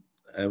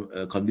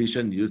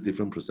condition, use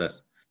different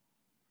process.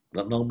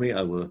 But normally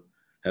I will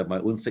have my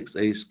own 6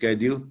 A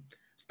schedule,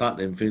 start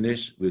and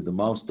finish with the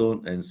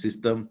milestone and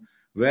system.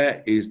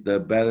 Where is the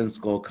balance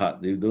scorecard?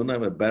 If you don't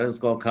have a balance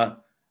scorecard,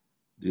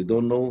 you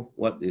don't know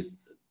what is,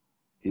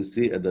 you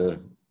see at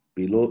the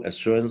below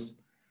assurance,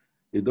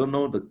 you don't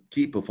know the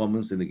key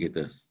performance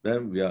indicators.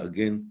 Then we are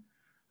again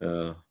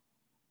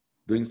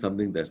doing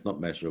something that's not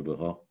measurable.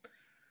 Huh?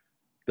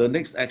 The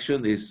next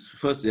action is,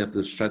 first you have to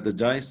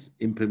strategize,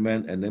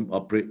 implement, and then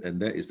operate,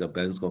 and that is a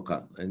balanced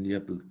scorecard. And you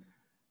have to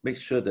make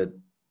sure that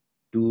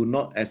do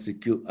not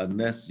execute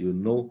unless you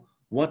know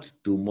what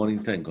to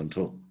monitor and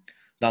control.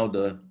 Now,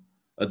 the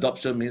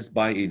adoption means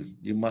buy-in.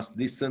 You must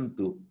listen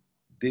to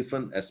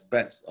different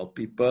aspects of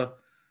people.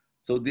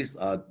 So these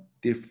are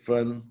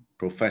different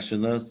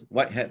professionals.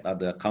 White hat are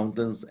the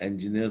accountants,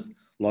 engineers,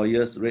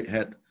 lawyers. Red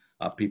hat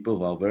are people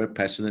who are very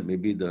passionate,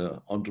 maybe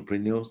the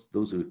entrepreneurs,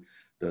 those who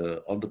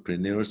the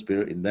entrepreneurial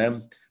spirit in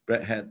them.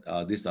 Black hat,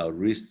 these are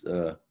risk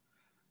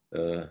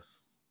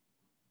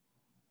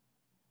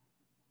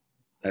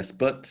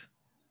expert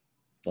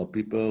or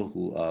people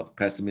who are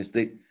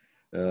pessimistic.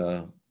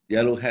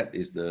 Yellow hat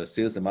is the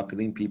sales and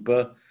marketing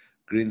people.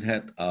 Green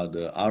hat are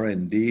the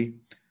R&D,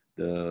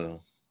 the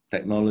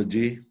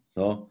technology.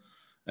 So,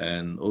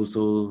 and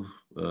also,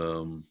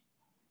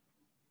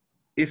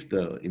 if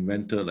the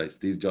inventor like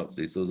Steve Jobs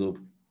is also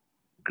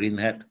green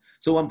hat.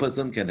 So one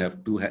person can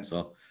have two hats.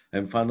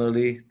 And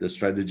finally, the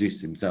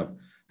strategist himself.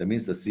 That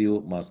means the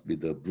CEO must be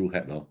the blue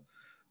hat.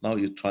 Now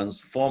you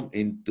transform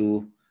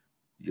into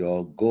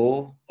your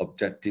goal,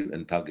 objective,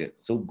 and target.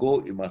 So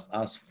goal, you must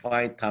ask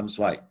 5 times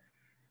why.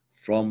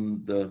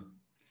 From the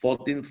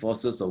 14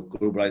 forces of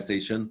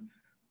globalization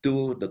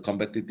to the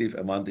competitive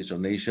advantage of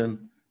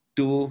nation,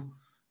 to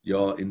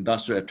your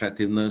industrial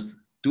attractiveness,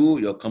 to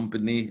your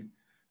company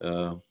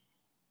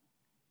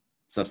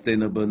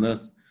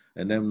sustainableness,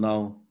 and then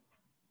now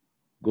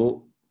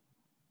go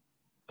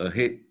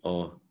ahead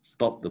or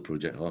stop the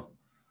project.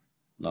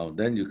 Now,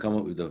 then you come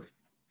up with the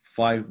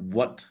 5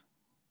 what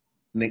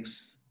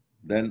next.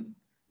 Then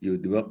you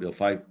develop your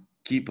 5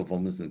 key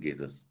performance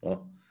indicators.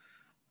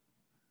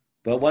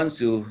 But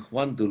once you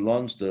want to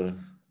launch the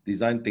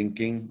design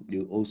thinking,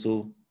 you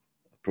also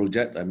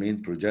project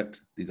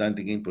design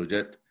thinking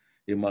project,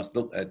 you must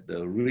look at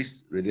the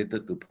risks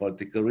related to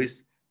political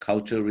risk,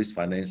 cultural risk,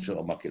 financial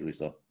or market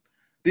risk.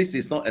 This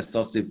is not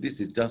exhaustive, this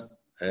is just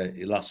an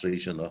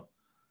illustration.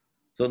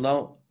 So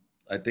now,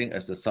 I think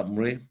as a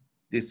summary,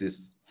 this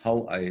is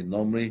how I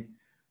normally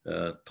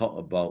talk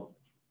about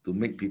to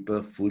make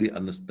people fully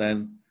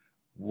understand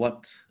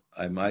what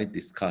I might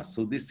discuss.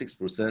 So this 6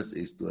 process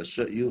is to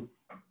assure you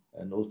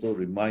and also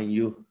remind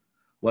you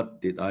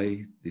what did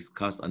I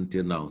discuss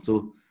until now.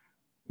 So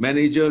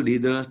manager,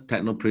 leader,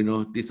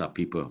 technopreneur, these are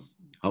people.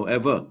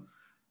 However,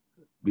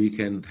 we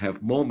can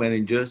have more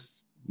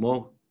managers,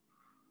 more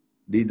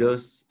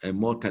leaders, and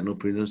more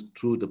technopreneurs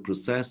through the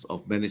process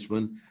of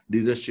management,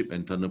 leadership,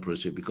 and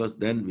entrepreneurship, because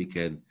then we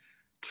can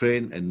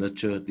train and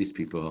nurture these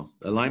people.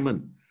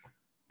 Alignment.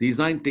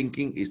 Design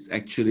thinking is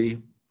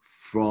actually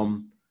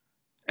from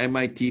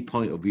MIT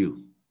point of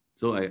view.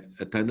 So I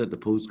attended the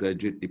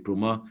postgraduate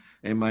diploma,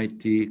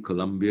 MIT,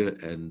 Columbia,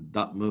 and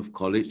Dartmouth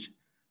College.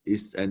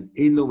 Is an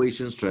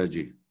innovation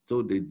strategy.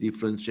 So they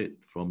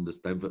differentiate from the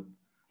Stanford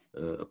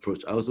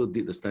approach. I also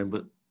did the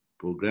Stanford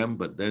program,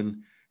 but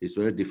then it's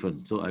very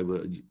different. So I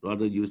would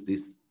rather use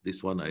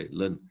this one I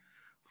learned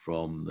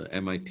from the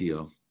MIT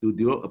to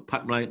develop a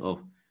pipeline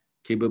of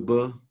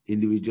capable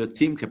individual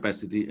team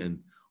capacity and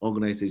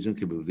organization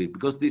capability,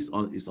 because this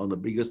is on a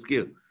bigger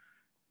scale.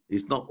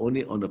 It's not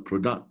only on the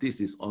product,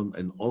 this is on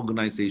an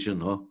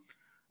organization.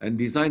 And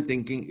design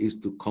thinking is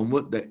to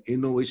convert the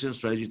innovation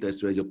strategy,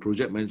 that's where your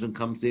project management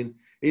comes in,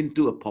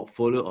 into a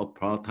portfolio of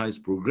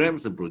prioritized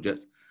programs and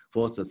projects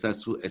for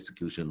successful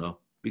execution.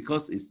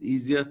 Because it's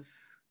easier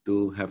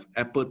to have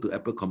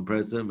apple-to-apple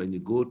comparison when you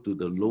go to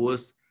the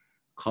lowest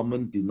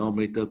common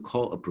denominator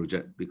called a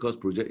project, because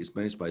project is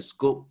managed by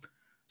scope,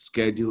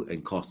 schedule,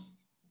 and cost.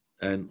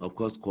 And of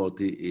course,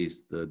 quality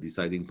is the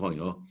deciding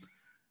point.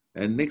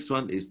 And next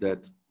one is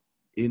that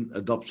in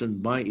adoption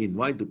buy-in,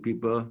 why do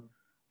people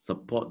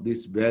support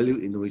this value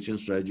innovation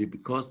strategy?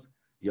 Because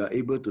you are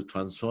able to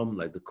transform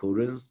like the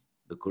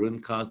Korean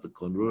cars, the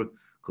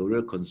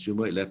Korean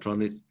consumer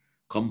electronics,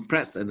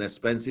 complex and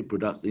expensive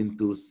products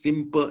into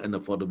simple and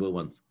affordable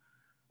ones.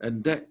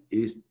 And that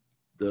is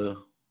the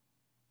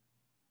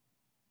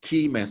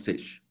key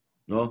message,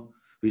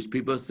 which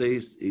people say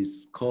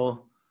is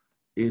called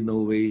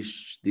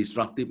innovation,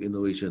 disruptive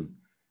innovation.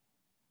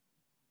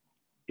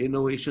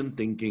 Innovation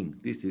thinking,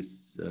 this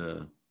is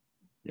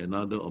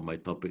another of my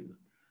topic,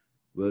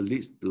 will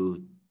lead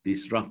to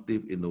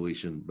disruptive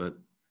innovation. But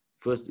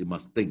first you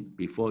must think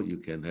before you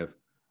can have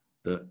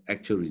the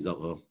actual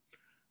result.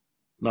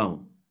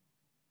 Now,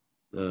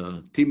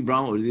 Tim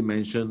Brown already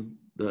mentioned,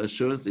 the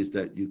assurance is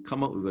that you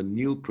come up with a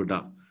new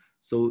product,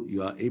 so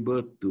you are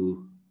able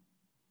to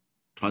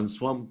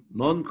transform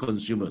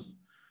non-consumers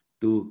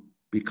to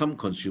become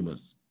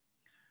consumers.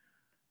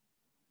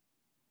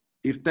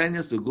 If 10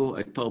 years ago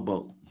I talk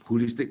about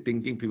holistic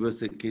thinking, people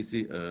say,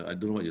 Casey, I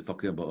don't know what you're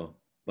talking about.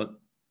 But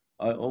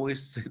I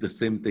always say the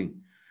same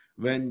thing.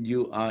 When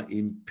you are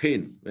in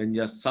pain, when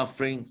you're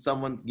suffering,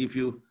 someone give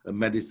you a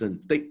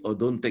medicine, take or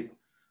don't take.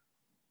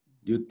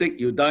 You take,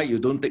 you die, you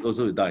don't take,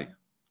 also you die.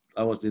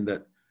 I was in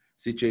that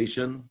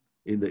situation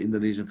in the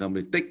Indonesian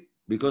company. Take,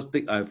 because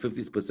take, I have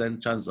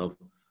 50% chance of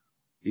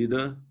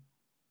either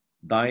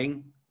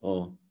dying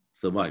or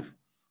survive.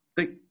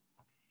 Take,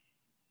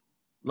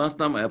 last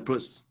time I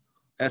approached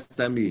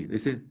SME, they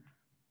said,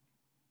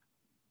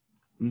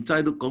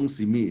 I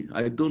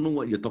don't know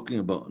what you're talking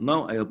about.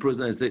 Now I approach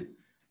them and say,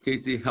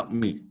 Casey, help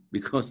me,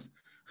 because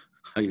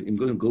I'm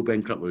going to go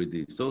bankrupt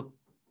already. So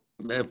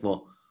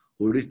therefore,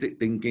 holistic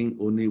thinking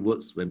only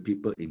works when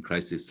people in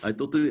crisis. I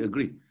totally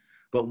agree.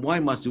 But why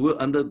must you wait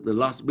until the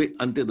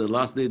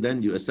last day,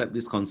 then you accept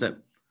this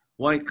concept?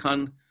 Why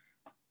can't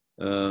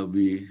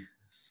we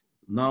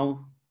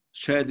now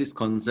share this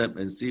concept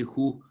and see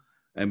who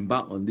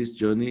embark on this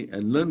journey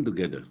and learn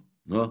together?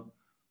 No?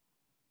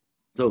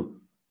 So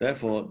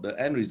therefore, the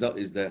end result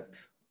is that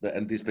the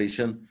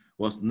anticipation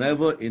was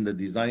never in the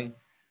design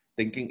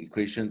thinking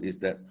equation, is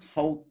that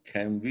how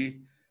can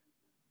we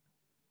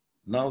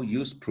now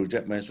use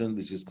project management,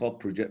 which is called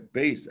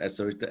project-based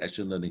accelerated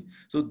action learning.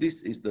 So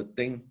this is the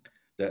thing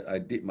that I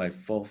did my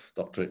 4th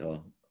doctorate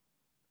on.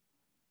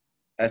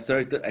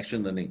 Accelerated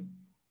action learning.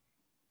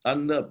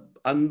 Under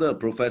a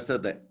professor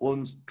that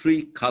owns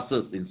 3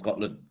 castles in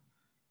Scotland.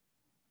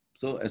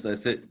 So as I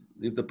said,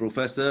 if the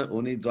professor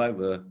only drive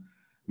a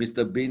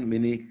Mr. Bean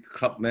mini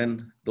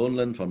clubman, don't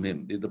learn from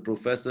him. If the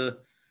professor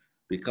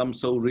becomes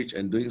so rich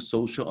and doing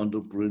social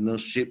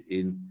entrepreneurship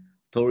in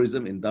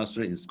tourism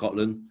industry in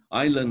Scotland,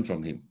 I learned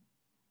from him.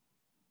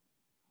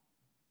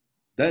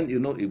 Then you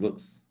know it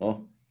works.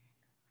 Oh.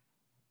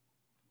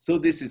 So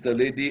this is the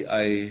lady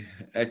I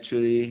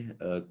actually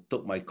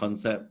took my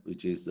concept,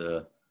 which is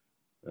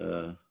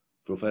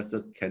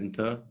Professor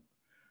Kenter.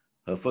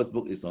 Her first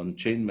book is on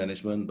change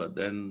management, but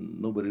then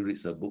nobody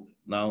reads her book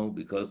now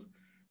because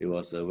it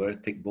was a very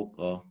thick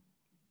book.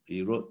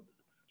 He wrote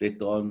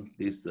later on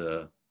this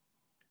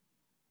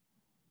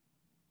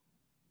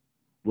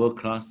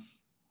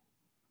world-class.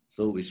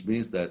 So which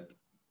means that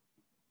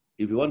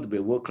if you want to be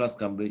a world-class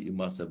company, you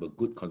must have a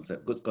good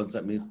concept. Good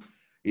concept means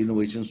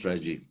innovation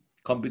strategy.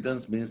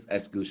 Competence means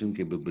execution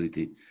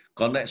capability.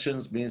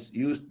 Connections means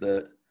use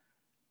the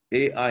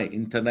AI,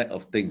 Internet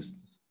of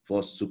Things,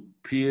 for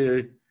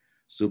supreme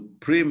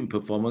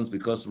performance,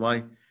 because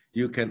why?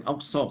 You can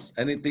outsource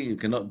anything you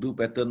cannot do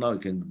better now. You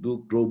can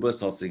do global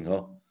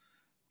sourcing.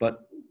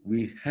 But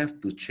we have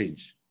to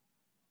change.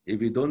 If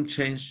we don't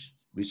change,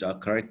 which our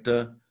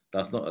character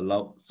does not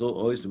allow, so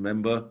always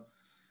remember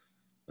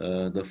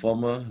the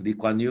former Lee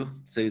Kuan Yew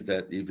says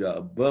that if you are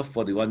above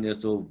 41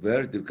 years old,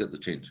 very difficult to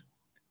change.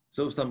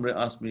 So somebody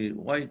asked me,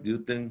 why do you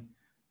think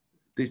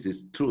this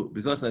is true?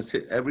 Because I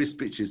said every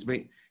speech is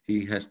made,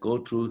 he has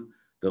gone through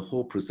the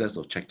whole process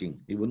of checking.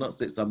 He will not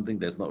say something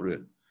that's not real.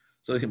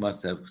 So he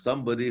must have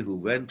somebody who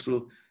went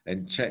through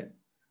and checked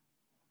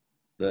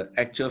the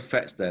actual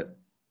facts that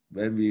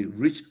when we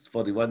reach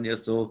 41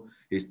 years old,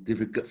 it's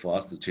difficult for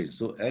us to change.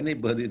 So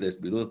anybody that's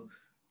below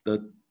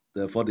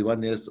the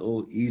 41 years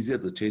old, easier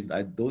to change.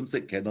 I don't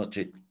say cannot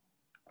change.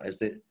 I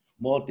said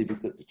more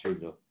difficult to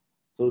change.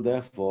 So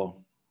therefore,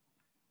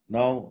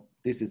 now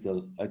this is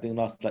the, I think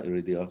last slide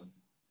already.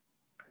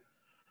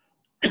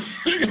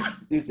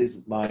 This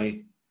is my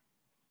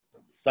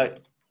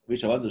slide,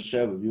 which I want to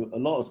share with you. A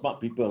lot of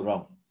smart people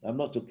around. I'm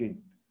not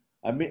joking.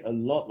 I met a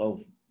lot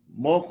of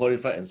more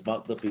qualified and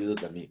smarter people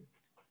than me.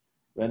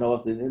 When I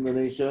was in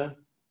Indonesia,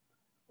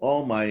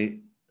 all my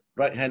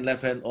right hand,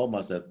 left hand, all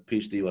must have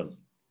PhD one.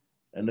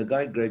 And the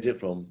guy graduated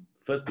from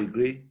 1st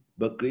degree,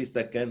 Berkeley,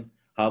 2nd,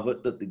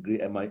 Harvard, 3rd degree,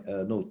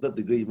 no, 3rd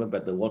degree even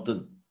better,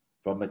 Wharton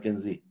from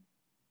Mackenzie.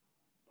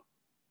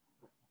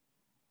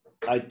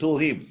 I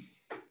told him,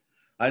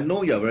 I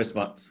know you're very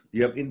smart.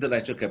 You have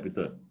intellectual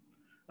capital.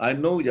 I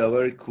know you're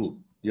very cool.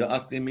 You're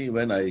asking me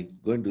when I'm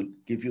going to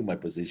give you my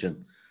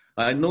position.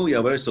 I know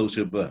you're very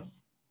sociable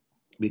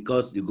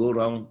because you go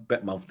around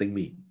bad-mouthing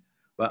me.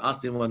 But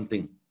ask him one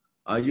thing.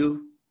 Are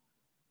you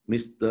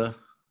Mr.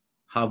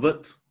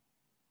 Harvard?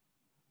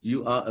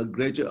 You are a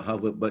graduate of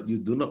Harvard, but you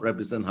do not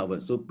represent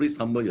Harvard. So please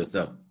humble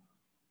yourself.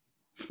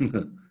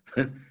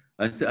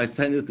 I said, I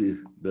send you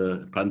to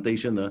the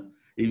plantation.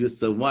 If you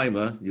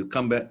survive, you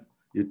come back,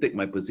 you take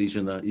my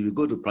position. If you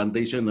go to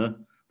plantation,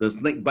 the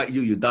snake bite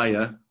you, you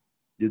die.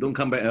 You don't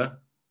come back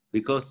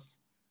because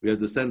we have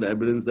to send the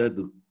ambulance there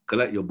to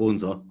collect your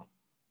bones.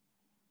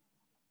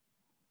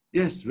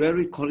 Yes,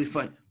 very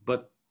qualified,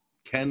 but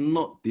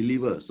cannot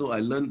deliver. So I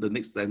learned the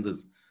next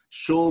sentence.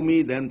 Show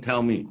me, then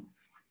tell me.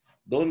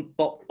 Don't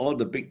talk all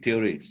the big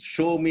theory.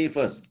 Show me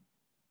first.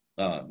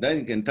 Then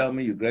you can tell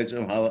me you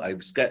graduate how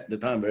I'm scared. The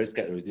time I'm very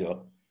scared already.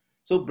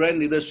 So brand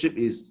leadership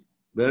is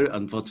very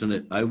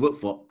unfortunate. I work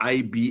for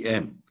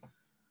IBM.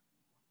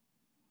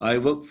 I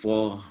work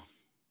for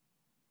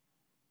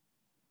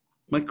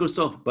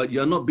Microsoft, but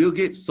you're not Bill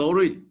Gates,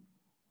 sorry.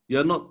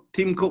 You're not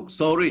Tim Cook,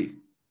 sorry.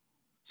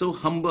 So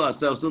humble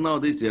ourselves. So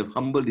nowadays you have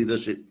humble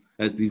leadership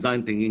as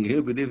design thinking. Can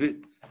you believe it?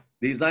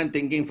 Design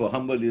thinking for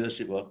humble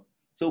leadership.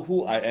 So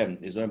who I am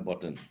is very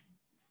important.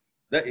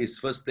 That is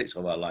first stage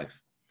of our life.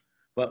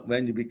 But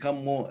when you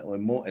become more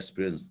and more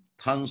experienced,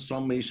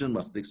 transformation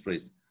must take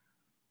place.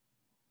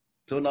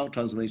 So now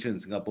transformation in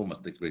Singapore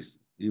must take place.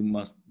 You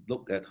must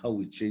look at how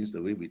we change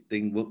the way we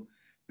think, work,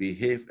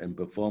 behave, and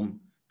perform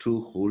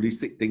through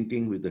holistic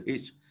thinking with the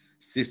H.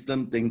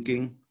 system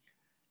thinking,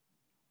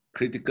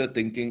 critical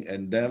thinking,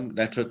 and then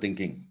lateral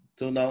thinking.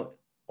 So now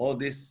all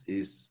this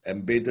is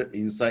embedded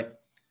inside.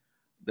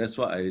 That's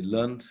what I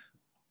learned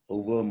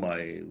over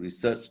my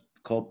research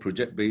called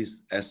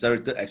project-based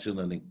accelerated action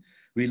learning.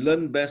 We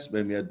learn best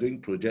when we are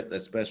doing projects,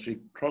 especially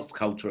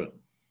cross-cultural.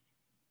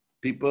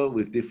 People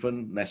with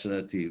different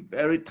nationality,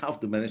 very tough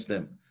to manage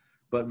them,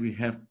 but we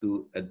have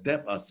to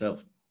adapt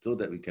ourselves so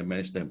that we can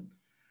manage them.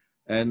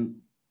 And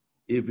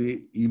if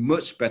we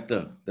emerge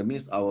better, that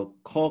means our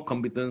core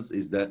competence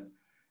is that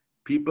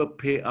people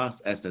pay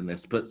us as an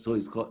expert, so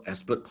it's called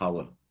expert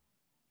power.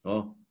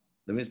 Oh,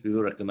 that means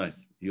people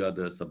recognize you are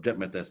the subject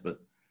matter expert.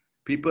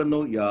 People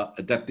know you are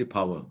adaptive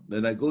power.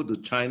 When I go to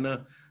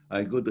China,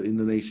 I go to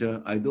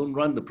Indonesia, I don't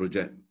run the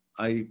project.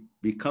 I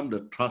become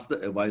the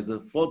trusted advisor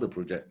for the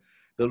project.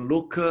 The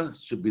local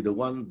should be the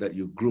one that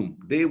you groom.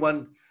 Day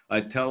one,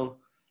 I tell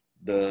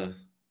the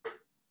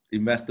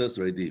investors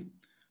already,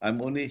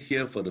 I'm only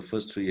here for the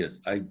first 3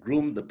 years. I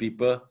groom the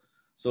people,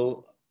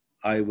 so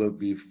I will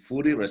be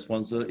fully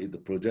responsible if the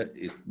project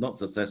is not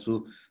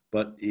successful.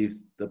 But if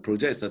the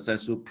project is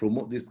successful,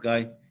 promote this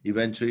guy,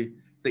 eventually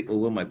take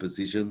over my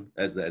position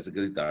as the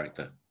executive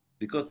director,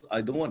 because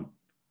I don't want.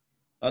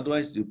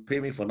 Otherwise, you pay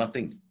me for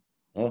nothing.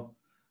 Oh,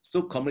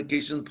 so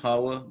communication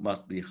power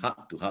must be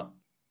heart to heart.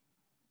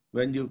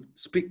 When you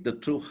speak the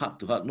truth heart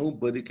to heart,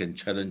 nobody can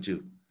challenge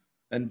you.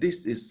 And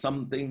this is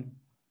something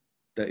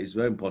that is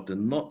very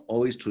important, not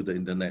always through the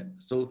internet.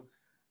 So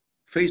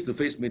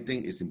face-to-face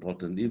meeting is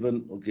important.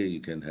 Even, okay,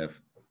 you can have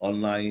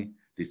online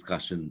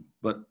discussion,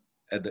 but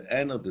at the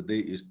end of the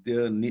day, you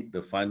still need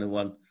the final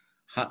one,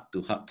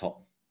 heart-to-heart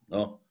talk.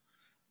 No?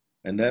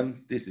 And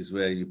then this is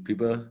where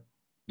people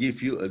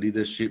give you a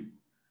leadership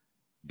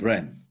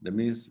brand. That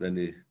means when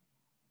they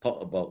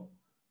talk about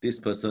this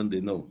person,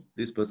 they know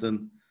this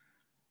person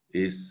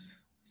is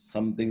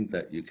something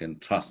that you can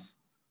trust,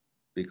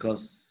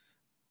 because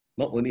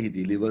not only he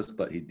delivers,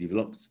 but he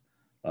develops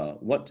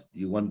what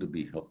you want to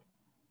be.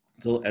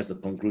 So as a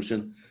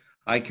conclusion,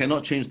 I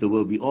cannot change the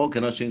world. We all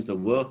cannot change the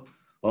world,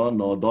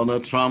 nor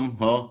Donald Trump,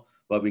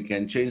 but we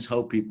can change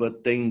how people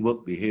think,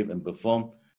 work, behave, and perform.